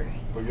 Exactly.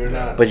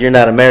 But you're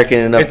not American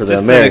enough for the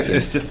Americans.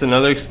 It's just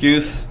another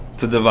excuse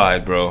to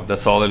divide, bro.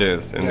 That's all it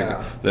is. And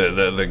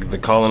the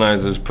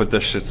colonizers put that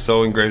shit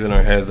so engraved in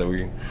our heads that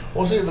we.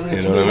 Well, see,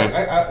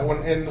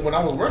 when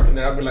I was working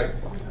there, I'd be like,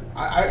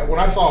 when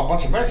I saw a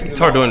bunch of Mexicans, it's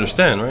hard to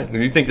understand, right?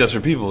 You think that's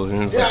your people?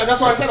 Yeah,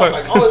 that's what I said. I'm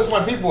like, oh, this is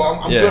my people.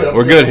 I'm yeah, good.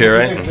 we're good here,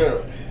 right?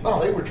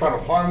 No, they were trying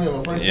to farm me on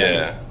the first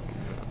day.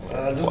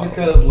 Just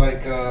because,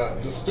 like,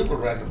 just stupid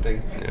random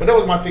thing. Yeah. But that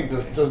was my thing.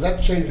 Does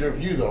that change your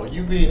view, though?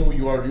 You being who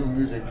you are, doing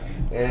music,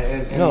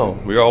 and no,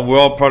 we're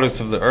all products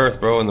of the earth,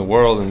 bro, and the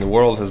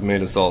world has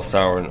made us all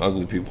sour and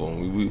ugly people.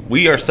 And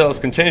we ourselves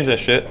can change that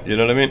shit. You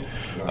know what I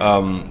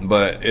mean?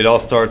 But it all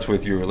starts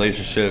with your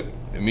relationship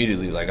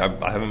immediately. Like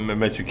I haven't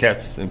met you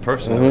cats in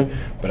person,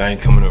 but I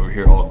ain't coming over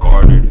here all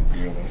guarded.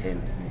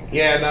 You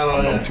know,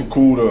 I'm too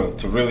cool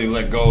to really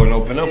let go and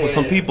open up with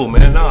some people,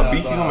 man. Nah, be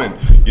human.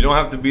 You don't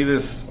have to be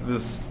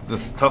this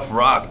tough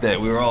rock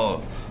that we were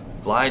all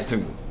lied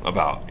to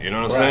about. You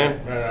know what I'm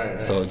saying?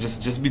 Right. So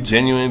just be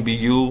genuine, be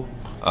you.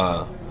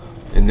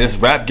 In this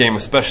rap game,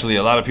 especially,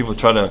 a lot of people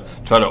try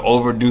to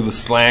overdo the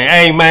slang.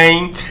 Hey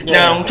man,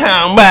 don't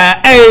come by.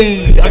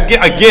 Hey,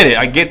 I get it.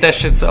 I get that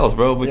shit sells,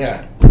 bro. But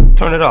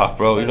turn it off,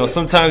 bro. You know,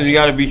 sometimes you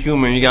gotta be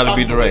human. You gotta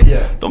be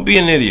direct. Don't be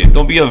an idiot.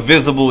 Don't be a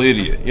visible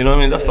idiot. You know what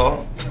I mean? That's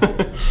all.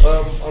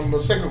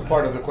 The second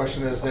part of the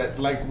question is that,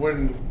 like,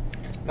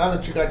 now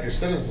that you got your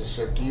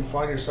citizenship, do you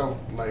find yourself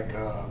like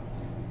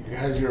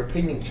has your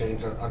opinion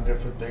changed on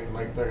different things,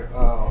 like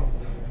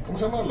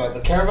like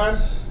the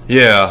caravan?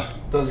 Yeah.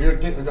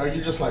 Are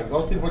you just like,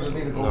 those people just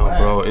need to go back?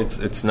 No, bro,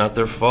 it's not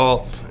their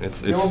fault. You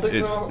don't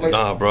think so? Like,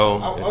 nah, bro.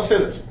 I'll say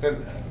this,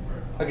 and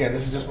again,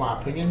 this is just my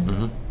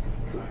opinion.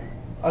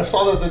 I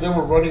saw that they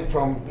were running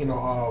from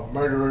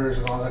murderers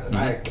and all that, and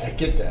I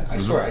get that. I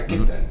swear I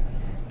get that.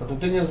 But the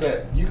thing is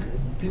that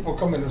people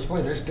coming this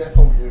way. There's death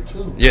over here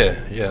too. Yeah,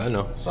 I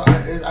know. So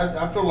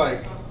I feel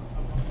like,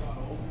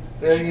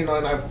 and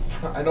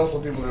I know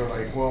some people that are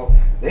like, well,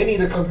 they need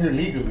to come here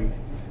legally.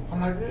 I'm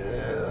like,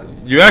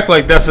 you act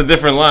like that's a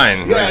different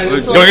line. Yeah,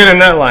 like, go get in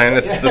that line.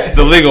 That's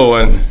the legal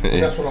one.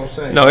 That's what I'm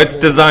saying. No, it's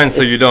designed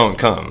so you don't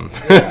come.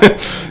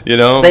 You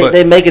know,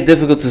 they make it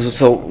difficult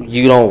so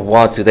you don't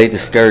want to. They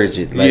discourage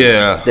it.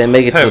 Like, they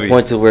make it to the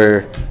point to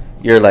where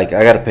you're like,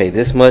 I got to pay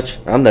this much.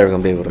 I'm never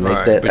gonna be able to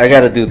make that. I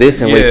got to do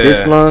this and wait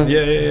this long.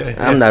 Yeah.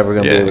 I'm never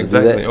gonna be able to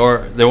do that. Or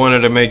they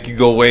wanted to make you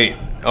go wait.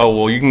 Oh,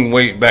 well, you can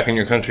wait back in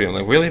your country. I'm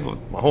like, really?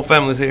 My whole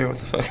family's here. What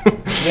the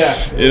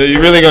fuck?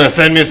 You're really going to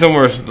send me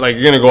somewhere, like,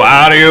 you're going to go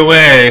out of your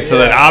way so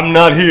that I'm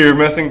not here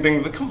messing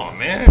things up? Come on,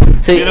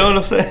 man. See, you know what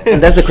I'm saying?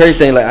 And that's the crazy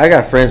thing. Like, I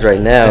got friends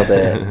right now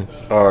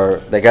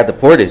that got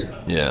deported.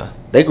 Yeah.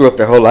 They grew up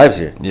their whole lives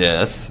here. Yeah,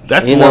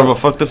 that's more of a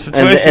fucked up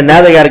situation. And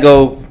now they got to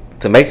go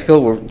to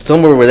Mexico, or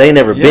somewhere where they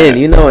never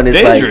been, and it's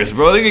dangerous,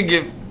 bro. They could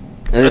get...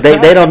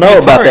 They don't know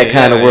about that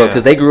kind of world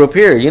because they grew up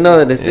here,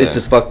 and it's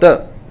just fucked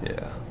up.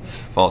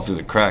 Fall through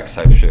the cracks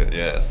type shit.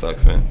 Yeah, it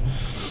sucks, man.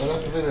 Well,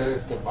 that's the thing that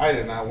is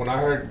divided now. When I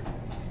heard...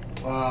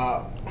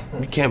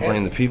 you can't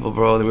blame the people,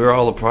 bro. We're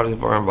all a product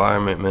of our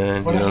environment,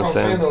 man. But you know what I'm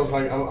saying? Though, is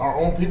like our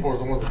own people are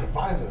the ones that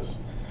define us.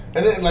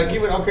 And then, like,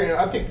 even, okay,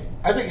 I think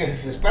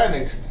as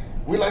Hispanics,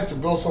 we like to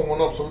build someone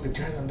up so we can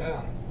tear them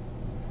down.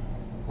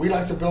 We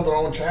like to build our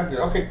own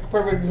champion. Okay,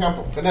 perfect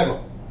example,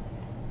 Canelo.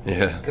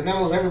 Yeah.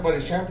 Canelo's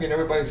everybody's champion,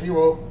 everybody's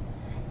hero.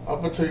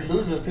 Up until he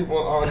loses,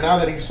 people now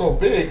that he's so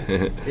big,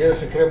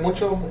 se cree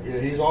mucho.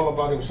 He's all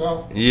about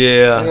himself.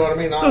 Yeah, you know what I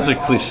mean. Those are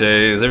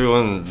cliches.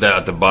 Everyone that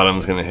at the bottom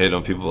is gonna hate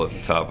on people at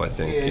the top. I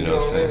think. Yeah, you know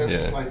what I'm saying? It's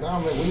just like, nah,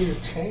 man, we need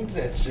to change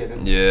that shit.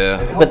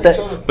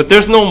 And but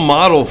there's no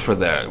model for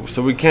that,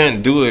 so we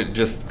can't do it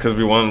just because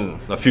we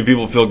want a few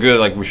people feel good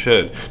like we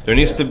should. There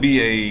needs to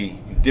be a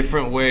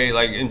different way.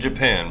 Like in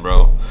Japan,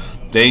 bro,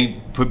 they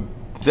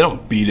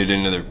don't beat it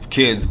into their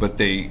kids, but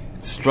they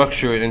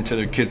structure it into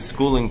their kids'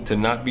 schooling to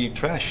not be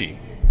trashy.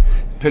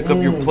 Pick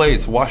up your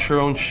plates, wash your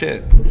own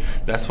shit.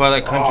 That's why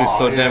that country's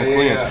so damn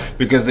clean.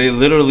 Because they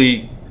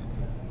literally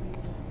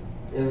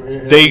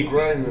they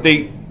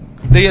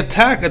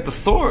attack at the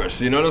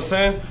source. You know what I'm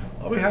saying?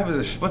 All we have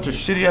is a bunch of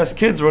shitty ass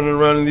kids running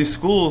around in these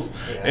schools,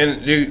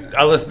 and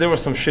unless there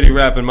was some shitty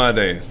rap in my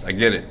days, I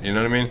get it. You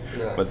know what I mean?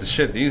 But the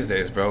shit these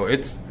days, bro,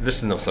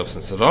 there's no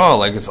substance at all.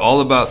 Like, it's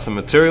all about some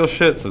material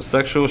shit, some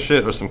sexual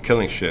shit, or some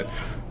killing shit.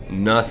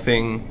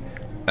 Nothing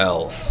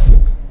else.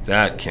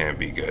 That can't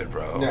be good,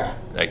 bro.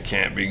 That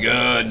can't be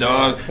good,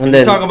 dog. And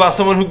then, talk about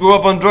someone who grew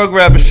up on drug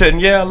rap and shit,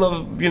 and I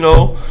love,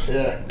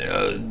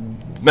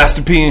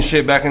 Master P and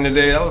shit back in the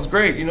day. That was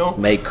great,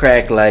 Make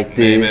crack like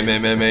this.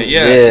 Man.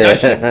 That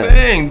shit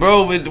bang,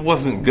 bro. It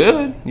wasn't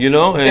good,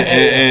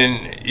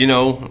 and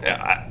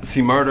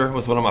C Murder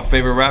was one of my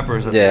favorite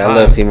rappers at the time. I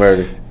love C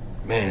Murder.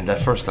 Man,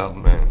 that first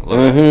album, man. I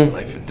love it.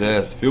 Life or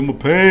Death. Feel My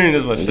Pain.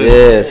 That's my shit.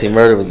 Yeah, C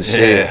Murder was the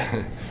shit.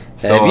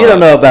 So, if you don't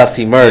know about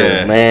C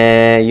Murder,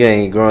 man, you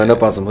ain't growing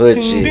up on some hood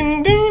shit.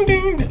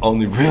 Ding.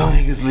 Only real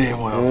niggas live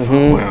where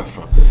I'm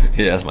from.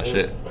 Yeah, that's my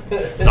shit.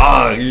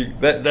 Dog,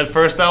 that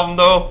first album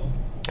though,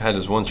 I had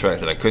this one track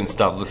that I couldn't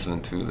stop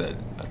listening to. That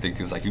I think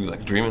he was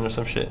like dreaming or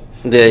some shit.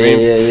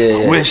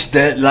 Yeah. I wish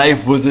that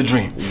life was a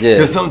dream.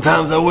 Cause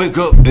sometimes I wake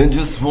up and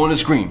just wanna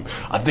scream.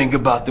 I think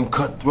about them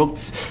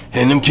cutthroats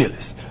and them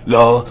killers.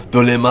 Lord,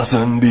 don't let my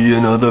son be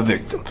another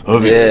victim.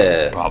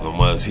 Problem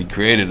was he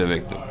created a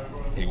victim.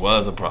 He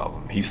was a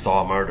problem. He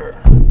saw murder.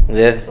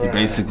 He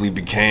basically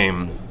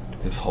became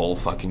his whole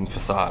fucking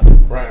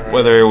facade. Right.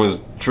 Whether it was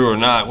true or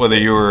not, whether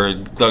you were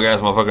a thug ass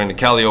motherfucker in the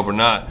Calliope or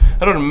not,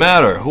 that doesn't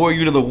matter. Who are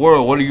you to the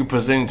world? What are you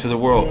presenting to the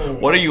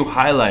world? What are you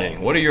highlighting?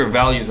 What are your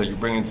values that you're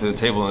bringing to the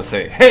table and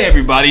say, hey,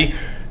 everybody,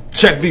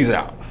 check these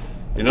out?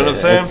 You know what I'm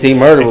saying? T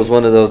Murder was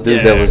one of those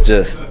dudes that was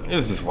just. It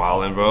was just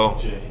wilding, bro.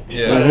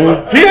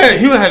 Yeah,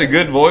 he had a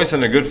good voice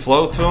and a good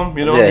flow to him.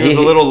 You know, he was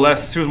a little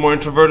less. He was more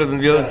introverted than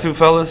the other two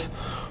fellas.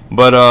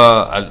 But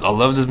I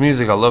loved his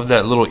music. I loved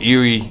that little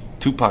eerie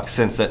Tupac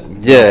sense that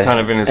was kind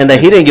of in his. And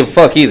that he didn't give a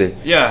fuck either.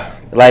 Yeah.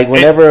 Like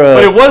whenever.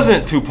 But it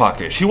wasn't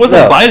Tupac-ish. He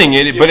wasn't biting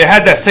it, but it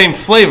had that same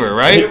flavor,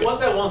 right? What's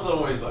that one song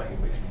where he's like, it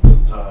makes me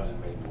sometimes it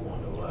makes me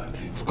wonder why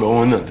it's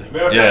going under.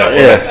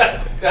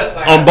 Yeah. That's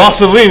like on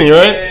Bossolini,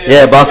 right?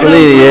 Yeah,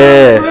 Bossolini,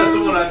 yeah. That's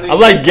the one I think. I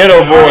like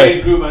Ghetto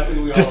Boy. Group, I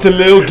think Just a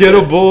little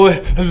Ghetto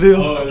Boy. A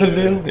little.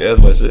 Yeah,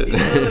 that's my shit.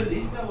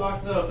 He's still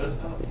locked up. That's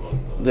kind of fucked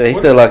up. Yeah, he's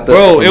still locked up.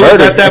 Bro, it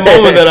was at that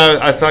moment that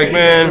I was like,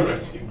 man.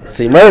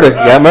 See,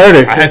 got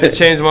murdered. I had to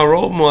change my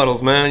role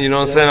models, man. You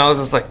know what I'm saying? I was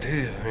just like,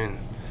 dude, I mean,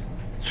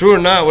 true or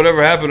not,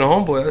 whatever happened to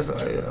Homeboy, that's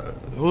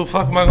who the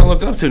fuck am I gonna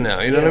look up to now?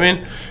 You know what I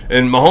mean?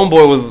 And my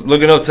homeboy was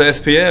looking up to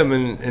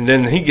SPM, and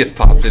then he gets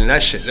popped in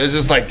that shit. It's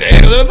just like,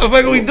 damn, what the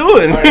fuck are we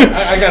doing? Right,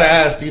 I gotta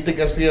ask, do you think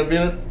SPM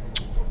did it?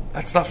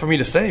 That's not for me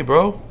to say,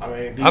 bro. I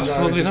mean,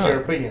 absolutely not. Your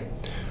opinion?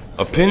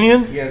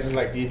 Opinion? Yeah, just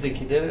like, do you think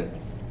he did it?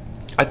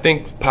 I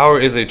think Power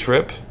is a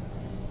trip.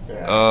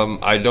 Yeah.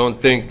 I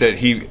don't think that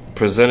he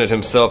presented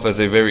himself as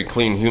a very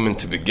clean human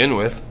to begin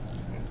with.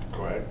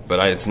 Correct. But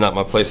it's not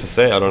my place to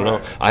say. I don't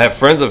know. I have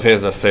friends of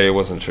his that say it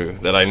wasn't true,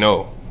 that I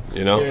know.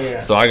 You know,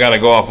 so I gotta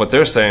go off what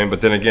they're saying, but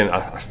then again,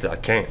 I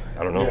can't.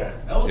 I don't know. Yeah.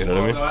 That was you know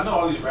what I mean? I know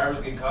all these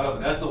rappers get caught up,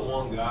 but that's the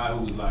one guy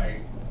who's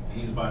like,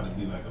 he's about to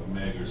be like a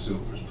mega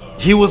superstar.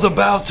 He was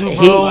about to,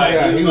 bro.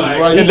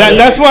 Right.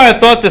 That's why I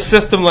thought the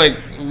system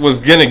was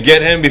gonna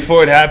get him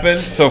before it happened.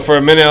 So for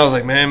a minute, I was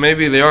like, man,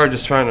 maybe they are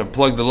just trying to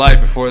plug the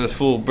light before this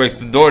fool breaks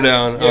the door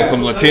down on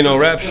some Latino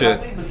rap shit. I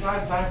think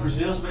besides Cypress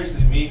Hill,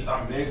 especially me, because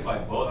I'm mixed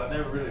like both. I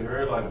never really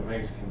heard like a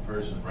Mexican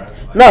person rap.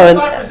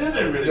 Cypress Hill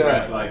didn't really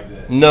rap like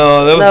that.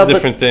 No, that was a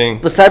different thing.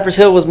 But Cypress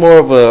Hill was more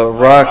of a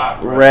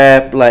rock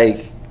rap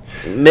like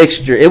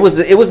mixture. It was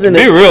in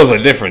Be Real's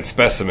a different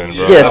specimen,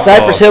 bro. Yeah,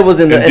 Cypress Hill was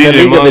in the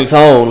league of its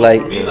own.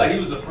 Like for me, like he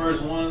was the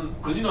first one,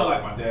 because you know,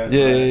 like my dad's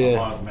my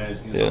mom's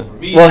Mexican. So for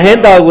me, well,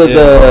 Hen Dog was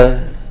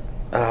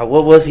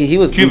what was he? He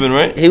was Cuban,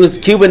 right? He was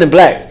Cuban and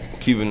black.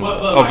 Cuban.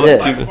 But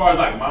like as far as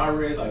like my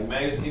race, like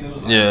Mexican, it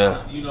was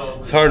like, you know,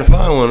 it's hard to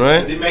find one,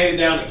 right? They made it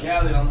down to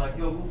Cali, and I'm like,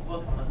 yo,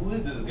 who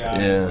is this guy?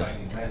 Yeah. Like,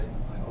 he's Mexican.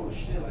 I'm like, oh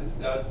shit, like this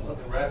guy's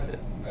fucking rapping.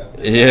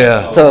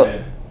 Yeah.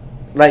 So,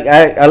 like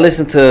I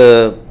listened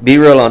to Be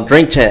Real on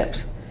Drink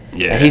Champs.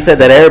 Yeah. And he said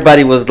that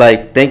everybody was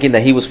like thinking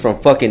that he was from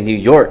fucking New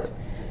York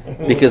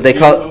because they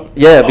called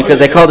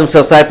they called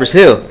themselves Cypress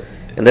Hill.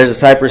 And there's a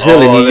Cypress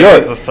Hill in New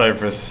York. There's a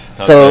Cypress.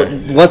 So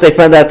once they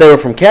found out they were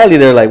from Cali,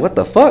 they're like, "What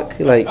the fuck?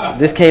 Like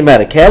this came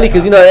out of Cali?"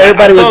 Because you know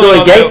everybody was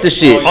doing gangster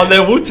shit on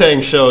that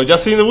Wu-Tang show. Y'all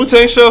seen the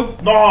Wu-Tang show?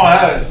 No, I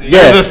haven't seen.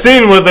 Yeah, there's a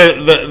scene where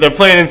they're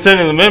playing Insane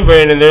in the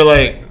Membrane, and they're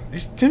like, "You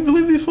didn't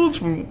believe these fools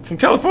from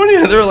California?"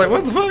 And they were like,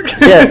 "What the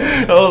fuck?"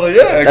 Yeah, I was like,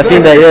 "Yeah, exactly. I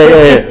seen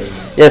that.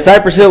 Yeah.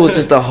 Cypress Hill was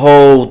just a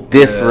whole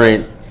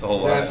different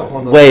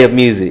way of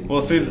music.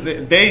 Well, see,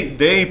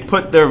 they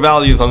put their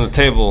values on the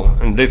table,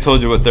 and they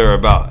told you what they're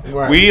about.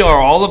 Right. We are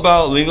all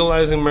about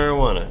legalizing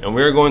marijuana, and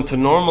we are going to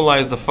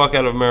normalize the fuck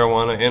out of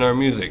marijuana in our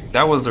music.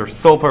 That was their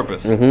sole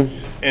purpose.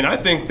 Mm-hmm. And I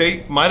think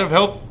they might have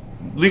helped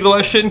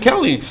legalize shit in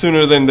Cali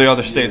sooner than the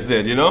other states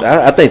did, you know?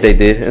 I think they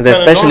did, and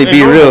especially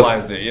Be Real.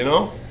 It, you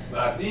know? But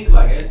I think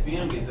like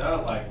SPM gets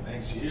out like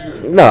next year.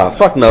 No,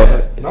 fuck no.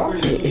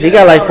 He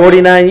got like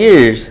 49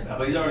 years.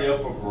 But he's already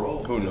up for parole.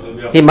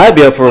 He might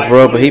be up for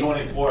parole, but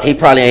he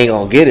probably ain't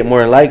gonna get it,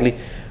 more than likely.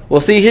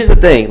 Well, see, here's the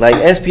thing. Like,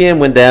 SPM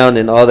went down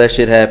and all that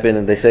shit happened,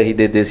 and they say he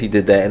did this, he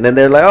did that. And then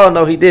they're like, oh,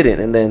 no, he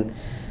didn't. And then,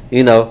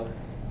 you know,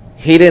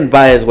 he didn't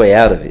buy his way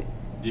out of it.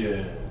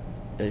 Yeah.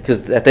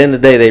 Because at the end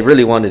of the day, they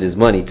really wanted his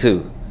money,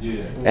 too.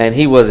 Yeah. And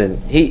he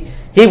wasn't. He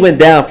went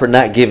down for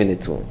not giving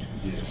it to him.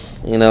 Yeah.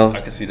 You know?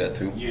 I can see that,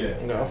 too. Yeah.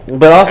 No.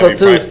 But also, heavy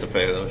too, price to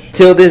pay, though.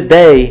 till this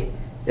day,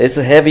 it's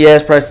a heavy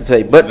ass price to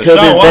pay. But till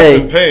this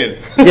day, paid.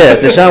 Yeah,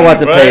 Deshaun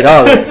Watson paid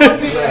all of it.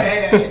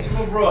 Hey,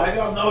 bro, have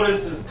y'all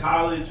noticed since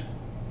college?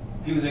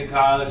 He was in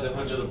college, a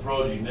bunch of the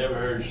pros, you never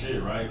heard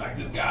shit, right? Like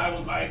this guy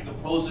was like the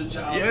poster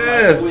child.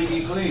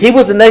 Yes. He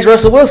was the next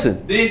Russell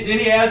Wilson. Then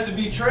he asked to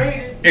be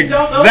traded.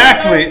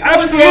 Exactly.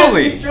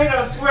 Absolutely. He traded,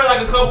 I swear,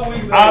 like a couple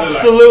weeks later.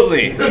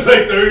 Absolutely. There's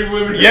like 30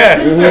 women.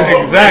 Yes,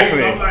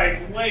 exactly. I'm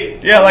like,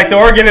 wait. Yeah, like the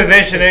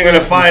organization ain't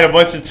gonna find a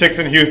bunch of chicks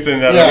in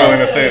Houston that are willing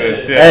to say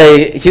this. Yeah.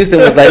 Hey, Houston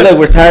was like, look,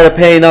 we're tired of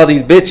paying all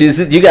these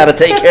bitches. You got to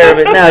take care of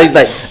it now. He's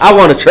like, I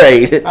want to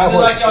trade.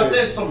 Like y'all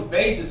said, some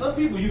faces, some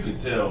people you could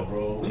tell,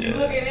 bro. When you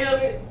look at him,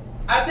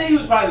 I think he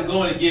was probably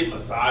going to get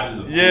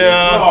massages.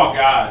 Yeah. Oh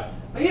God,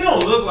 but he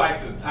don't look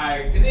like the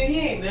type. And then he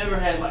ain't never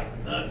had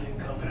like nothing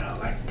come out,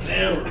 like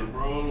never,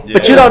 bro. Yeah.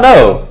 But you don't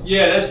know.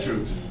 Yeah, that's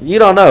true. You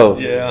don't know.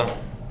 Yeah.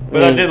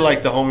 But I did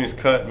like the homie's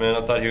cut, man.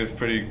 I thought he was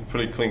pretty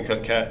clean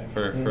cut cat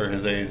for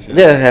his age. You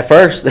know? Yeah, at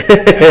first. No,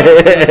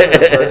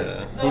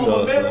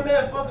 but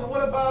man, fucking,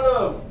 what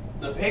about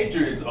the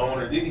Patriots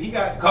owner? He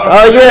got caught.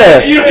 Oh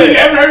yeah. You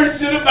haven't heard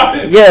shit about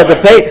it. Yeah,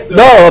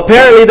 no.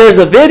 Apparently, there's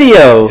a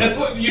video. That's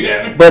what you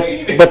haven't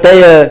seen it. But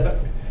they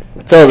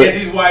so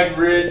he's white and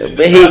rich. And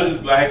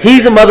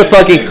he's a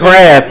motherfucking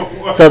crab.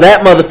 So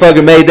that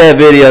motherfucker made that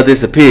video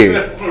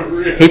disappear.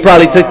 He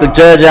probably took the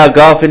judge out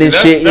golfing and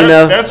shit, you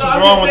know. That's what's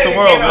wrong with the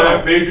world,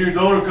 man. Patriots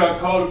owner got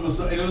called him,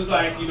 and it was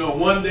like, you know,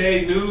 one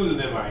day news, and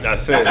then like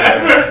that's it. I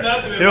haven't heard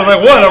nothing. He was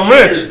like, "What? I'm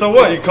rich. So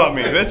what? You caught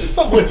me, bitch.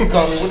 So what? You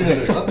caught me? What are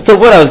you gonna So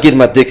what? I was getting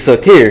my dick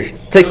sucked. Here,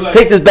 take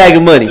this bag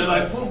of money. They're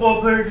like, football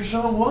player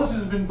Deshaun Watson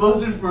has been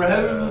busted for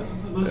having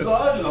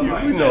massages. I'm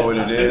like, you know what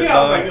it is. I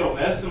was like, yo,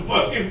 that's the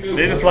fucking news.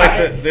 They just like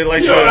to. They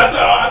like yo, to. I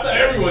thought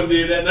everyone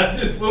did that, not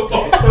just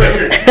football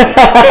players.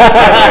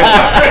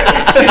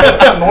 That's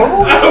not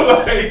normal.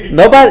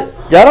 Nobody.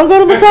 Y'all don't go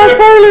to massage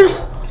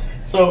parlors.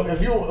 So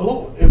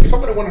if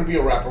somebody wanted to be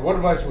a rapper, what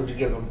advice would you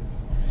give them?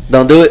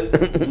 Don't do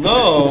it.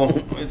 No,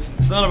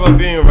 it's not about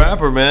being a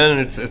rapper, man.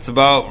 It's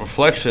about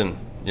reflection,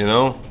 you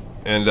know.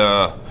 And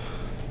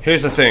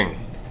here's the thing.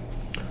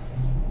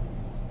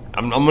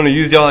 I'm gonna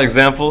use y'all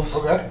examples.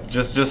 Okay.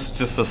 Just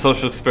a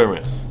social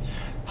experiment.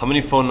 How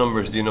many phone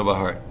numbers do you know by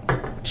heart?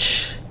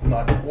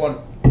 Not one.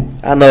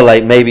 I know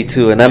like maybe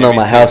 2, and I know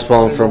my house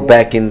phone from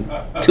back in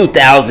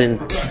 2000.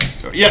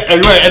 Yeah,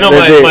 right. I know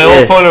my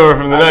old phone number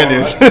from the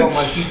 90s. I know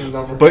my teacher's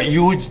number. But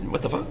you would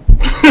what the fuck?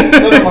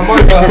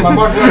 My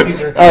martial arts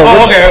teacher.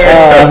 Oh,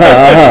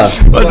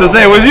 okay. What to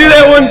say? Was you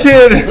that one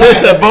kid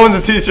that boned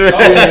the teacher?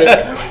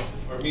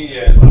 For me,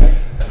 yeah, it's like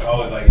it's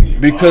always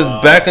like because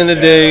back in the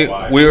day,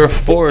 we were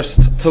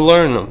forced to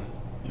learn them.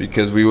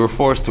 Because we were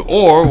forced to,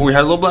 or we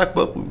had a little black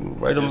book,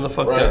 write them the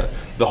fuck down.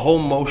 The whole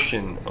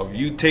motion of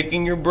you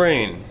taking your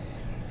brain,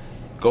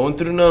 going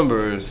through the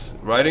numbers,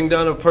 writing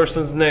down a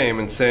person's name,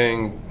 and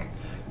saying,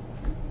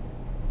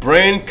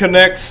 brain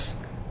connects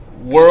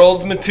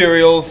world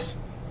materials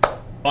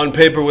on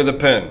paper with a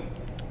pen.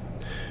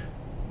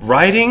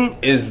 Writing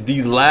is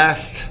the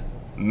last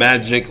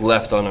magic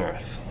left on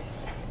earth.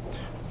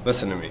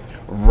 Listen to me.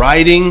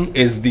 Writing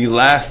is the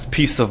last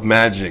piece of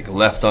magic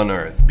left on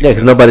earth. Yeah,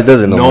 because nobody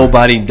does it no more.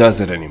 Nobody does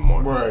it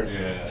anymore. Right.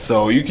 Yeah.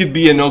 So you could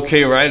be an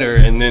okay writer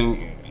and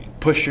then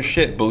push your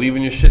shit, believe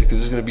in your shit, because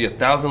there's going to be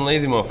 1,000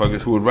 lazy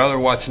motherfuckers who would rather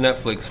watch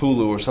Netflix,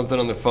 Hulu, or something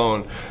on their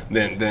phone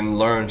than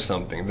learn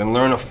something, than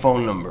learn a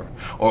phone number.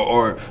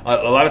 Or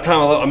a lot of time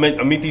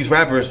I meet these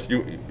rappers. If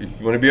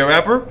you want to be a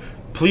rapper,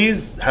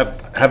 please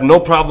have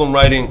no problem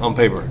writing on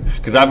paper.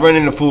 Because I've run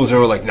into fools that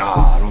are like,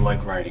 nah, I don't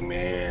like writing,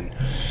 man.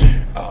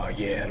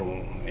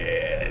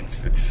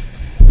 It's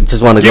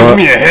just want to gives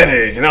me a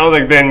headache, and I was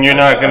like, then you're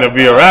not gonna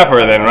be a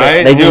rapper, then,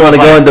 right? They just want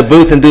to go in the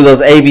booth and do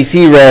those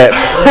ABC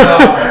raps.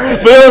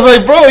 But it was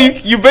like, bro,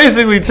 you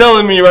basically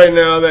telling me right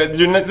now that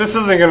this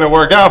isn't gonna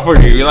work out for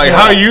you. You're like,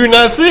 how are you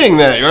not seeing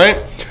that, right?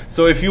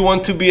 So if you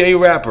want to be a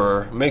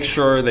rapper, make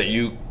sure that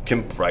you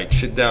can write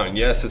shit down.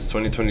 Yes, it's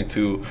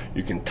 2022.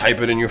 You can type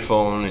it in your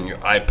phone and your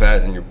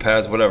iPads and your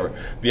pads, whatever.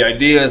 The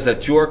idea is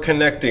that you are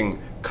connecting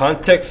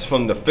context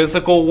from the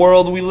physical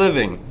world we live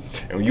in,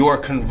 and you are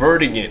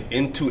converting it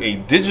into a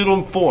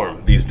digital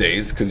form these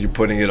days, because you're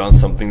putting it on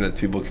something that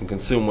people can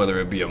consume, whether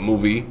it be a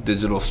movie,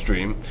 digital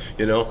stream,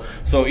 you know.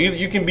 So either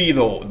you can be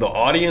the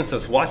audience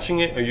that's watching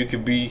it, or you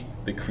could be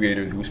the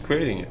creator who's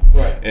creating it.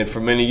 Right. And for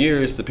many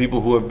years, the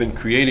people who have been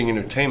creating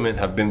entertainment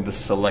have been the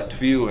select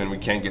few, and we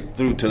can't get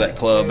through to that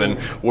club, and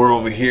we're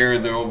over here,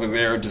 they're over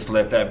there, just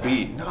let that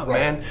be. No,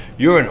 man,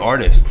 you're an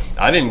artist.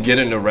 I didn't get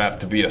into rap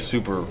to be a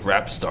super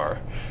rap star.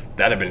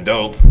 That'd have been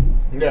dope.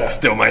 Yeah.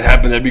 Still might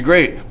happen, that'd be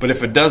great. But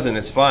if it doesn't,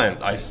 it's fine.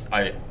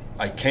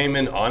 I came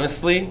in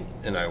honestly,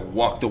 and I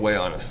walked away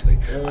honestly.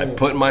 I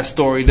put my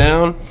story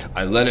down.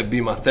 I let it be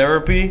my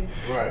therapy.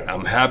 Right.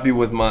 I'm happy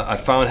with I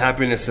found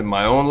happiness in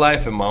my own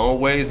life, in my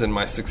own ways, and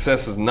my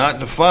success is not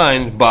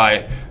defined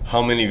by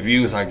how many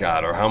views I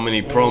got or how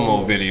many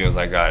promo videos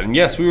I got. And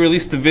yes, we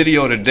released the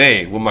video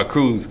today with my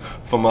crews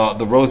from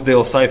the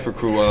Rosedale Cypher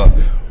crew.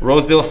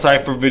 Rosedale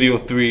Cypher Video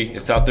 3.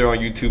 It's out there on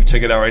YouTube.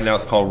 Check it out right now.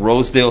 It's called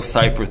Rosedale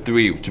Cypher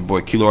 3 with your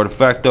boy Kilo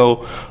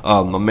Artefacto,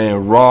 my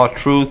man Raw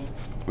Truth.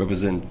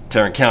 Represent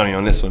Tarrant County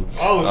on this one.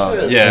 Oh,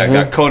 shit. Yeah, I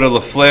got Coda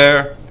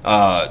LaFleur,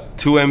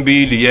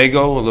 2MB,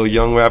 Diego, a little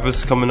young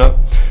rappers coming up,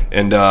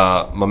 and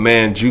my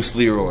man Juice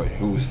Leroy,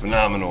 who was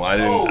phenomenal.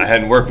 I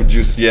hadn't worked with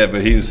Juice yet,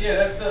 but he's...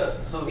 Yeah,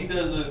 so he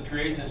does a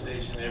creation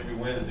station every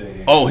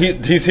Wednesday. Oh,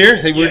 he's here?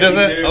 He does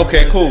that?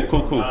 Okay, cool.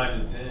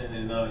 9 to 10,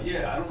 and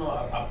I don't know,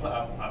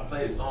 I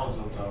play his songs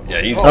sometimes.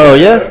 Yeah, he's... Oh,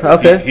 yeah?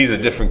 Okay. He's a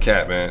different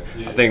cat, man.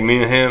 Yeah. I think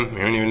me and him,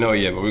 we don't even know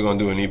yet, but we're going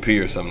to do an EP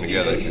or something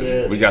together,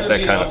 because we got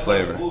that kind of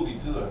flavor.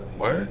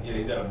 Word? Yeah,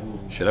 he's got a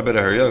movie. Shit, I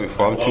better hurry up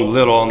before I'm too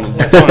little on the...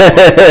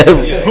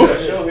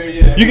 Show here,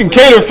 yeah. You can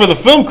cater for the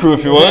film crew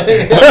if you want.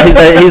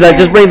 he's like,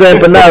 just bring the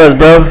empanadas,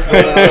 bro.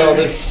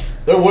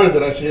 They're worth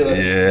it,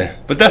 actually. Yeah,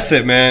 but that's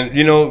it, man.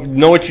 You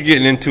know what you're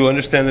getting into.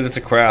 Understand that it's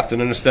a craft,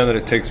 and understand that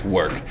it takes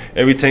work.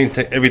 Everything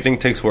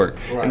takes work,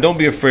 Right. and don't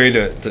be afraid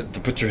to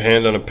put your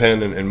hand on a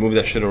pen and move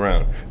that shit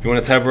around. If you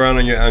want to type around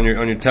on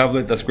your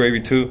tablet, that's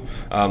gravy too.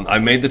 I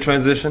made the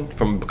transition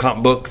from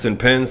comp books and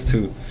pens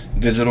to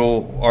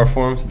digital art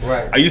forms.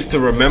 Right. I used to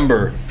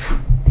remember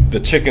the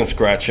chicken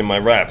scratch in my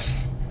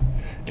raps,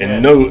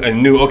 and Yes.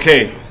 knew.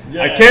 Okay,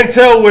 Yeah. I can't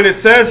tell what it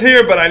says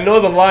here, but I know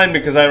the line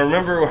because I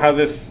remember how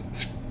this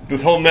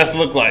whole mess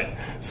looked like.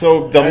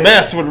 So the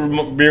mess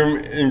would be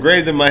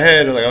engraved in my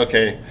head. Like,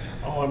 okay.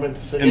 Oh, I meant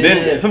to say. And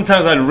then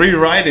sometimes I'd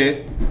rewrite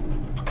it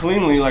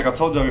cleanly, like I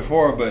told you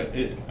before, but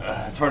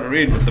it's hard to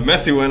read. But the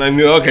messy one, I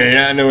knew, okay,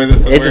 yeah, I know where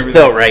this It just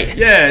felt right.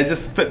 Yeah, it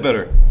just fit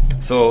better.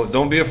 So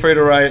don't be afraid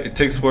to write. It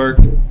takes work.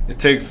 It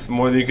takes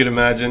more than you can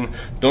imagine.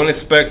 Don't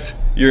expect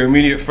your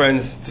immediate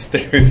friends to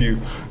stay with you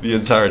the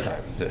entire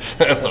time.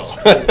 That's all.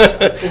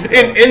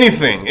 in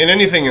anything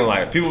in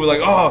life, people be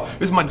like, "Oh,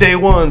 this is my day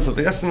one."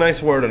 Something that's a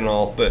nice word and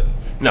all, but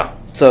no.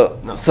 So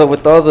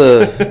with all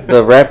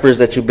the rappers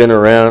that you've been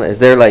around, is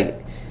there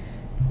like,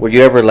 were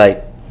you ever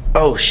like,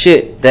 oh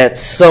shit,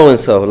 that's so and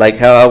so? Like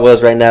how I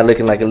was right now,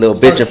 looking like a little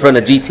bitch in front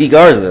of GT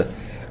Garza.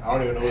 I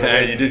don't even know.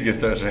 Yeah, you did get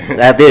started.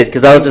 I did,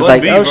 because I was just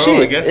like, oh bro,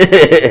 shit. I guess.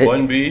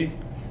 1B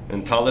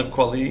and Talib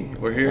Kweli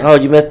were here. Oh,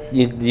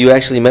 you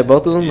actually met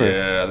both of them? Or?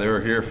 Yeah, they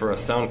were here for a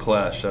sound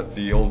clash at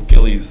the old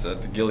Gillies,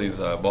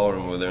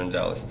 ballroom over there in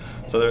Dallas.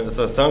 So there's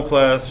a sound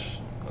clash.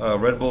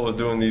 Red Bull was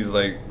doing these,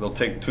 like, they'll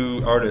take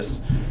two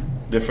artists,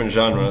 different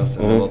genres,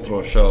 and they'll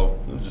throw a show.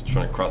 They're just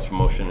trying to cross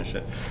promotion and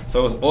shit. So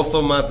it was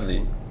Oso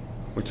Madli,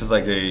 which is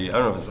like I don't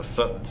know if it's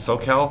a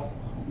SoCal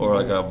or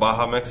like a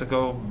Baja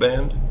Mexico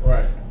band.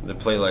 Right. They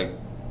play like,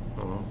 I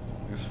don't know,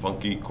 it's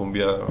funky,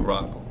 cumbia,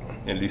 rock,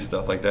 indie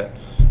stuff like that.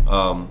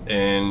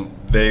 And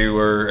they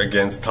were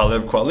against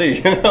Talib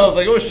Kweli. And I was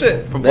like, oh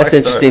shit. From That's Black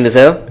interesting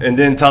Star. as hell. And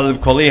then Talib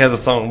Kweli has a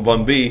song with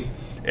Bun B.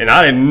 And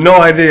I had no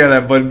idea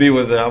that Bun B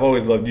was there. I've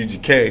always loved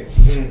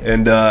UGK.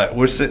 And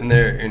we're sitting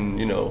there and,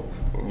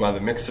 by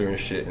the mixer and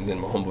shit. And then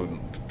my homeboy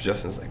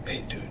Justin's like,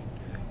 hey, dude,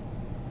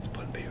 it's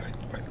Bun B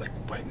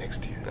right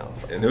next to you.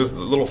 And there was a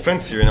little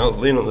fence here, and I was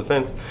leaning on the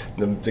fence.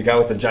 And the guy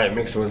with the giant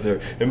mixer was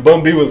there. And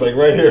Bun B was like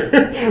right here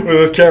where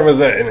those cameras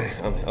at. And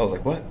I was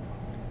like, what?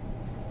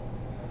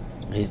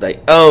 He's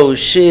like, oh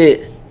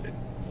shit.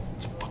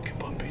 It's fucking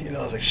Bun B. And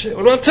I was like, shit,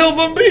 what do I tell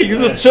Bun B? He's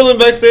just chilling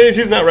backstage.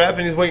 He's not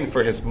rapping. He's waiting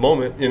for his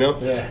moment,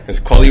 Yeah.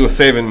 His Kweli was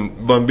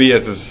saving Bun B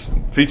as his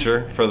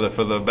feature for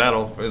the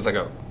battle. It was like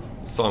a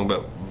song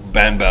about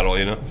band battle,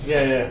 Yeah,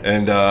 yeah.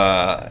 And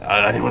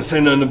I didn't want to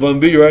say nothing to Bun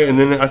B, right? And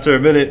then after a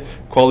minute,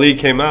 Kweli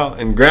came out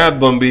and grabbed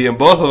Bun B, and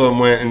both of them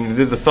went and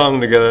did the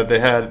song together that they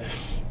had.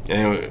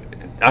 And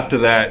after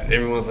that,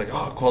 everyone's like,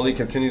 oh, Kweli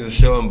continues the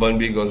show, and Bun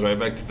B goes right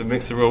back to the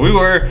mixer room we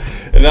were.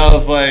 And I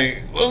was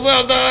like, what's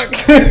up, Doc?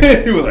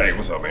 He was like,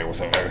 what's up, man?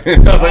 What's up, man?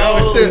 I was like,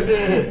 oh,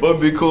 shit.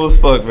 Bun B cool as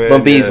fuck, man.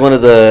 Bun B is one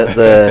of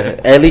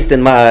the at least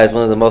in my eyes,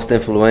 one of the most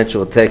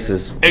influential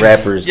Texas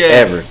rappers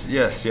ever.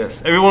 Yes.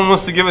 Everyone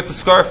wants to give it to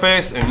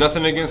Scarface, and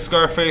nothing against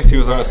Scarface. He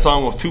was on a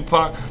song with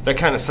Tupac. That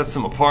kind of sets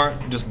him apart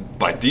just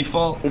by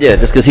default. Yeah,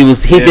 just because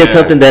he did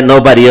something that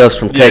nobody else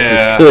from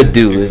Texas could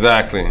do.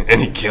 Exactly.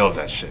 And he killed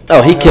that shit.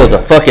 Oh, he killed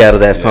the fuck out of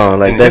that song.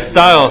 Like his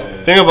style.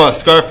 Thing about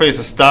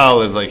Scarface's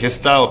style is like his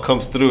style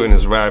comes through in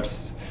his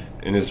raps.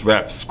 In his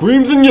rap,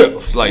 screams and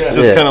yells,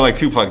 just kind of like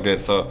Tupac did.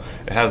 So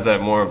it has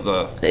that more of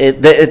the.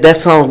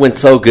 That song went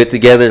so good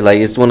together. Like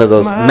it's one of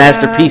those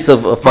masterpiece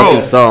of a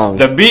fucking songs.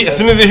 The beat, as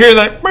soon as you hear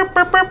that,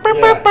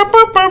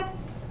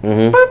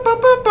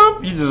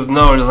 you just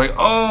know. It's like,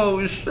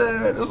 oh shit,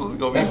 this was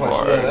gonna be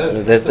hard.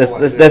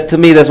 That's to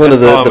me. That's one of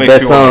the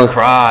best songs.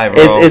 Cry,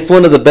 bro. It's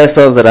one of the best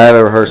songs that I've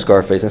ever heard.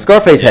 Scarface, and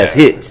Scarface has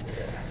hits.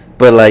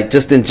 But like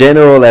just in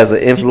general, as an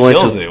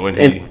influential, he kills it when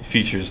he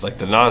features. Like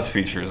the Nas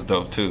feature is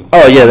dope too.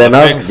 Oh yeah, that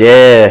Nas,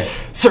 yeah.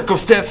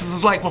 Circumstances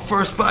is like my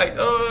first fight.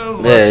 Oh,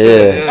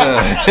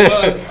 yeah.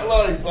 I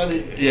love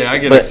excited. Yeah, I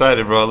get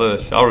excited, bro.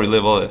 I'll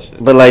relive all that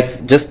shit. But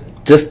like just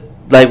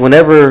like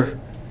whenever,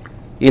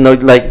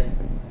 like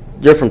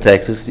you're from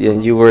Texas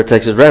and you were a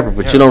Texas rapper,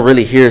 but you don't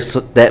really hear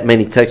that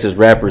many Texas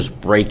rappers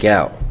break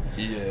out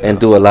and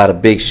do a lot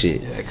of big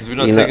shit. Yeah, because we're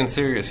not taking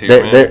serious here,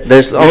 man.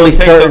 There's only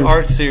take certain the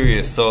art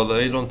serious, so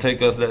they don't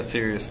take us that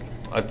serious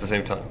at the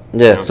same time.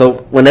 Yeah. So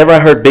whenever I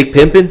heard Big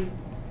Pimpin',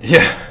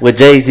 with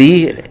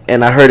Jay-Z,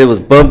 and I heard it was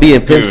Bun B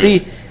and Pimp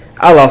C,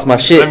 I lost my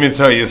shit. Let me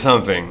tell you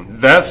something.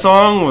 That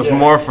song was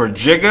more for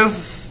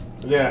Jiggas.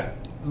 Yeah.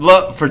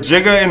 For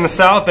Jigga in the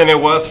South than it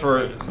was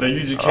for the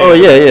UGK. Oh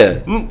yeah.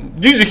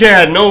 UGK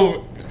had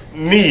no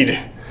need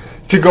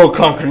to go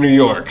conquer New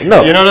York.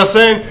 No. You know what I'm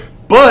saying?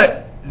 But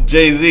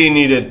Jay-Z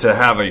needed to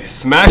have a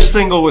smash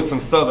single with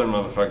some Southern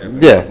motherfuckers.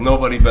 There was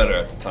nobody better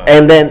at the time.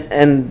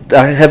 And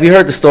have you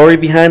heard the story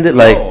behind it?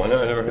 Like, no, I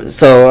never heard.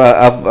 So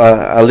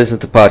I listen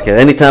to podcasts.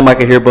 Anytime I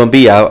can hear Bun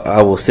B,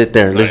 I will sit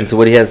there and listen to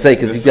what he has to say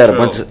because he's got a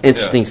bunch of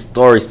interesting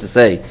stories to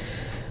say.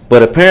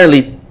 But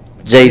apparently,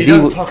 Jay-Z He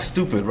doesn't talk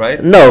stupid,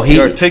 right? No, he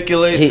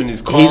articulates and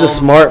he's calm. He's a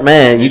smart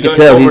man. You can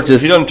tell he's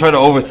just. He doesn't try to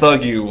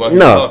overthug you while he's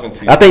talking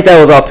to you. I think that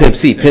was all Pimp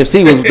C. Pimp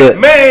C was the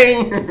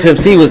man. Pimp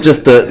C was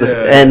just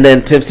the and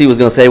then Pimp C was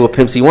gonna say what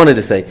Pimp C wanted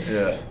to say.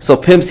 Yeah. So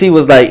Pimp C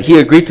was like, he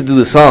agreed to do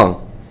the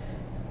song,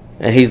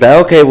 and he's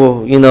like, okay,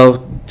 well, you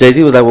know,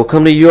 Jay-Z was like, well,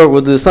 come to New York,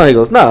 we'll do the song. He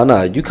goes,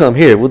 no, you come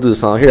here, we'll do the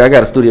song here. I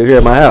got a studio here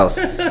at my house,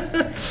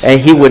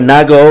 and he would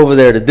not go over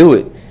there to do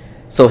it.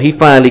 So he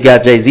finally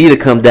got Jay-Z to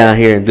come down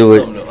here and do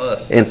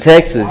it in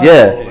Texas,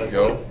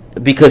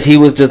 because he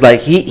was just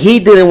like he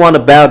didn't want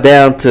to bow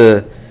down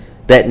to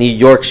that New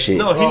York shit.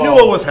 No, he knew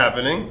what was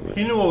happening.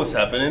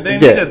 They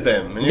needed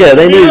them. And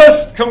they needed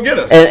us. Come get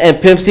us.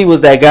 And Pimp C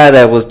was that guy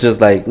that was just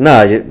like,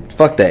 nah,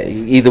 fuck that.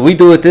 Either we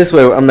do it this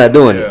way, or I'm not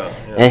doing it.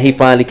 And he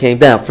finally came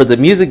down for the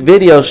music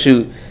video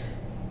shoot.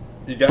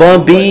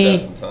 Bun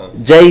B,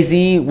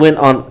 Jay-Z went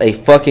on a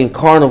fucking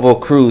Carnival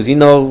cruise, with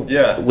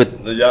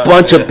a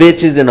bunch of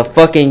bitches in a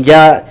fucking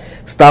yacht,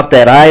 stopped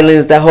at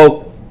islands. That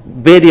whole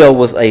video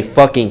was a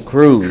fucking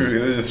cruise.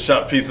 They just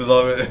shot pieces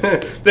of it.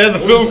 There's a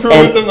film crew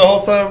with them the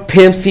whole time.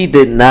 Pimp C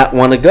did not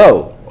want to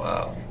go.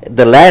 Wow.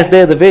 The last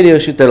day of the video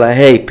shoot, they're like,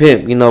 hey,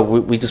 Pimp,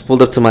 we just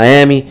pulled up to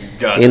Miami.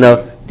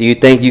 Do you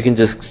think you can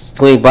just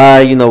swing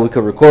by? We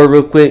could record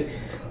real quick.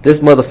 This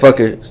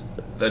motherfucker...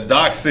 The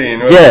dock scene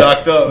where he's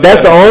docked up.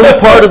 That's the only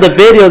part of the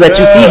video that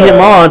you see him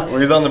on.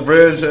 Where he's on the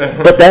bridge.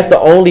 But that's the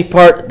only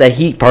part that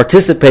he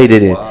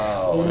participated in.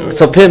 Wow.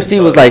 So Pimp C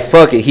was like,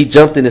 fuck it. He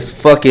jumped in his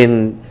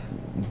fucking...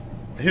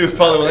 He was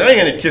probably like, I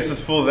ain't gonna kiss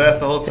this fool's ass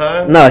the whole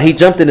time. No, he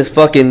jumped in his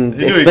fucking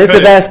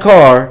expensive ass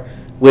car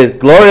with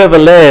Gloria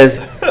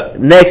Velez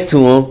next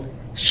to him,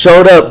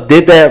 showed up,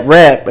 did that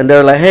rap, and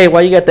they're like, hey,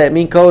 why you got that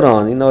mean coat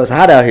on? It's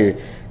hot out here.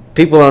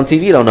 People on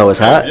TV don't know it's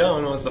hot. Yeah, I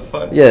don't know what the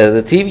fuck. Yeah,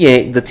 the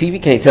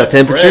TV can't tell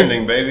temperature.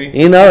 Branding,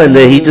 baby. And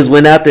then he just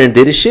went out there and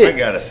did his shit. I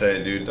gotta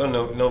say, dude,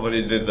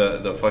 nobody did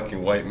the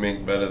fucking white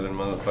mink better than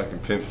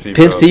motherfucking Pimp C.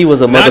 Pimp C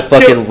was a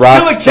motherfucking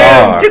rock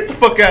star. Get the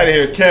fuck out of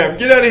here, Cam.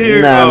 Get out of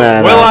here. Nah.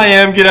 I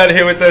am. Get out of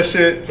here with that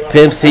shit.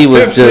 Pimp C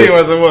was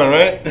the one,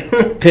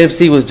 right? Pimp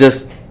C was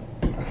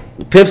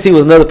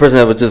another person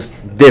that was just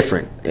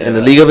different in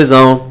the league of his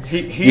own.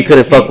 You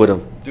couldn't fuck with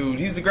him. Dude,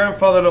 he's the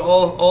grandfather of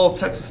all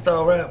Texas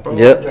style rap, bro.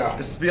 Yep.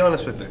 Let's be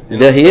honest with it.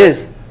 Yeah, he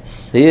is.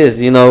 He is.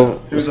 He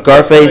was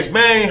Scarface. Like,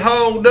 man,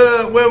 hold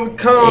up when we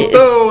come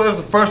through. It was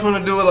the first one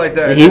to do it like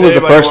that. He was the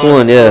first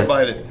one, yeah.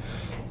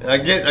 I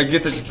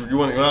get that you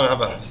want to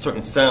have a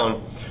certain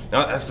sound.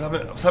 Now, I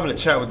was having a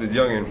chat with this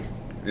youngin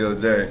the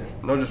other day.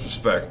 No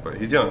disrespect, but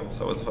he's young,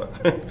 so what the fuck?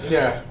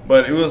 Yeah.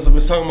 But we was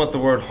talking about the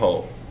word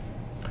hoe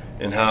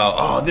and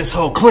how this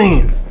hoe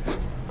clean.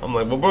 I'm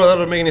like, well, bro, that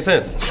doesn't make any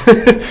sense. You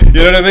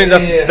know what I mean?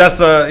 That's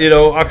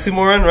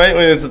oxymoron, right?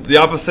 When it's the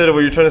opposite of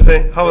what you're trying to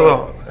say. How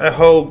is a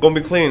hoe gonna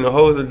be clean? A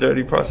hoe is a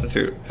dirty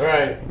prostitute.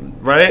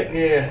 Right?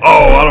 Yeah.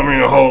 Oh, I don't mean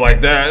a hoe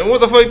like that.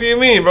 What the fuck do you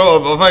mean,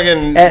 bro? A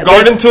fucking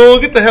garden tool?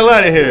 Get the hell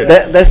out of here.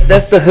 That's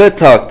the hood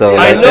talk, though.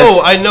 I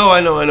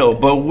know.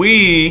 But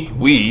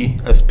we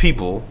as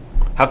people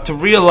have to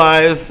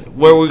realize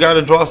where we got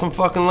to draw some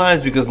fucking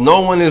lines because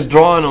no one is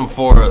drawing them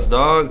for us,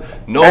 dog.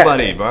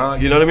 Nobody, bro.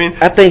 You know what I mean?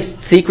 I think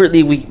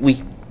secretly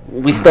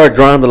we start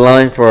drawing the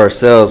line for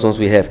ourselves once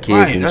we have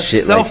kids and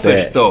shit like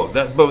that. That's selfish, though.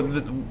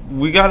 But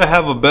we got to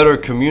have a better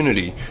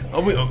community.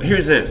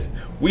 Here's this.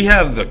 We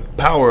have the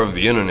power of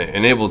the internet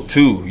and able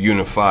to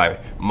unify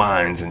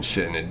minds and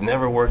shit, and it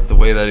never worked the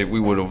way that we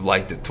would have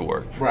liked it to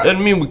work. Right.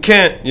 Doesn't mean we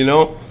can't,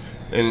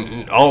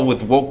 And all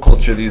with woke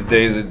culture these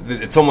days,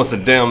 it's almost a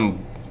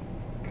damn...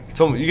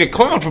 you get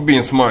clowned for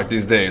being smart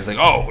these days. Like,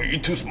 oh, you're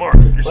too smart.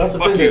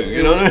 Fuck you.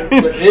 You know what I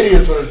mean? The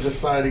idiots are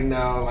deciding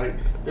now, like,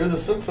 they're the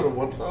sensitive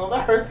ones. Oh,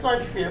 that hurts my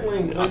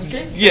feelings. So you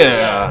can't say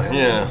that.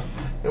 Yeah.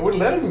 And we're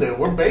letting them.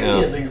 We're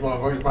babying these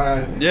motherfuckers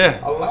by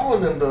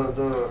allowing them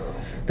to...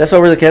 That's why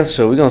we're the Cancel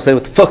Show. We're going to say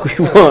what the fuck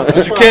we want.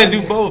 But you can't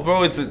do both,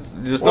 bro.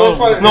 There's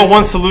no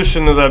one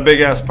solution to that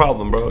big-ass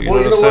problem, bro. You know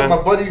what I'm saying?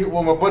 My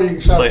buddy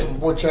shot to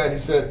boy Chad, he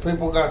said,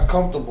 people got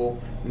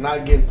comfortable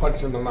not getting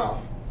punched in the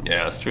mouth.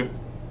 Yeah, that's true.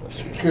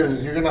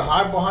 Because you're going to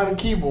hide behind a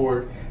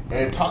keyboard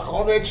and talk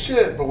all that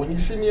shit, but when you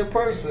see me in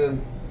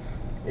person,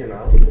 and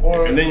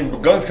then your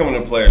guns come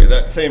into play.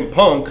 That same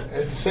punk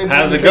has a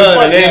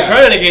gun and they ain't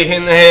trying to get hit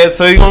in the head,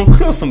 so he's going to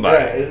kill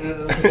somebody.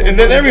 And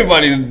then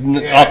everybody's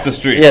off the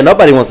street. Yeah,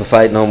 nobody wants to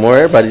fight no more.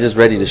 Everybody's just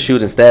ready to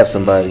shoot and stab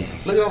somebody.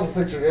 Look at all the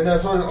pictures. And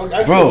that's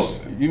bro,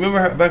 you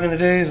remember back in the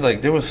days,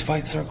 like, there was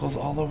fight circles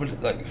all over,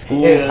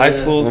 schools, high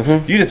schools.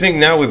 Mm-hmm. You'd think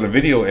now with the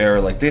video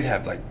era, like, they'd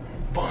have,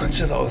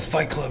 bunch of those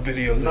Fight Club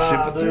videos and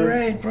shit, but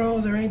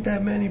there ain't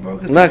that many, bro.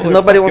 Because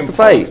nobody wants to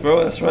fight, punks,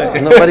 bro. That's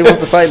right. Nobody wants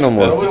to fight no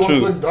more. Nobody wants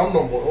to look dumb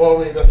no more.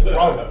 Well, I mean, that's the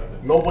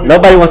problem.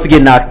 Nobody wants to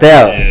get knocked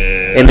out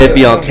and then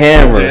be on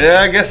camera.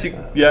 Yeah, I guess you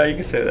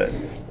can say that.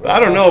 I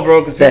don't know,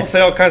 bro, because people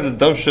say all kinds of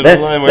dumb shit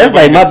online. That's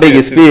like my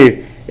biggest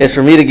fear. Is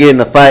for me to get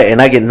in a fight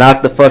and I get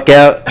knocked the fuck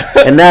out,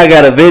 and now I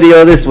got a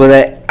video of this where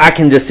that I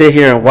can just sit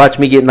here and watch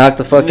me get knocked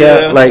the fuck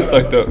out. Like,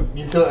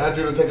 you tell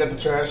Andrew to take out the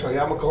trash. Like,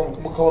 I'm gonna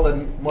call that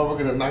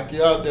motherfucker to knock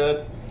you out,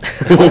 Dad.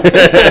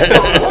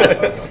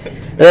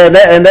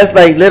 And that's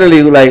like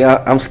literally like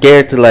I'm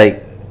scared to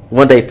like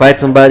one day fight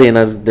somebody and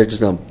they're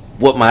just gonna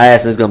whoop my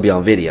ass and it's gonna be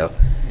on video.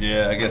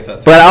 Yeah, I guess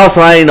that's. But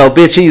also I ain't no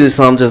bitch either,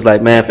 so I'm just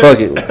like, man, fuck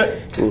it.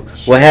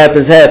 What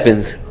happens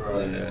happens.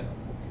 Yeah.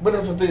 But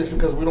that's the thing, is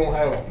because we don't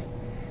have.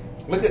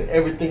 Look at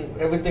everything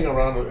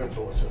around the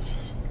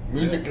influences,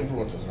 music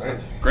influences, right?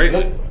 Great.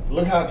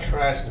 Look how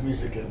trash the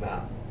music is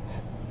now,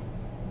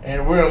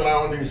 and we're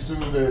allowing these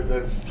dudes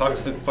that's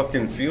toxic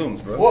fucking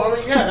fumes, bro. Well, I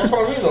mean, yeah, that's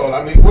what I mean, though.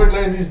 I mean, we're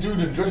letting these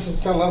dudes that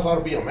dresses tell us how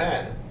to be a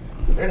man.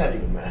 They're not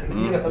even men.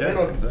 You know, they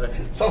don't.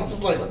 Exactly. So I'm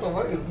just like, what the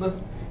fuck is the?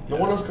 No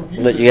one else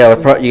confused. But you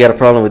got a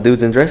problem with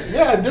dudes in dresses?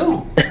 Yeah, I do.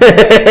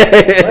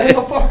 Man,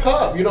 the fuck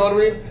up. You know what I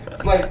mean?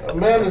 It's like a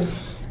man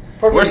is.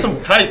 Wear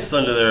some tights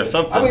under there or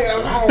something. I mean,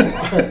 I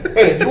don't.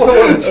 Hey, you want to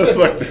wear a dress? That's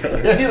fucked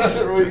up. Yeah, he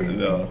doesn't really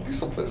do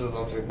some pictures or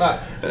something. Nah,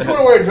 if you want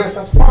to wear a dress,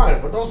 that's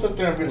fine. But don't sit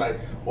there and be like,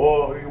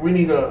 well, we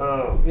need a,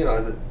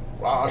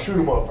 I'll shoot a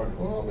motherfucker.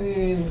 Well, I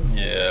mean.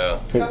 Yeah.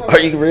 Are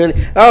you really?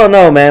 I don't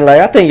know, man. Like,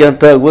 I think Young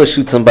Thug will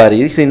shoot somebody.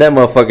 You seen that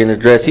motherfucker in the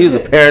dress. He was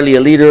apparently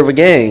a leader of a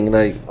gang.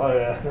 Like. Oh,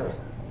 yeah.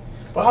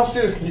 But how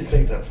serious can you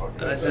take that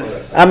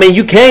fucker? I mean,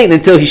 you can't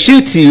until he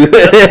shoots you.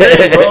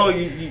 Bro,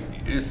 you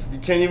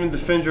can't even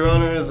defend your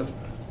honor as a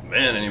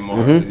man anymore.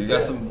 Mm-hmm. You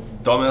got some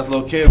dumbass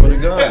little kid with a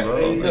gun, bro.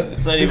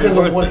 It's not even because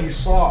worth of what it. you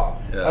saw.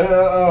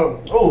 Yeah.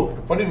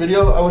 Funny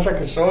video. I wish I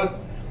could show it,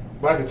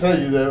 but I can tell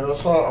you that I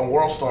saw it on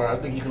World Star. I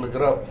think you can look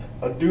it up.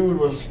 A dude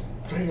was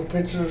taking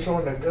pictures,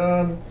 showing a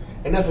gun,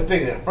 and that's the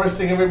thing. The first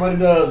thing everybody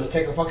does is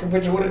take a fucking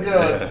picture with a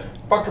gun.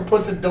 Fucker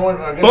puts it doing.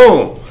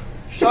 Boom.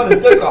 Shot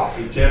his dick off.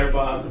 He cheddar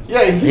bombed.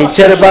 Yeah, he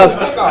cheddar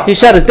bombed. He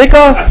shot his dick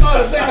off. I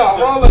shot his dick off,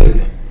 bro.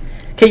 Like,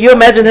 can you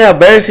imagine how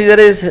embarrassing that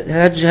is?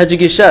 How'd you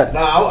get shot?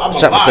 Nah, I'm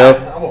shot a lie.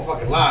 myself. I'm a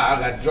fucking lie. I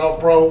got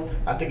jumped, bro.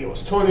 I think it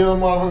was 20 of them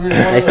motherfuckers.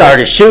 They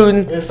started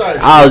shooting.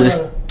 I was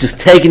just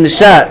taking the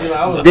shots.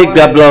 Dick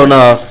got blown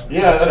off.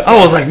 Yeah,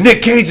 I was like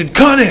Nick Cage and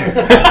Cunning.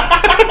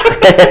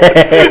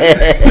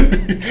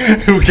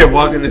 Who kept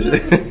walking the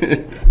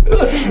shit?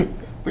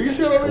 But you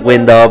see what I mean?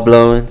 Wind all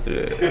blowing. Yeah.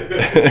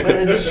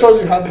 It just shows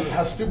you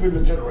how stupid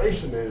this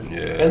generation is.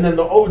 Yeah. And then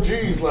the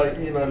OGs,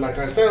 like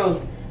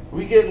ourselves,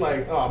 we get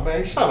like, oh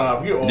man, shut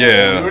up, you're old.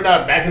 Yeah. We're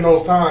not back in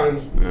those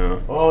times. Yeah.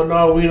 Oh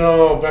no, we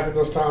know back in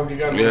those times you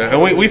got. Yeah,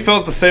 and we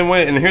felt the same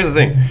way. And here's the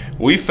thing: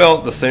 we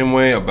felt the same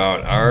way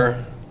about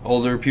our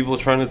older people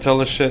trying to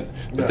tell us shit.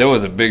 But there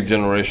was a big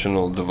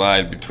generational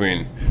divide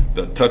between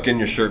the tuck in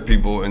your shirt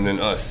people and then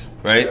us,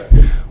 right?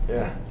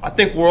 Yeah. I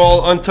think we're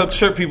all untucked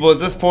shirt people at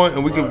this point,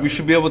 and we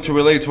should be able to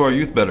relate to our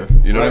youth better.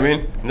 You know what I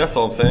mean? And that's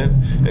all I'm saying.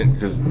 And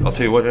because I'll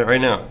tell you what,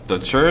 right now, the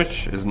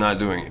church is not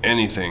doing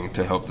anything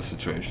to help the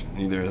situation.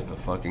 Neither is the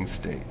fucking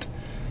state.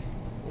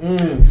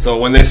 So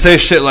when they say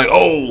shit like,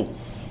 "Oh,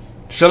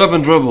 shut up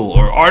and dribble,"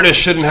 or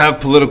 "artists shouldn't have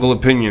political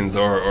opinions,"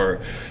 or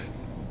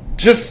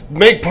just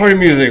make party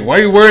music. Why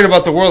are you worried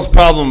about the world's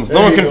problems?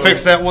 No one can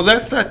fix that. Well,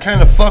 that's that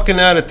kind of fucking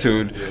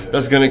attitude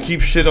that's going to keep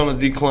shit on a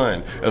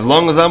decline. As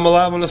long as I'm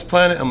alive on this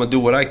planet, I'm going to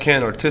do what I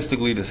can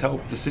artistically to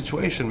help the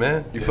situation,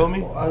 man. You feel me?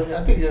 Well,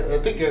 I think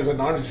as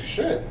an artist you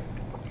should.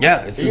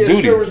 Yeah, it's a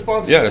duty. Your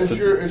responsibility.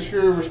 Yeah, it's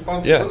your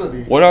responsibility.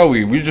 Yeah. What are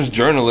we? We're just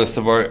journalists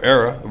of our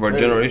era, of our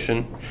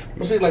generation.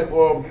 You see, like,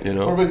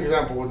 perfect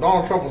example. When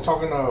Donald Trump was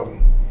talking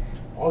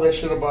all that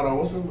shit about,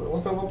 what's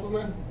that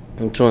name?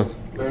 Which one?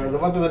 The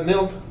one that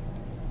knelt.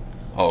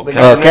 Oh,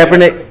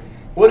 Kaepernick.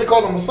 What do you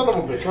call him? A son of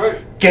a bitch, right?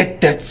 Get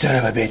that son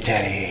of a bitch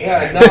out of here.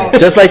 Yeah, now,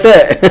 just like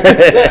that.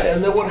 Yeah,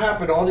 and then what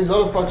happened? All these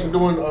other fucks are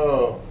doing.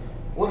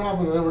 What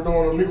happened? They were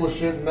doing illegal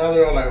shit, and now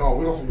they're all like, "Oh,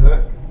 we don't see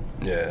that."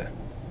 Yeah.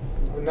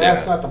 And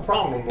that's not the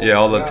problem. Yeah,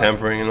 all the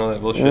tampering and all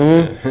that bullshit.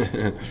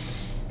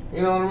 Mm-hmm.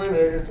 You know what I mean?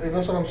 And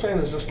that's what I'm saying.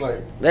 It's just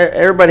like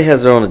everybody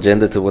has their own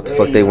agenda to what the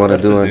fuck they want to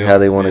do and how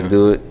they want to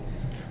do it.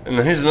 And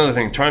then here's another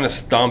thing: trying to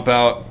stomp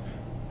out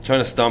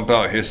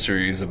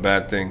history is a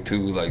bad thing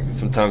too. Like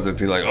sometimes it'd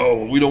be like,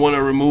 oh, we don't want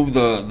to remove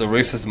the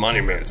racist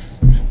monuments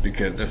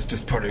because that's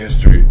just part of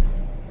history.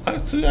 I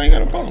ain't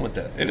got a problem with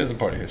that. It is a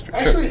part of history.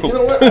 Actually, sure, cool. You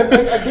know what?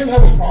 I didn't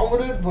have a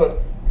problem with it,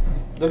 but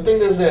the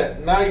thing is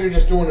that now you're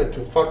just doing it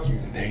to fuck you.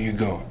 There you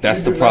go.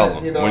 That's the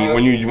problem.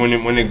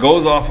 When it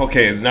goes off,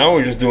 okay, now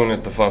we're just doing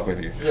it to fuck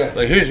with you. Yeah.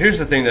 Like here's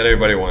the thing that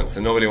everybody wants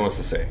and nobody wants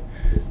to say.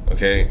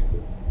 Okay.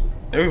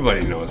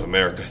 Everybody knows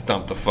America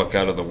stomped the fuck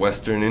out of the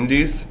Western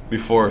Indies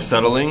before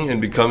settling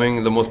and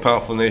becoming the most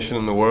powerful nation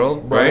in the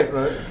world, right?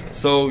 Right.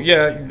 So,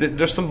 yeah,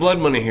 there's some blood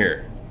money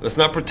here. Let's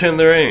not pretend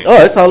there ain't.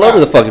 Oh, it's all over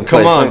the fucking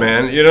place. Come on,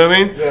 man. You know what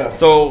I mean? Yeah.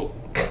 So,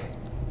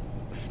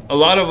 a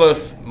lot of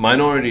us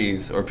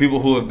minorities or people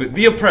who have been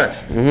the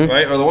oppressed,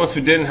 right, are the ones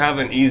who didn't have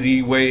an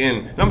easy way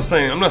in. And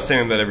I'm not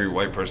saying that every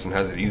white person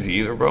has it easy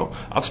either, bro.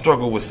 I've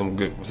struggled with some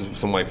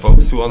white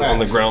folks who on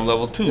the ground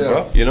level too,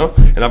 bro. You know,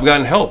 and I've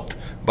gotten helped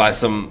by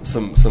some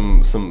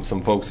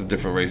folks of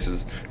different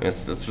races. And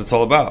that's what it's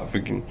all about.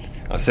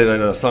 I say that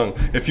in a song.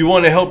 If you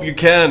want to help, you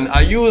can.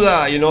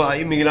 Ayuda, you know,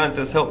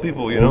 inmigrantes, help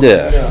people, you know?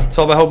 Yeah. It's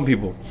all about helping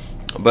people.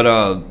 But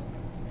at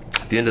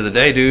the end of the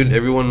day, dude,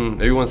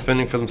 everyone's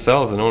fending for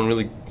themselves and no one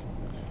really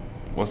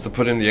wants to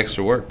put in the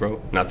extra work,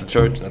 bro. Not the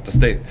church, not the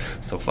state.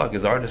 So fuck,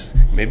 as artists,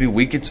 maybe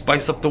we could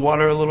spice up the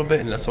water a little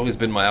bit, and that's always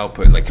been my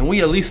output. Like, can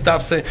we at least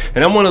stop saying?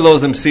 And I'm one of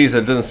those MCs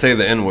that doesn't say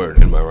the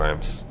N-word in my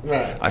rhymes.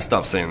 Right. I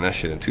stopped saying that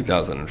shit in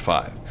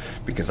 2005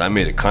 because I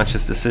made a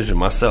conscious decision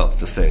myself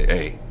to say,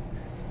 hey,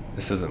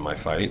 this isn't my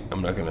fight.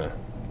 I'm not gonna.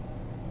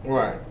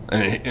 Right.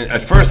 And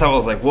at first I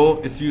was like,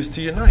 well, it's used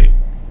to unite.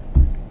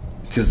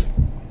 Because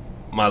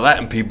my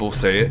Latin people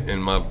say it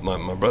and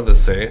my brothers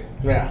say it.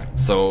 Yeah.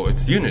 So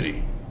it's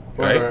unity.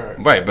 Right?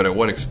 Right, but at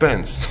what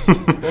expense?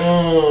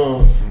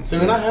 So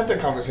when I had that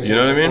conversation you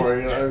know what before, I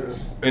mean? You know,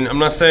 and I'm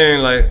not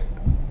saying like,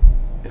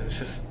 it's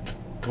just,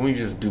 can we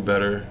just do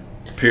better?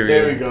 Period.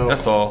 There we go.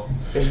 That's all.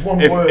 It's one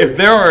word. If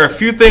there are a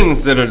few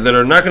things that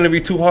are not going to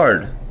be too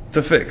hard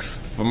to fix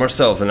from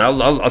ourselves, and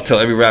I'll tell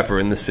every rapper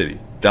in the city,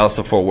 Dallas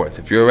to Fort Worth,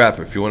 if you're a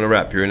rapper, if you want to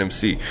rap, you're an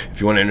MC, if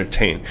you want to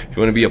entertain, if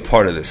you want to be a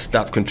part of this,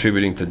 stop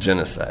contributing to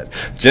genocide.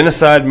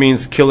 Genocide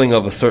means killing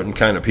of a certain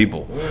kind of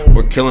people.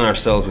 We're killing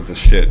ourselves with this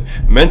shit,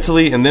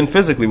 mentally and then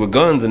physically with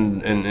guns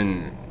and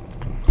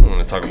I don't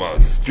want to talk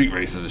about street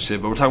races and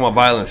shit, but we're talking about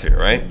violence here,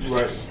 right?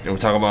 Right. And we're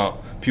talking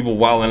about people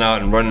wilding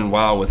out and running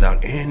wild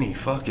without any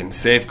fucking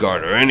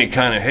safeguard or any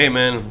kind of, hey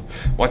man,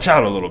 watch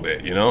out a little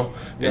bit, you know?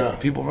 Yeah.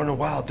 People running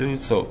wild,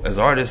 dude. So as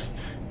artists,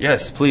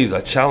 yes, please,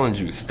 I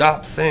challenge you.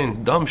 Stop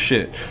saying dumb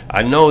shit.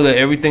 I know that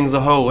everything's a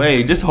hoe.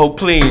 Hey, just hoe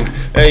clean.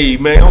 Hey,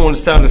 man, I want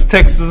to sound as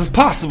Texas as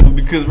possible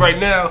because right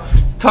now,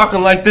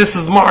 talking like this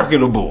is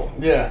marketable.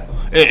 Yeah.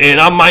 And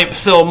I might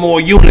sell more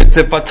units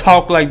if I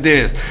talk like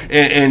this.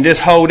 And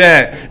just hoe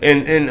that.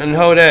 And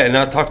hoe that. And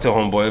I'll talk to a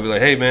homeboy. I'll be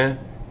like, hey, man,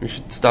 you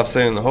should stop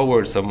saying the whole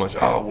word so much.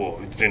 Oh,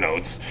 well, you know,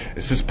 it's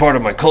just part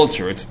of my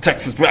culture. It's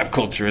Texas rap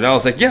culture. And I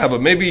was like, yeah,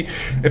 but maybe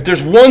if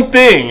there's one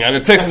thing out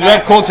of Texas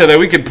rap culture that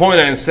we could point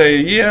at and say,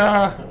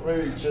 yeah,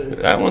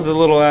 that one's a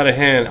little out of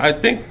hand, I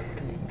think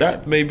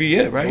that may be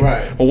it, right?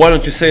 Right. Well, why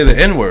don't you say the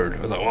N-word?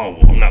 I was like, oh,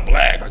 well, I'm not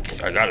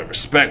black. I got to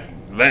respect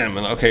them.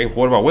 And okay,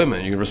 what about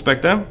women? You can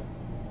respect them?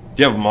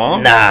 Do you have a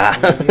mom? Nah.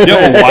 Do you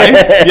have a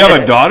wife? Do you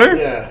have a daughter?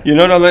 Yeah. You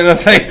know what I'm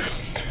saying?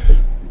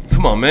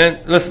 Come on,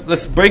 man.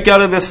 Let's break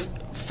out of this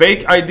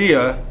fake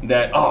idea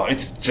that, oh,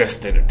 it's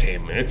just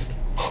entertainment. It's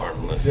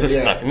harmless. It's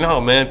Yeah. not, no,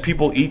 man.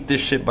 People eat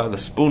this shit by the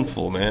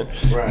spoonful, man.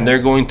 Right. And they're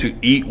going to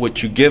eat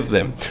what you give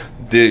them.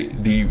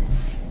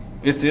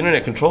 It's the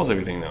internet controls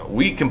everything now.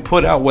 We can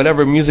put out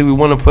whatever music we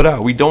want to put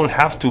out. We don't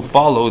have to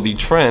follow the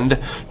trend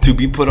to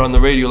be put on the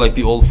radio like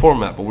the old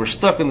format. But we're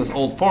stuck in this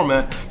old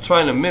format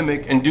trying to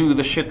mimic and do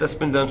the shit that's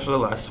been done for the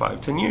last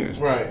 5-10 years.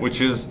 Right. Which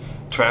is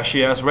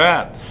trashy ass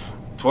rap,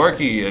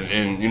 twerky,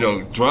 and you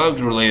know, drug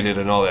related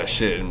and all that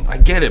shit. And I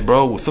get it,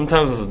 bro.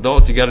 Sometimes as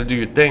adults you got to do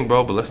your thing,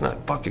 bro. But let's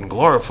not fucking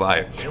glorify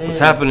it. What's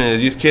happening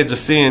is these kids are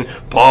seeing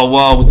Paul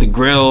Wall with the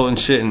grill and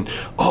shit, and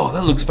oh,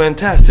 that looks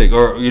fantastic.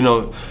 Or you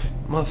know,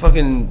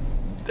 motherfucking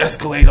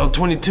Escalade on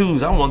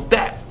 22s. I want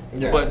that.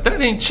 Yeah. But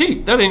that ain't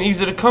cheap. That ain't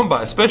easy to come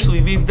by,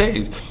 especially these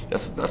days.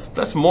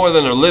 That's more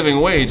than a living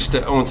wage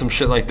to own some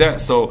shit like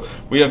that. So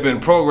we have been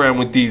programmed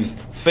with these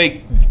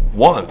fake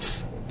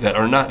wants that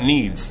are not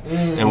needs,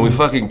 and we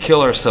fucking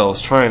kill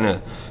ourselves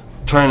trying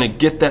to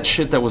get that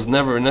shit that was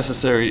never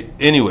necessary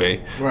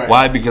anyway. Right.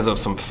 Why? Because of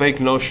some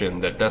fake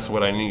notion that that's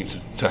what I need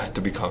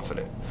to be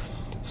confident.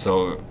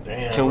 So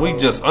can we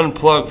just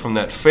unplug from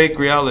that fake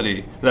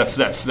reality,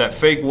 that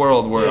fake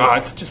world where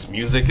it's just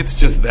music, it's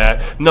just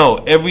that? No,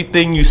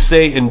 everything you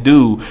say and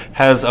do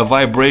has a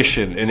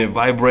vibration, and it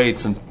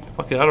vibrates, and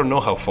fucking I don't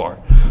know how far,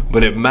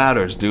 but it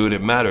matters, dude.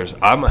 It matters.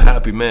 I'm a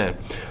happy man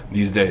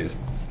these days.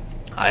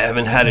 I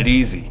haven't had it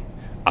easy.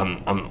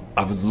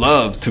 I would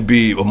love to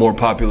be a more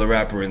popular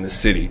rapper in the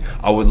city.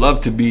 I would love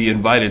to be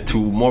invited to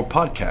more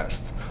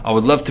podcasts. I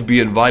would love to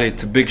be invited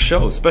to big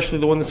shows, especially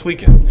the one this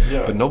weekend.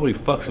 Yeah. But nobody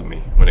fucks with me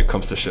when it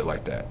comes to shit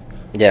like that.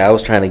 Yeah, I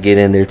was trying to get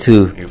in there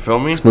too. You feel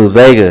me? Smooth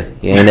Vega,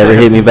 you ain't never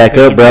hit me back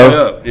up,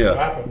 bro.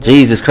 Yeah.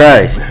 Jesus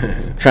Christ,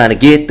 trying to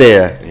get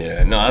there.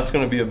 Yeah, no, that's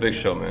gonna be a big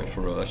show, man.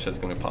 For real, that shit's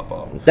gonna pop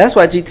off. That's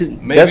why GT.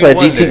 Maybe That's why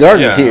one GT day.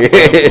 Gardens Yeah, that's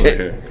why I'm here.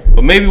 here.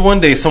 But maybe one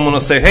day someone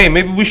will say, "Hey,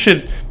 maybe we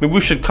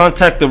should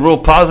contact the real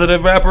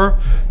positive rapper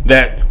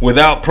that,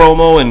 without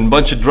promo and a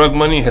bunch of drug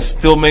money, has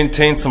still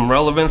maintained some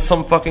relevance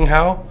some fucking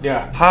how."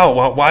 Yeah.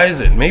 How? Why is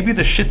it? Maybe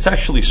the shit's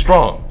actually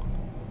strong.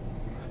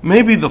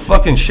 Maybe the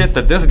fucking shit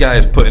that this guy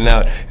is putting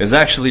out is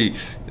actually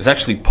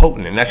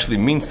potent and actually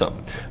means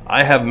something.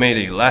 I have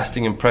made a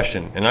lasting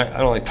impression, and I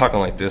don't like talking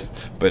like this,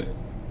 but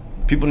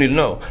people need to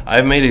know.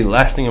 I've made a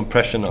lasting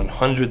impression on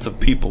hundreds of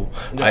people.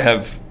 Yeah. I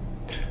have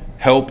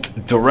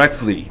helped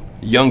directly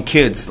young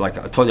kids,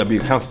 like I told you I'd be a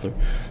counselor,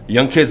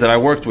 young kids that I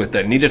worked with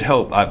that needed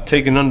help. I've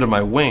taken under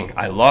my wing.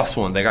 I lost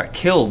one. They got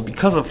killed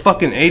because of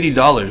fucking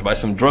 $80 by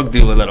some drug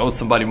dealer that owed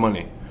somebody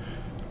money.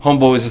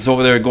 Homeboy was just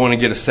over there going to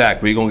get a sack,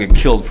 but he gonna get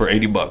killed for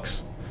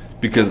 $80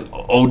 because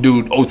old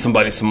dude owed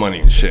somebody some money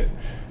and shit.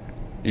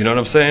 You know what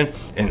I'm saying?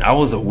 And I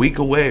was a week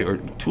away, or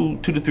two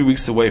to 3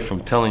 weeks away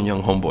from telling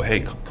young homeboy,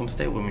 "Hey, come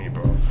stay with me,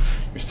 bro.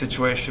 Your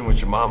situation with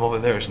your mom over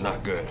there is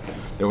not good."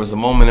 There was a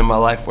moment in my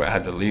life where I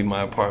had to leave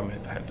my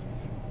apartment. I had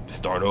to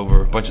start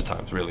over a bunch of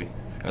times, really.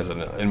 as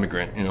an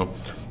immigrant, you know.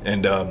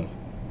 And I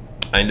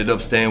ended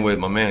up staying with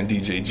my man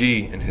DJ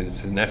G and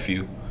his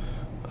nephew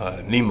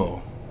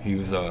Nemo. He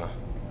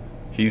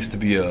used to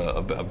be a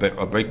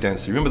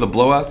breakdancer. You remember the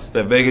blowouts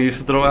that Vega used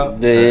to throw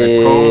out?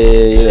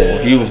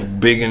 Yeah. He was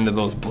big into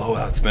those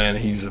blowouts, man.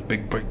 He's a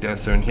big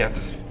breakdancer, and he had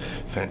this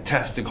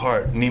fantastic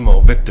heart, Nemo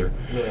Victor.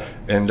 Yeah.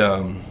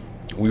 And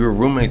we were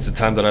roommates the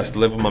time that I used to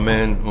live with my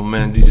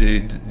man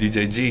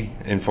DJ G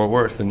in Fort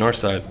Worth, the North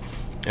Side.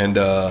 And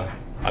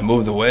I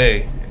moved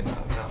away, and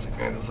I was like,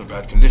 man, those are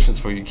bad conditions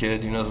for you,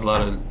 kid. You know, there's a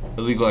lot of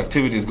illegal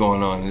activities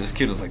going on. And this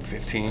kid was like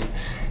 15,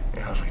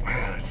 and I was like,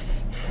 man,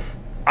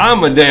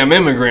 I'm a damn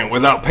immigrant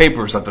without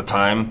papers at the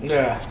time.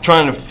 Yeah.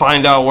 Trying to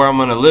find out where I'm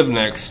going to live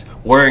next,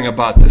 worrying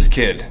about this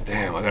kid.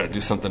 Damn, I got to do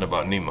something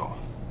about Nemo.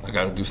 I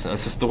got to do something.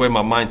 That's just the way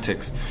my mind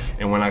ticks.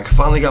 And when I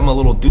finally got my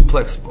little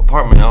duplex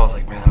apartment, I was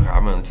like, man,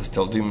 I'm going to just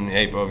tell Demon,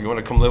 hey, bro, if you want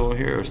to come live over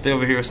here or stay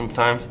over here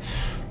sometimes,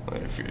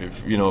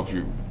 if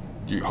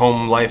your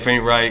home life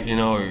ain't right, you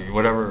know, or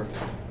whatever,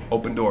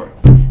 open door.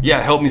 Yeah,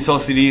 help me sell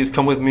CDs,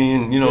 come with me,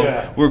 and, you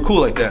know, we were cool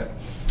like that.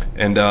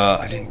 And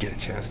I didn't get a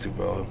chance to,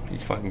 bro. He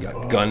fucking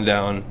got gunned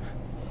down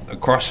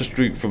across the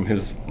street from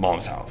his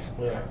mom's house,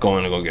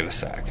 going to go get a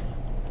sack.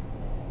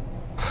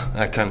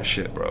 That kind of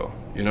shit, bro.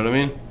 You know what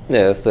I mean?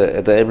 Yeah, it's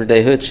the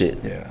everyday hood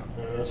shit. Yeah.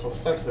 That's what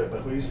sucks. That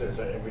like what you said, it's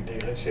that everyday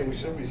hood shit. We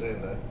should be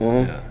saying that.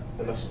 Mm-hmm. Yeah.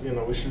 And that's, you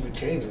know, we should be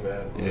changing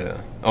that.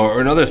 Yeah.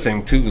 Or another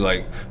thing too,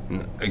 like,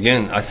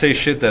 again, I say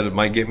shit that it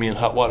might get me in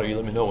hot water. You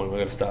let me know when we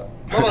gotta stop.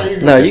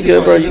 No, you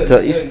good, bro.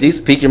 You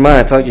speak your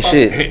mind, talk your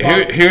shit.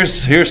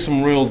 Here's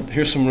some real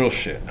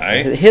shit. All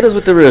right. Hit us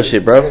with the real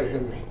shit,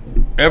 bro.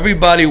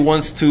 Everybody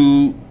wants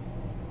to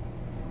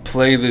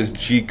play this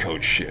G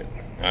code shit,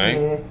 all right?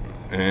 Mm-hmm.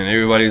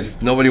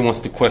 And nobody wants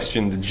to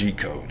question the G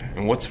code.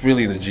 And what's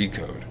really the G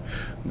code?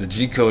 The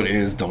G code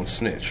is don't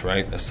snitch,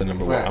 right? That's the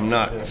number one. I'm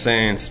not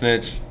saying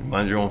snitch,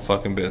 mind your own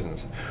fucking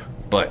business.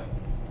 But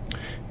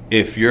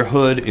if your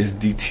hood is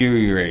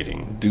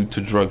deteriorating due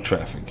to drug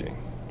trafficking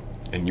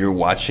and you're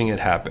watching it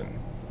happen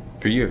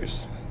for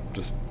years,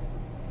 just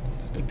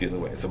look the other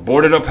way. It's a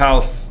boarded up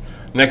house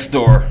next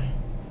door,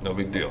 no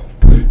big deal.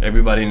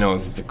 Everybody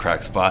knows it's a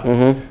crack spot.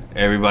 Mm-hmm.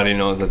 Everybody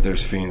knows that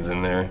there's fiends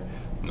in there.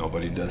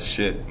 Nobody does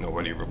shit.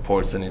 Nobody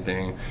reports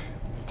anything.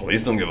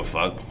 Police don't give a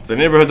fuck. If the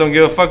neighborhood don't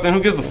give a fuck, then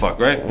who gives a fuck,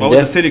 right? Why would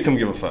the city come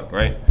give a fuck,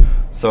 right?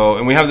 So,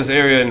 and we have this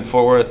area in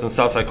Fort Worth and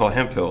Southside called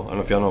Hemp Hill. I don't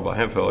know if y'all know about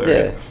Hemp Hill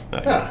area.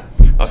 Yeah.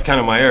 That's kind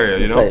of my area,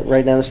 you know? Like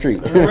right down the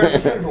street. But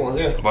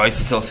I used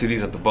to sell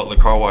CDs at the Butler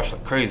Car Wash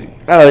like crazy.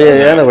 Oh,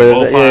 yeah, I know where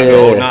it's at.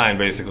 05 to 09,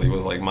 basically,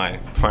 was like my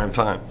prime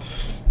time.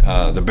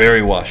 The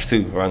Berry Wash,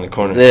 too, around the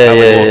corner. Yeah, that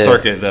was a little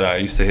circuit that I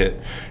used to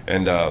hit.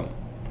 And,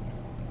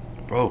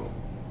 bro,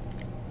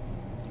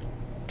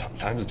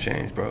 times have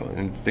changed, bro,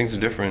 and things are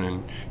different,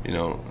 and you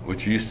know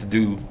what you used to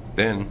do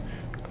then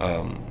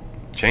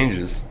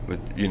changes, but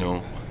you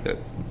know that,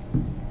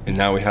 and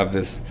now we have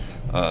this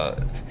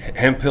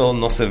Hemp Hill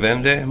No Se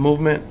Vende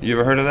movement. You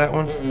ever heard of that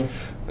one?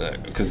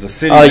 Because the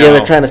city,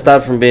 they're trying to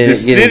stop from getting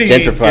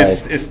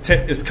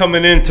gentrified. Is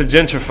coming in to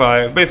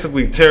gentrify,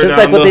 basically tear just down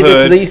like what the they hood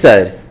did to the east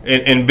side.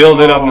 And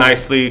build it up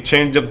nicely,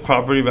 change up the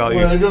property value.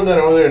 Well, they're doing that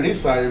over there on the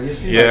east side. If you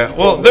see, yeah,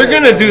 well, they're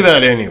gonna do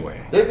that anyway.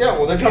 They're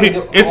trying to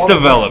get it's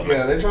development.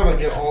 Yeah, they're trying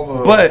to get all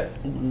the. But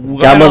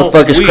y'all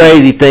motherfuckers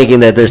crazy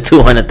thinking that there's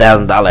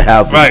 $200,000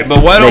 houses right?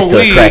 But why next don't to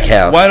we? a crack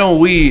house. Why don't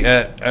we,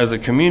 as a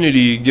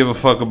community, give a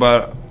fuck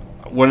about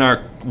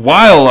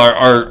while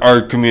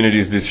our community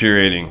is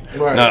deteriorating?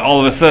 Right. Not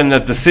all of a sudden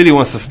that the city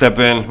wants to step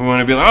in. We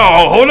want to be like,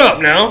 oh, hold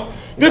up now.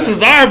 This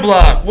is our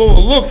block. Well,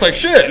 it looks like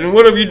shit. And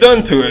what have you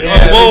done to it?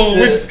 Yeah, well,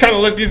 we just kind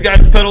of let these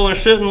guys peddle their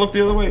shit and look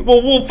the other way.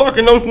 Well, we'll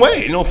fucking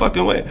no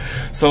fucking way.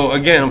 So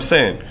again, I'm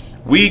saying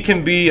we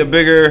can be a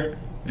bigger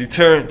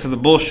deterrent to the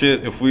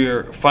bullshit if we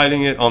are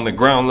fighting it on the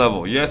ground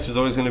level. Yes, there's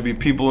always going to be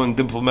people in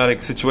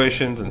diplomatic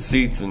situations and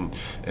seats and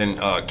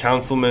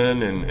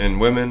councilmen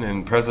and women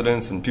and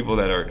presidents and people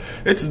that are.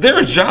 It's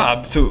their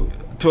job to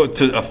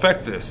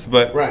affect this,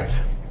 but. Right.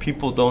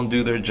 People don't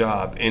do their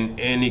job in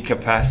any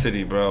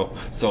capacity, bro.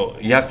 So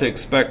you have to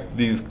expect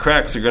these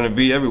cracks are going to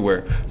be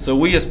everywhere. So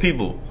we as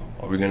people,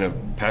 are we going to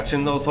patch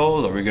in those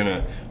holes? Are we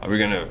going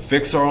to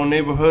fix our own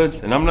neighborhoods?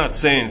 And I'm not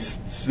saying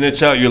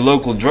snitch out your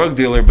local drug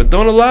dealer, but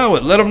don't allow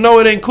it. Let them know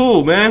it ain't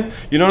cool, man.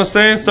 You know what I'm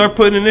saying? Start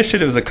putting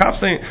initiatives. The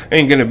cops ain't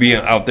going to be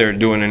out there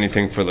doing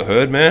anything for the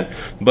hood, man.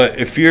 But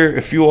if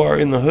you are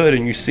in the hood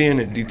and you're seeing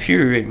it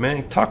deteriorate,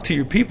 man, talk to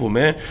your people,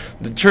 man.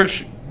 The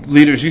church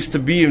leaders used to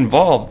be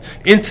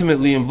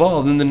intimately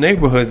involved in the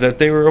neighborhoods that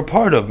they were a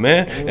part of,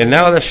 man. And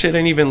now that shit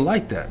ain't even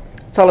like that.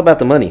 It's all about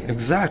the money.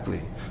 Exactly.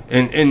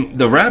 And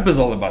the rap is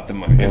all about the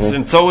money.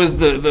 And so is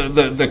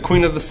the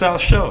Queen of the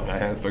South show.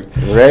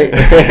 Right.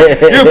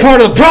 You're a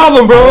part of the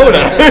problem, bro.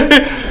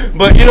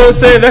 But you know what I'm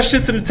saying? That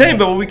shit's entertainment,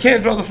 but we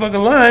can't draw the fucking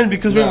line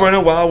because we're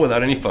running wild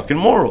without any fucking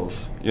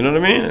morals. You know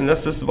what I mean? And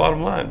that's just the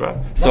bottom line, bro.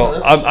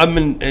 So I'm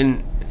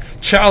in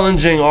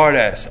challenging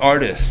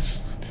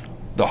artists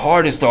the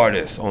hardest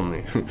artists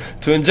only,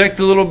 to inject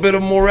a little bit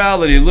of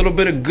morality, a little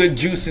bit of good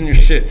juice in your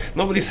shit.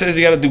 Nobody says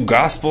you gotta do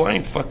gospel. I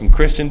ain't fucking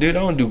Christian, dude. I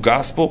don't do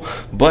gospel,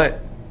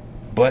 but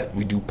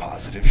we do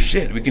positive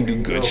shit. We can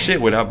do good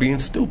shit without being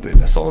stupid.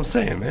 That's all I'm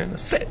saying, man.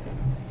 That's it.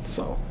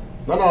 So.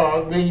 No,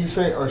 I mean you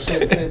say the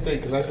same thing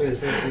because I say the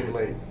same thing.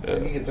 Like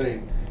you can tell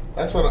you,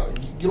 that's what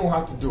you don't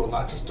have to do a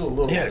lot. Just do a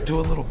little. Yeah, bit. do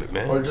a little bit,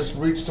 man. Or just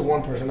reach to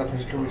one person. That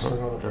person can reach to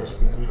another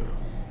person, and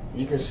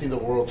you can see the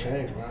world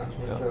change, man.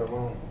 Right there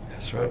alone.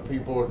 That's right.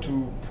 People are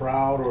too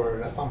proud, or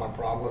that's not my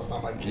problem. That's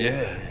not my kid.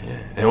 Yeah.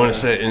 And I want to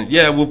say,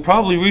 and we'll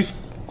probably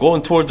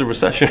going towards a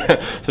recession,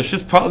 so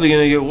shit's probably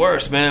gonna get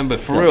worse, man. But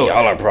for real,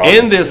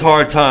 in this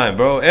hard time,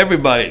 bro,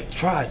 everybody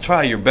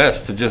try your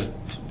best to just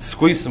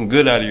squeeze some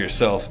good out of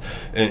yourself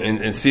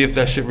and see if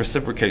that shit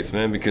reciprocates,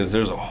 man. Because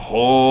there's a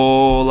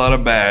whole lot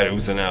of bad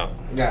oozing out.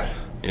 Yeah.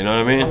 You know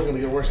what I mean? It's only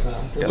gonna get worse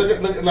now.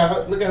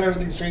 Look at how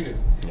everything's changing.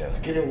 Yeah. It's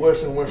getting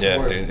worse and worse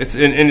and worse. Dude. It's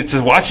and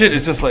to watch it,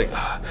 it's just like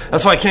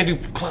that's why I can't do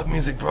club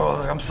music, bro.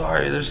 Like, I'm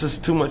sorry, there's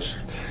just too much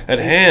at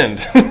hand.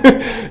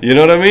 You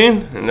know what I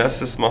mean? And that's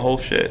just my whole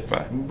shit,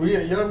 bro.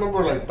 You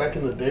remember like back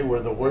in the day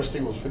where the worst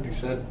thing was 50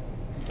 Cent?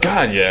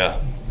 God, yeah.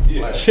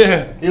 Like,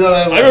 yeah. You know,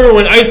 like, I remember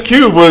when Ice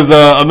Cube was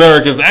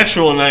America's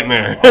actual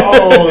nightmare.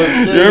 Oh,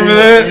 you remember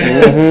that?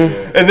 Yeah.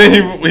 Mm-hmm. And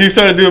then he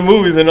started doing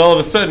movies, and all of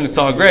a sudden it's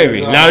all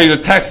gravy. Now he's a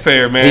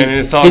taxpayer, man, and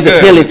it's all he's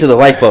good. appealing to the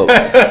white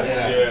folks.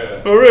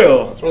 Yeah. For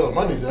real. That's where the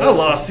money's at.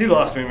 He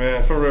lost me,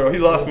 man. For real. He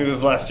lost me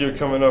this last year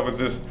coming up with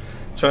this,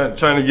 trying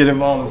to get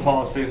involved in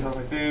politics. I was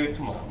like, dude,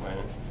 come on,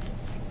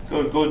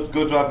 man.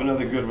 Go drop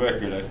another good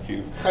record, Ice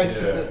Cube.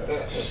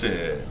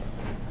 Shit.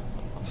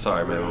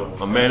 Sorry, man.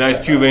 My man Ice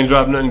Cube ain't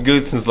dropped nothing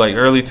good since like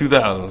early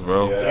 2000s,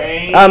 bro.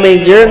 I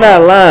mean, you're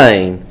not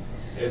lying.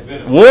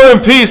 War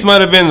and Peace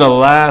might have been the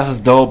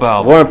last dope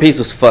album. War and Peace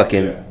was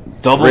fucking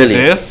double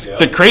disc.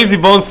 The Crazy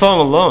Bones song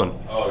alone.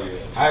 Oh yeah.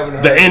 I haven't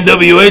heard the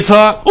NWA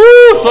talk.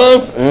 Ooh,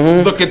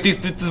 son. Look at these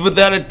bitches with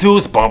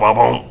attitudes. Boom, boom,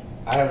 boom.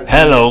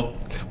 Hello.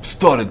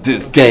 Started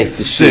this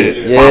gangster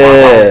shit.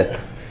 Yeah.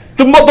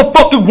 The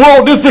motherfucking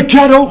world is a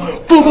ghetto,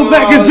 full of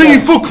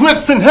magazines, full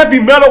clips, and heavy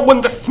metal when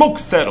the smoke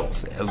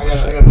settles.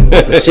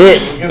 That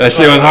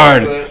shit was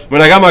hard.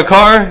 When I got my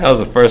car, that was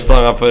the first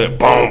song I put it.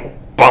 Boom,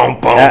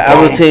 boom, boom. I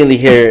routinely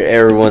hear it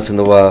every once in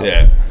a while.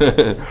 Yeah.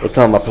 It's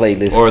on my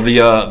playlist. Or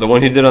the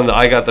one he did on the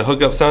I Got the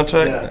Hookup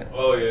soundtrack. Yeah.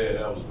 Oh yeah,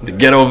 that was the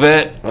Ghetto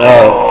Vet.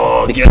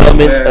 Oh, Ghetto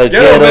Vet.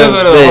 Ghetto Vet is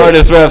one of the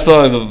hardest rap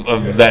songs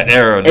of that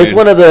era. Dude. It's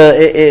one of the.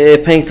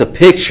 It paints a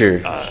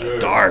picture.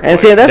 Dark. And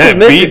see, that's that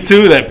what's missing. Beat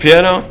too. That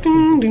piano.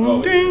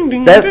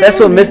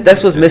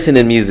 That's what's missing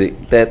in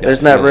music. That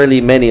there's not really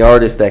many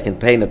artists that can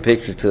paint a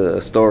picture to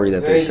a story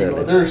that they're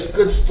telling. There's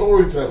good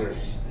storytellers.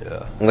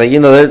 Yeah. Like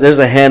there's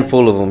a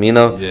handful of them,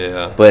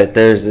 Yeah. But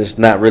there's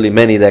not really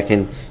many that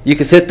can. You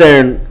can sit there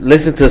and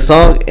listen to a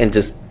song and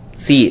just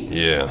see it.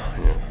 Yeah.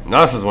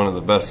 Nas is one of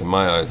the best in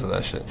my eyes of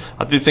that shit.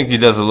 I do think he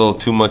does a little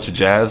too much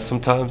jazz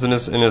sometimes in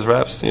his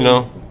raps,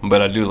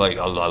 But I do like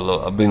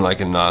I've been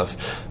liking Nas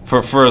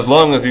for as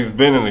long as he's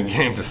been in the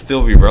game to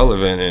still be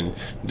relevant and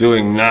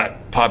doing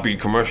not poppy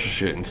commercial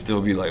shit and still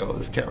be like, oh,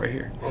 this cat right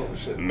here. Oh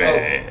shit,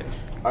 man.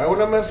 Oh. All right, well,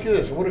 let me ask you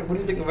this: what do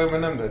you think of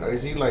Eminem? Then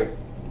is he like?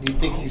 Do you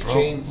think he's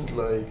changed?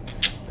 Like,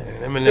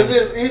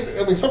 Eminem. He's,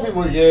 I mean, some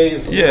people, yeah,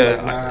 some people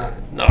like, nah.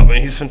 No,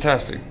 man, he's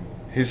fantastic.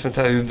 He's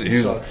fantastic.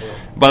 He's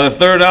by the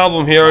third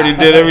album, he already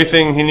did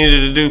everything he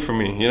needed to do for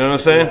me. You know what I'm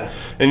saying? Yeah.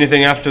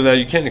 Anything after that,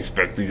 you can't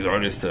expect these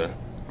artists to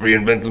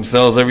reinvent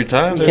themselves every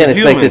time. You can't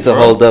expect it to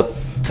hold up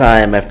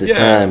time after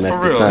time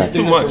after real. time. It's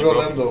too much,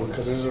 bro. Though,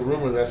 because there's a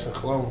rumor that's a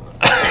clone.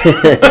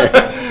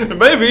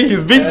 Maybe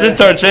his beats did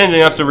start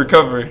changing after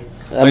recovery.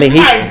 I mean,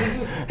 he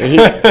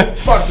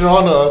fucked it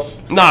on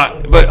us. Nah,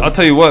 but I'll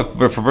tell you what.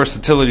 But for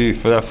versatility,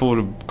 for that fool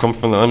to come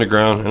from the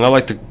underground, and I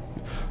like to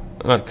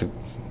not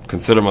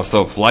consider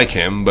myself like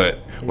him, but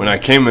when I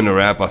came into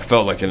rap, I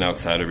felt like an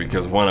outsider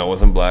because 1, I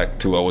wasn't black,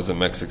 2, I wasn't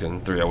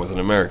Mexican, 3, I wasn't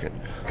American.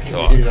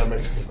 So I know.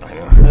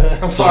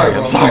 I'm sorry.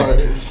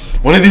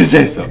 One of these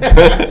days, though.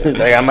 He's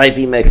like, I might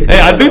be Mexican.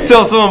 Hey, I do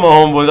tell some of my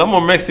homeboys, I'm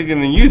more Mexican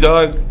than you,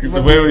 dog.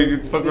 The way we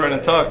fuck around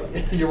and talk.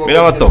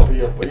 Mira, vato,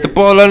 te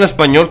puedo hablar en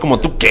español como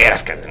tú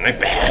quieras, cara. No hay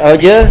pedo. Oh,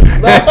 yeah?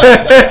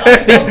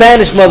 Speak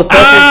Spanish,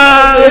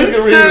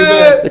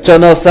 motherfucker. But yo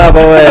no sabo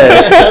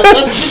ass.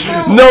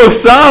 No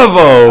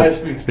sabo.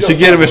 We should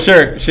get him a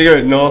shirt. She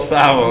go, no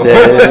sabo.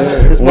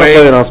 This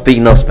motherfucker don't speak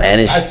no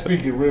Spanish. I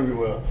speak it really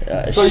well.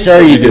 So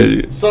sure you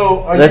do.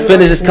 So let's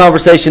finish this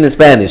conversation in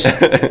Spanish.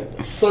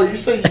 So you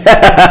say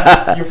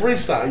you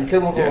freestyle. You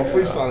came up with a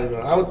freestyling.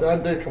 How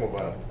did it come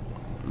about?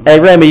 Hey,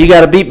 Remy, you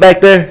got a beat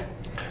back there?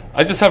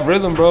 I just have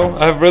rhythm, bro.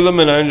 I have rhythm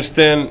and I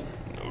understand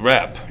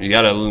rap. You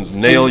gotta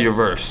nail your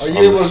verse Are on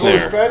you the able to go to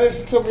snare. Spanish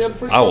until we have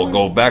freestyle? I will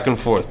go back and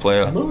forth,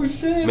 player. No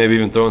shit. Maybe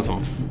even throw in some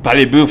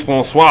Parlez-vous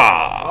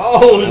François.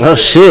 Oh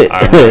shit!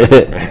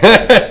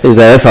 He's like,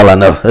 that's all I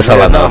know. That's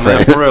all I know,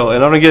 man, friend. for real.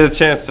 And I don't get a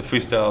chance to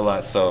freestyle a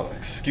lot, so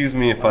excuse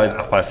me if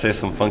I say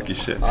some funky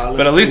shit.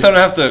 But at least I don't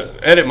have to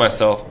edit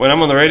myself. When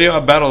I'm on the radio, I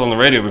battled on the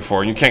radio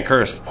before, and you can't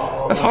curse.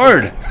 That's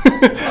hard.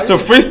 So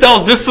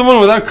freestyle just someone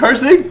without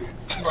cursing?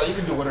 Bro, you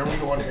can do whatever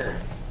you want here.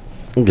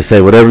 You can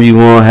say whatever you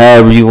want,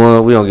 however you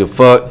want. We don't give a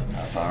fuck.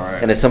 That's all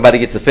right. And if somebody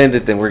gets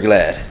offended, then we're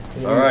glad.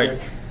 It's all right.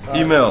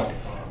 Email.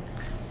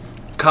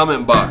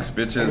 Comment box,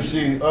 bitches.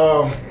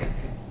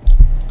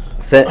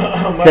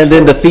 Send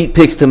in the feet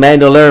pics to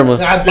Manuel Lerma.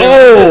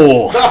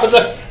 Oh!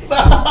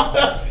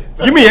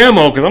 Give me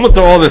ammo, because I'm going to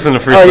throw all this in the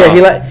freestyle. Oh,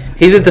 yeah,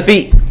 he's into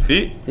feet.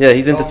 Feet? Yeah,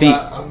 he's into feet.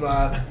 I'm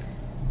not.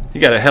 You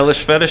got a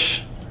hellish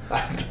fetish?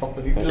 I don't.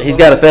 He's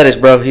got a fetish,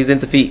 bro. He's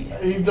into feet.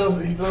 He does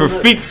For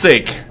feet's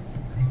sake.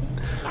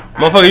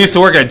 Motherfucker used to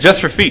work at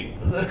Just for Feet.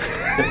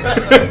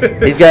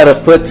 He's got a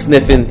foot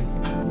sniffing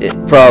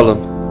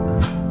problem.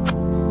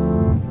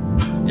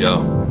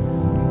 Yo,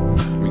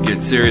 we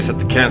get serious at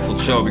the canceled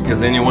show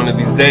because any one of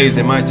these days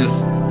they might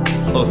just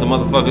close the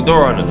motherfucking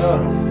door on us.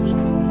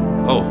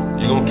 Oh,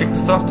 you gonna kick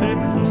this off, Tony?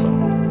 I'm sorry.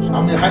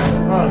 I mean,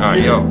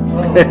 Alright, yo.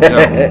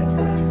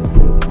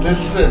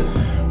 Listen.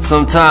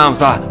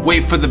 Sometimes I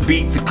wait for the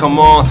beat to come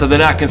on so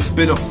that I can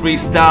spit a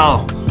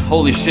freestyle.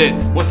 Holy shit,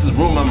 what's this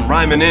room I'm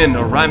rhyming in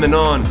or rhyming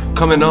on,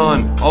 coming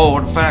on? Oh,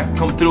 in fact,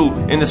 come through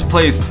in this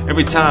place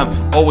every time.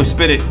 Always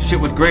spit it, shit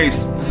with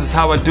grace. This is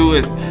how I do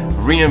it.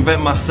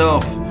 Reinvent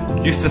myself.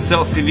 Used to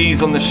sell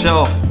CDs on the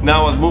shelf.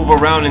 Now I move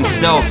around in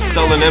stealth,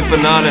 selling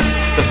empanadas.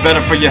 That's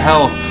better for your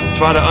health.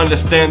 Try to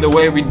understand the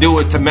way we do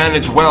it to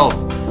manage wealth.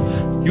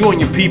 You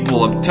and your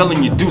people, I'm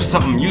telling you, do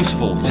something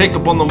useful. Take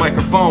up on the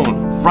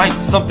microphone, write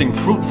something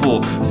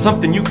fruitful,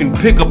 something you can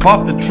pick up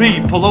off the tree,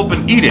 pull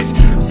open, eat it.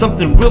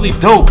 Something really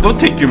dope. Don't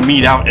take your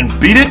meat out and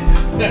beat it.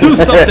 Do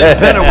something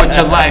better with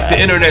your life. The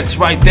internet's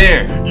right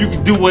there. You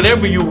can do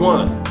whatever you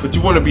want, but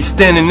you want to be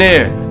standing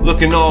there,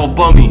 looking all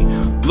bummy,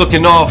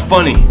 looking all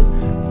funny.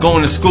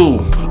 Going to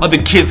school, other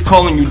kids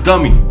calling you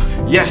dummy.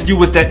 Yes, you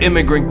was that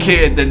immigrant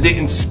kid that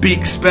didn't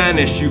speak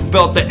Spanish. You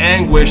felt the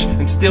anguish,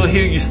 and still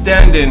here you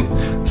standing.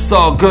 It's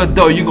all good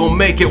though, you gon'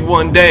 make it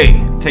one day.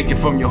 Take it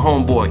from your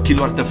homeboy,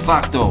 Kilo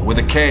Artefacto with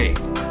a K.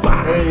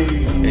 Bah.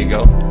 Hey. There you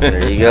go.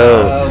 There you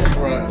go. That's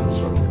right.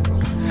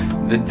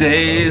 The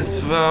days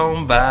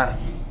flown by.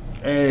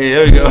 Hey,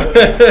 there we go.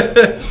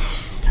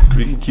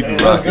 We can keep it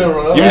rocking. That was good,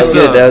 bro. Give me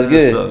some. That was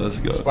good. Let's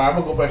go. I'm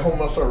gonna go back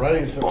home and start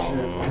writing some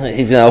shit.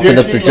 He's gonna open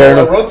up the Kilo,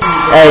 journal. I wrote to you,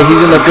 man. Hey, he's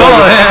gonna blow.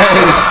 Go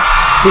ahead.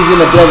 He's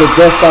gonna blow the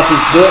dust off his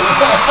book.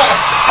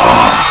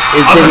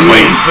 I've been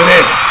waiting for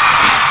this.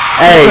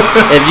 Hey,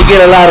 if you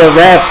get a lot of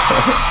raps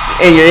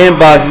in your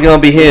inbox, it's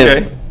gonna be him.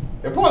 Okay.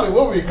 It probably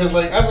will be because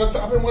like I've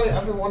been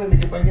wanting to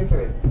get back into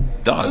it.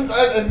 Dog.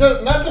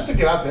 Not just to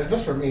get out there,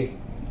 just for me.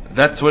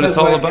 That's what it's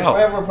all Like, about.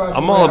 if I ever pass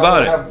I'm away, all I about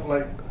would it. have,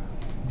 like,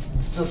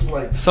 it's just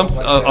like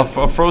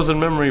A frozen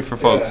memory for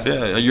folks.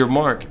 Yeah, your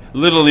mark.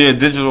 Literally a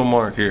digital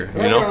mark here.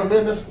 You know?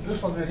 Man, this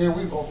fucker here,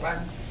 we go back.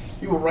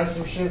 You will write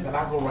some shit, then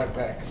I'll go right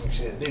back some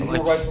shit. Then you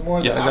will write some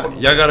more. Yeah, then I'll go.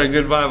 y'all got a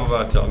good vibe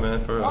about y'all, man.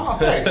 For real. Oh,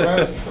 thanks, man.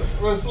 It's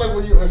like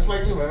when it's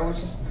like you, man.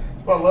 It's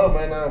about love,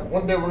 man.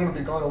 One day we're gonna be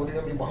gone, and we're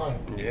gonna leave behind.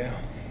 Yeah.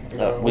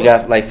 We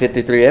got like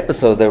 53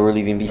 episodes that we're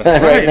leaving behind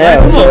That's right,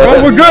 now. man. Come on,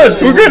 bro. We're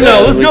good. We're good now.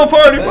 Let's go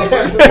party.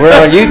 We're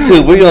on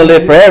YouTube. We're gonna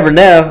live forever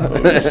now.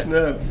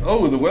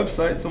 Oh, the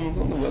website. Someone's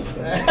on the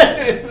website.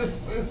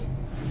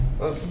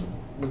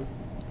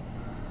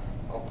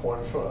 I'll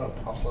point for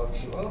pops on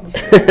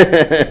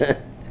shit.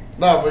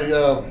 No, but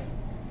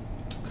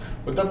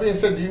with that being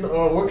said, do you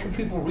know where can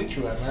people reach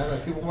you at, man?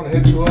 If people want to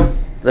hit you up.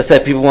 Let's say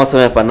people want some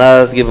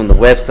empanadas, give them the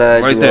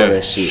website, Right do all there.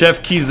 that shit.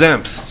 Chef Keys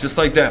Emps. Just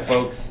like that,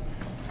 folks.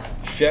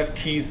 Chef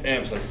Keys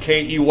Emps. That's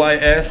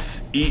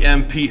KEYSEMPS.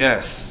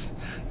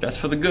 That's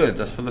for the goods.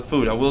 That's for the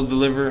food. I will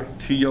deliver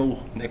to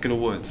your neck of the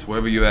woods,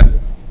 wherever you at.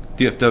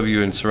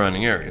 DFW and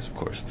surrounding areas, of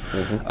course.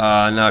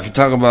 Now, if you're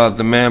talking about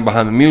the man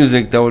behind the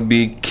music, that would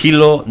be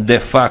Kilo De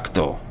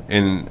Facto.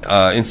 In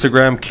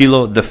Instagram,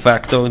 Kilo De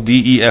Facto,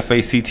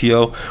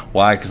 DEFACTO.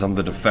 Why? Because I'm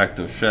the de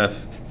facto chef,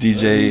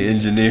 DJ,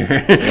 engineer.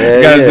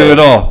 Gotta do it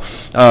all.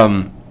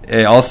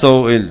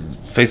 Also,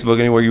 Facebook,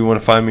 anywhere you want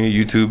to find me,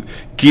 YouTube,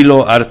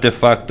 Kilo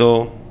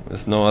Artefacto.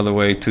 There's no other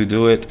way to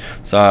do it.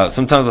 So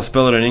sometimes I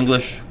spell it in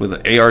English with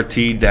an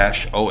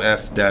ART-OF-fact.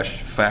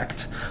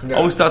 I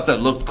always thought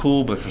that looked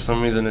cool, but for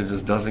some reason it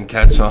just doesn't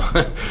catch on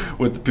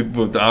with the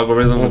people with the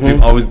algorithm.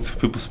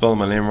 People spell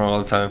my name wrong all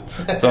the time.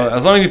 So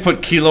as long as you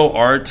put Kilo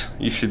Art,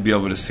 you should be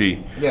able to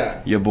see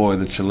your boy,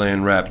 the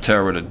Chilean rap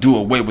terror, to do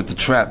away with the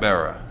trap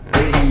era.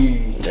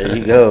 Hey. There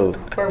you go.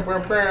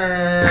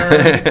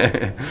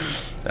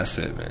 That's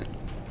it, man.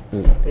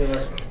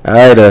 All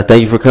right,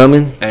 thank you for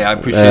coming. Hey, I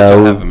appreciate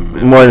you having me,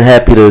 man. More than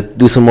happy to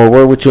do some more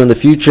work with you in the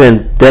future,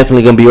 and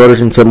definitely gonna be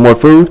ordering some more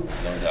food.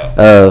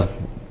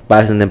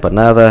 Buy some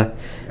empanada,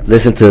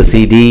 listen to a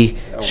CD,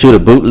 shoot a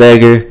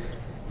bootlegger,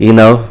 you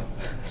know.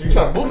 You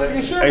trying to bootleg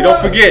and shit? Hey,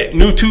 don't forget,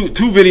 new two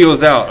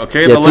videos out,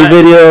 okay? Yeah, the two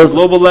videos.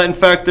 Global Latin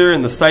Factor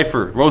and the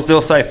Cypher,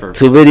 Rosedale Cypher.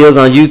 2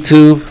 videos on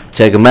YouTube.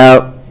 Check them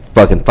out.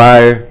 Fucking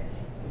fire.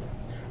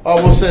 I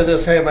will say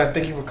this, hey man,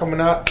 thank you for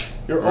coming out.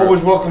 You're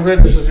always welcome here.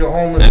 This is your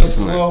home in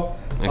Centerville.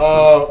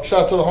 Shout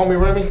out to the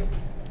homie Remy.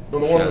 The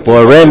ones that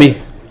Boy,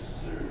 Remy.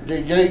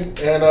 Yay.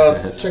 And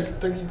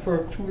thank you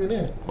for tuning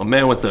in. My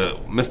man with the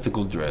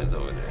mystical dreads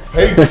over there.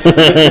 Hey.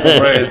 Mystical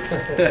dreads.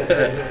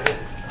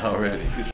 Already.